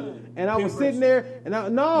 And I was sitting there, and I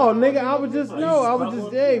was just,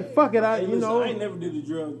 hey, fuck it. I ain't never did a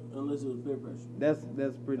drug unless it was peer pressure. That's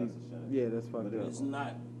pretty. That's fucked up. It's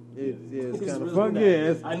not. It's kind of really fucked. not.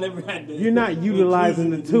 Yeah, I never had that. you're not utilizing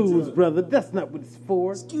the inclusion to do tools, drugs. brother. That's not what it's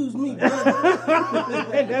for. Excuse me, brother.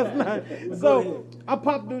 That's not. So I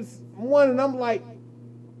popped this one, and I'm like,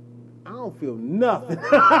 I don't feel nothing.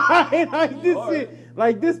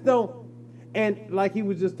 Like this don't, and like he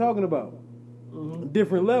was just talking about,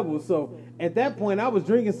 different levels. So at that point, I was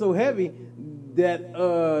drinking so heavy that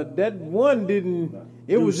that one didn't.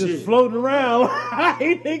 It was just floating around,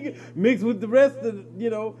 mixed with the rest of,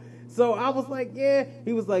 So I was like, yeah.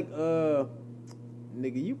 He was like,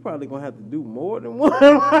 nigga, you probably gonna have to do more than one,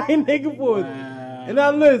 nigga, for it. And I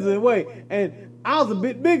listen, wait, and I was a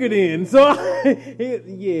bit bigger then, so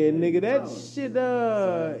nigga, that shit,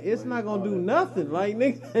 it's not gonna do nothing. Like,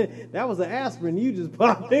 nigga, that was an aspirin you just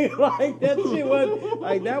popped in. Like that shit wasn't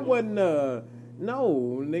like that wasn't.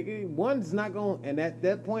 No, nigga, one's not going. And at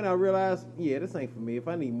that point, I realized, this ain't for me. If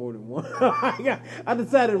I need more than one, I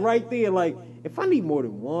decided right there, like, if I need more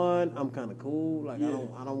than one, I'm kind of cool. Like, I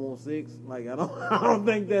don't want 6. Like, I don't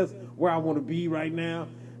think that's where I want to be right now.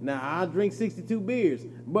 Now, I drink 62 beers,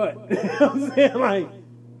 but you know what I'm saying, like,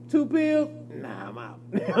 2 pills, nah, I'm out.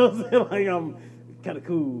 You know what I'm saying, like, I'm kind of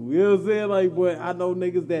cool. You know what I'm saying, like, but I know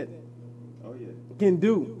niggas that can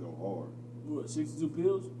do. Go hard. What, 62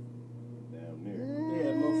 pills? Near.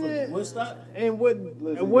 Yeah, motherfucker. What stop? And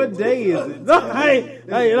what day is it? How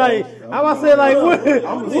I say, like,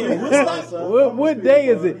 what day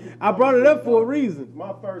is it? I brought it up for a reason.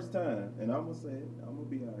 My first time, and I'm gonna say it. I'm gonna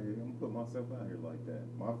be out here. I'm gonna put myself out here like that.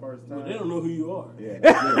 My first time. Well, they don't know who you are. Yeah,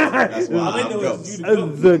 that's why All they I'm know ghost. is you the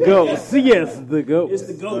ghost. The ghost. Yes, the ghost. It's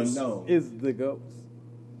the ghost. Unknown. It's the ghost.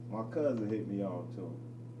 My cousin hit me on too,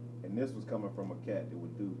 and this was coming from a cat that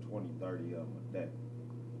would do 20, 30 of them a day.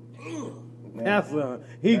 That's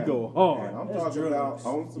he go hard. Man, I'm That's talking drugs. about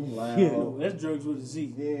on some loud. Oh, that's drugs with a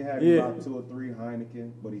Z. He ain't having about 2 or 3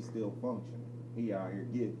 Heineken, but he's still functioning. He out here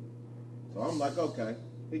getting. So I'm like, okay,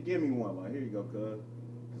 he give me one. Like, here you go, cuz.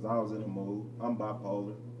 Because I was in the mood. I'm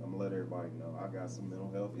bipolar. I'm gonna let everybody know I got some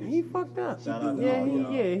mental health issues. He fucked up. Shout out to all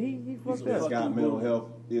y'all. He fucked That's up. got mental health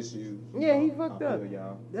issues. Yeah, he fucked I up. feel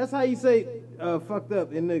y'all. That's how you say fucked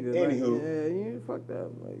up in niggas. Anywho. Like, yeah, you fucked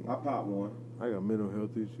up. Like, I popped one. I got mental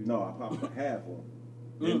health issues. No, I popped a half one.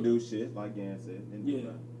 Didn't do shit, like Gan said. Didn't do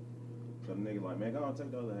nothing. So the nigga like, man, go on,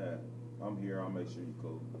 take the other half. I'm here, I'll make sure you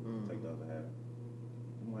cool. Take the other half.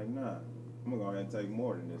 I'm like, nah. I'm gonna go ahead and take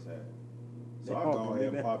more than this half. So I go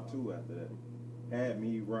ahead and pop 2 after that. Had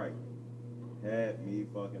me right. Had me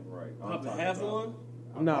fucking right. Pop a half one?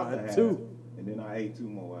 Nah, popped a 2. half, and then I ate 2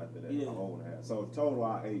 more after that. A whole half. So total,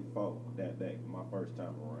 I ate 4 that day, my first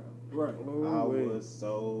time around. Right. I was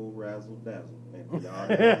so razzle dazzle. And for y'all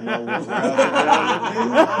that know what razzle dazzle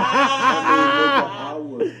I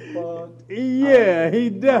was fucked. Yeah, he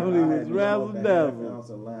definitely was I razzle had dazzle. ounce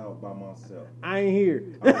of loud by myself. I ain't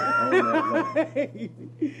here. I was on that level. Hey,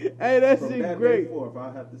 that From shit that great. day forth,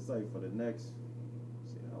 I have to say for the next,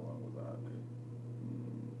 how long was I out there?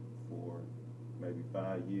 4, maybe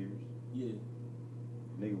 5 years. Yeah.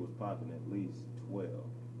 Nigga was popping at least 12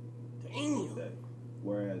 Damn. a day.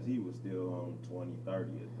 Whereas he was still on 20, 30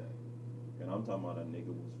 a day. And I'm talking about a nigga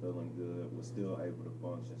was feeling good, was still able to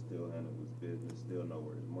function, still handle his business, still know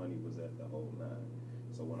where his money was at the whole 9.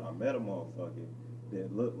 So when I met a motherfucker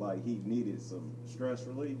that looked like he needed some stress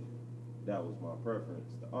relief, that was my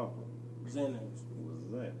preference to offer. Xanax. It was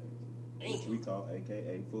Xanax, which we call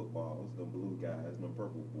AKA footballs, the blue guys, the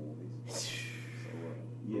purple boys. So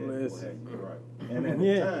yeah, go ahead, you're right. And at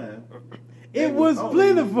the time, it was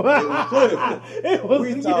plentiful. It was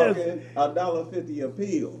we talking $1.50 a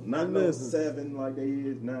pill, not no 7 like they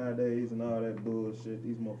is nowadays and all that bullshit.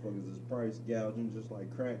 These motherfuckers is price gouging just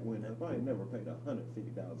like crack went up. I ain't never paid $150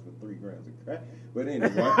 for 3 grams of crack, but anyway,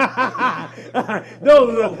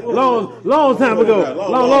 those long time ago,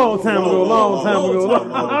 long time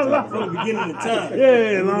ago. From the beginning of time.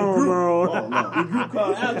 Yeah, long. The group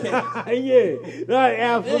called Outcast. Yeah, right,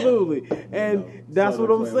 absolutely. And that's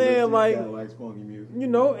what I'm saying. Like, funky music. You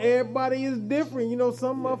know, everybody is different. You know,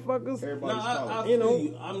 some motherfuckers. Everybody's I You feel know.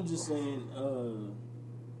 you. I'm just saying.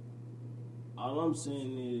 All I'm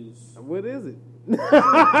saying is, What is it?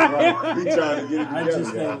 right. He trying to get it I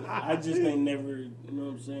together. just ain't never. You know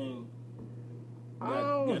what I'm saying?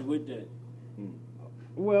 Got with that.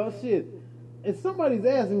 Well, shit. If somebody's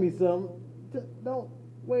asking me something, don't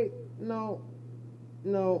wait. No.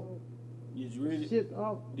 Did you read it? Shit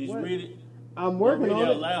off. Did you What? read it? I'm working Don't read on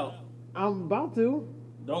it out it. loud. I'm about to.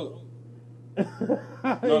 Don't. No,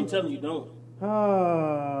 I'm telling you, don't.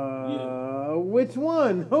 Which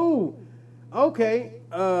one? Who? Okay.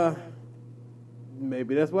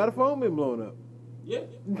 Maybe that's why the phone been blowing up. Yeah.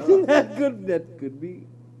 That could be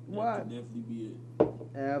why. That could definitely be it.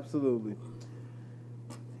 Absolutely.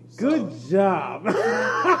 Good job.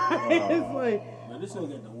 It's like, Man, this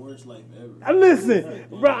nigga got the worst life ever. listen,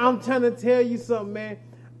 bro, I'm trying to tell you something, man.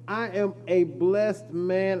 I am a blessed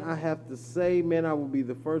man. I have to say, man, I will be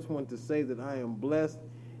the first one to say that I am blessed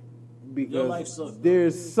Your life because sucks.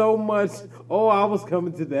 there's so much. Oh, I was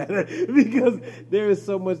coming to that because there is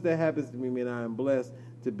so much that happens to me, man. I am blessed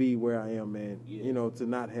to be where I am, man. Yeah. You know, to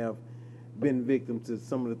not have been victim to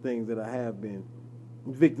some of the things that I have been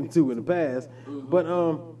victim to in the past. Mm-hmm. But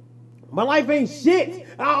my life ain't shit.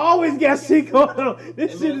 I always got shit going on.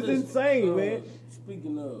 This Hey, shit man, is listen, insane, man.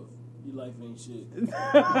 Speaking of, your life ain't shit.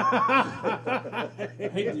 I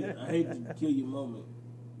hate to kill your moment,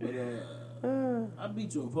 but I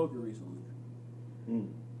beat you in poker recently.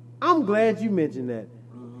 I'm glad you mentioned that.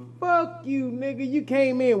 Mm-hmm. Fuck you, nigga. You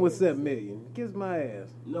came in with 7 million. Kiss my ass.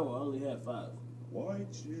 No, I only had 5. White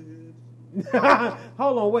shit.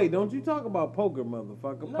 Hold on, wait. Don't you talk about poker,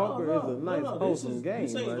 motherfucker. Poker is a nice, wholesome game.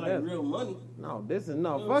 This ain't but like that's- real money. No, this is no. You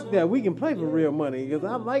know what Fuck I'm that. saying? We can play for real money because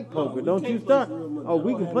I like No, poker. we Don't can't you play start? for real money. Oh, I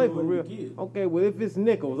we don't can have play no for money real. to give. Okay, well if it's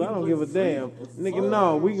nickels, We I can don't play give a for free. damn, It's nigga. fun.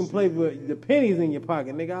 No, we can play for the pennies in your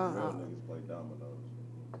pocket, nigga. Real niggas play dominoes.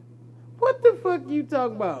 What the fuck you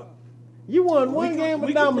talking about? You won one game we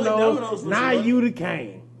with can play dominoes. dominoes for Now some money. you the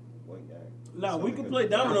king. One game. Nah, we can play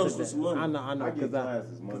dominoes for some money. I know, I get because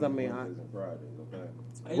classes because Monday, I mean, Wednesdays, and Fridays. Okay.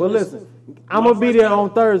 Hey, well, listen, I'm my gonna be first there time-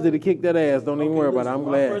 on Thursday to kick that ass. Don't even Okay, worry about it. listen, I'm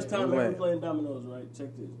glad. My first time I'm ever glad. playing dominoes, right?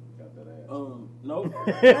 Check this. Got that ass. Nope.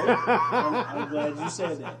 I'm glad you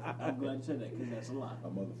said that. I'm glad you said that because that's a lie. A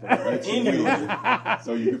motherfucker. Anyway.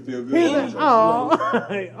 So you can feel good. He's about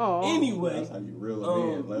like, yourself. oh. Anyway, That's how you reel them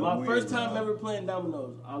in. Let my 'em win, first time dog. ever playing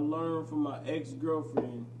dominoes, I learned from my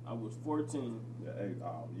ex-girlfriend. I was 14. Yeah, hey,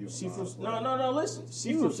 you She a from mind no. Listen,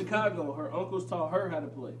 she from Chicago. Her uncles taught her how to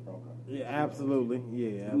play. player. Okay. Yeah, absolutely.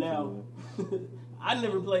 Yeah, absolutely. Now, I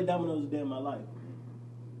never played dominoes a day in my life.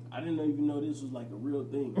 I didn't even know this was like a real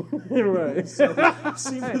thing. Right. So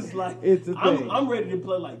she was like, It's a thing. I'm ready to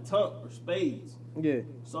play like tunk or spades. Yeah.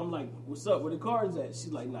 So I'm like, what's up? Where the cards at? She's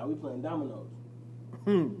like, nah, we playing dominoes.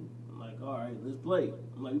 I'm like, all right, let's play.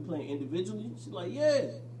 I'm like, we playing individually? She's like, yeah.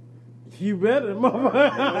 You better,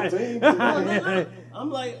 motherfucker. I'm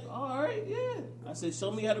like, all right, yeah. I said,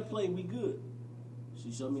 show me how to play. We good.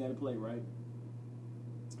 She showed me how to play, right?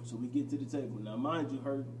 So we get to the table. Now, mind you,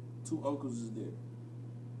 her 2 uncles is there.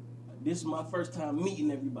 This is my first time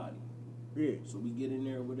meeting everybody. Yeah. So we get in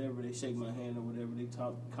there or whatever. They shake my hand or whatever. They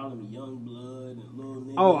talk, calling me young blood and little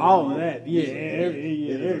nigga. Oh, all of that. Yeah, every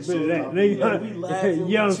bit of that. Nigga, we laughing,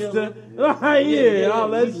 we youngster. chilling. Yeah, all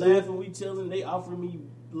that we shit. laughing, we chilling. They offer me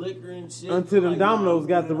liquor and shit. Until them Like, dominoes nah,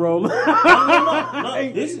 got to man. roll.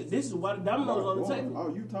 No. This is why the dominoes on the table.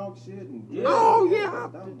 Oh, you talk shit and Yeah. Oh, yeah.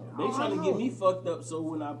 They trying to get me fucked up so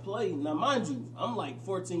when I play, now mind you, I'm like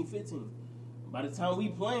 14, 15. By the time we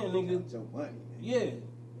playing, nigga, Got your money, man. yeah,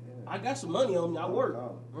 I got some money on me. I work.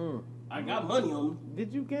 I got money on me.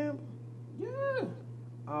 Did you gamble? Yeah.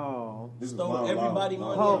 Oh. This was Stole everybody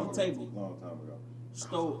money long off the table. Long time ago.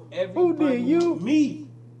 Stole everybody. did, you? Me.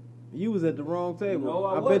 You was at the wrong table. No,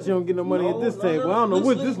 I bet wasn't. you don't get no money at this table. I don't know Listen,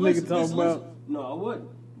 what this listen, nigga talking listen, about. listen. No, I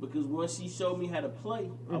wouldn't. Because once she showed me how to play,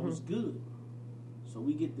 I was good. So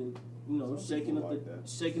we get to, shaking people up like the that.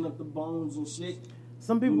 shaking up the bones and shit.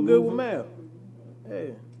 Some people good with math.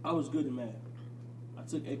 Yeah. I was good at math. I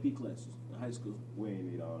took AP classes in high school. We ain't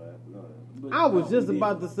need all that. Go ahead. But I was no, just we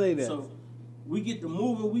about didn't. to say that. So we get to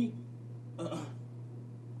moving. We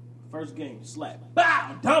first game slap.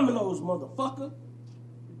 Bow dominoes, motherfucker.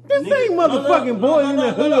 This Nigga, ain't motherfucking boys in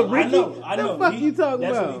the hood, Ricky. I know. The fuck you talking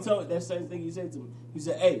that's about? What he told. That same thing he said to me. He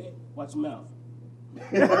said, "Hey, watch your mouth."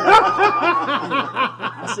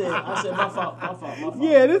 I said, my fault.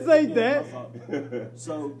 Yeah, this ain't Yeah, that. my fault.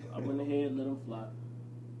 So I went ahead, let him fly.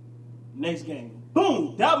 Next game,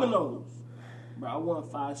 boom, dominoes. Bro, I won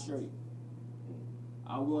 5 straight.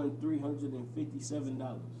 I won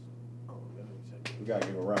 $357. We gotta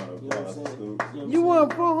give a round of You know what I'm applause to saying? Scoots. You won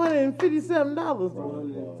 $457.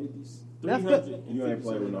 450, That's 300. You ain't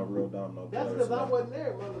played with no real domino players. wasn't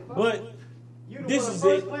there, motherfucker. But this is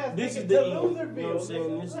it. This is the end. You know what I'm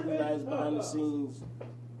saying? This is the last behind the scenes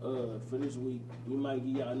for this week. We might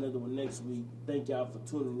give y'all another one next week. Thank y'all for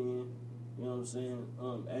tuning in. You know what I'm saying?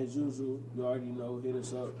 As usual, you already know, hit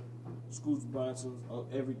us up. SCootz Bronson on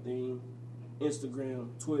everything.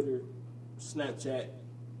 Instagram, Twitter, Snapchat,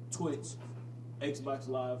 Twitch, Xbox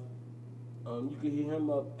Live. You can hit him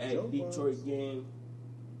up at Detroit Gang.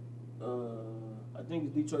 I think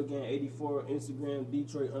it's Detroit Gang 84 Instagram,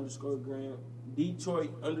 Detroit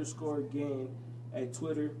 _Gang at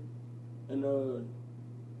Twitter, and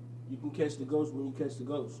you can catch the ghost when you catch the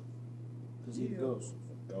ghost, cause he's the ghost.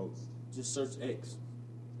 Ghost. Just search X.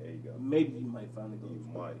 There you go. Maybe you might find the ghost.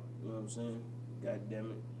 You might. You know what I'm saying? God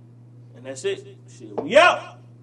damn it. And that's it. Shit, we out.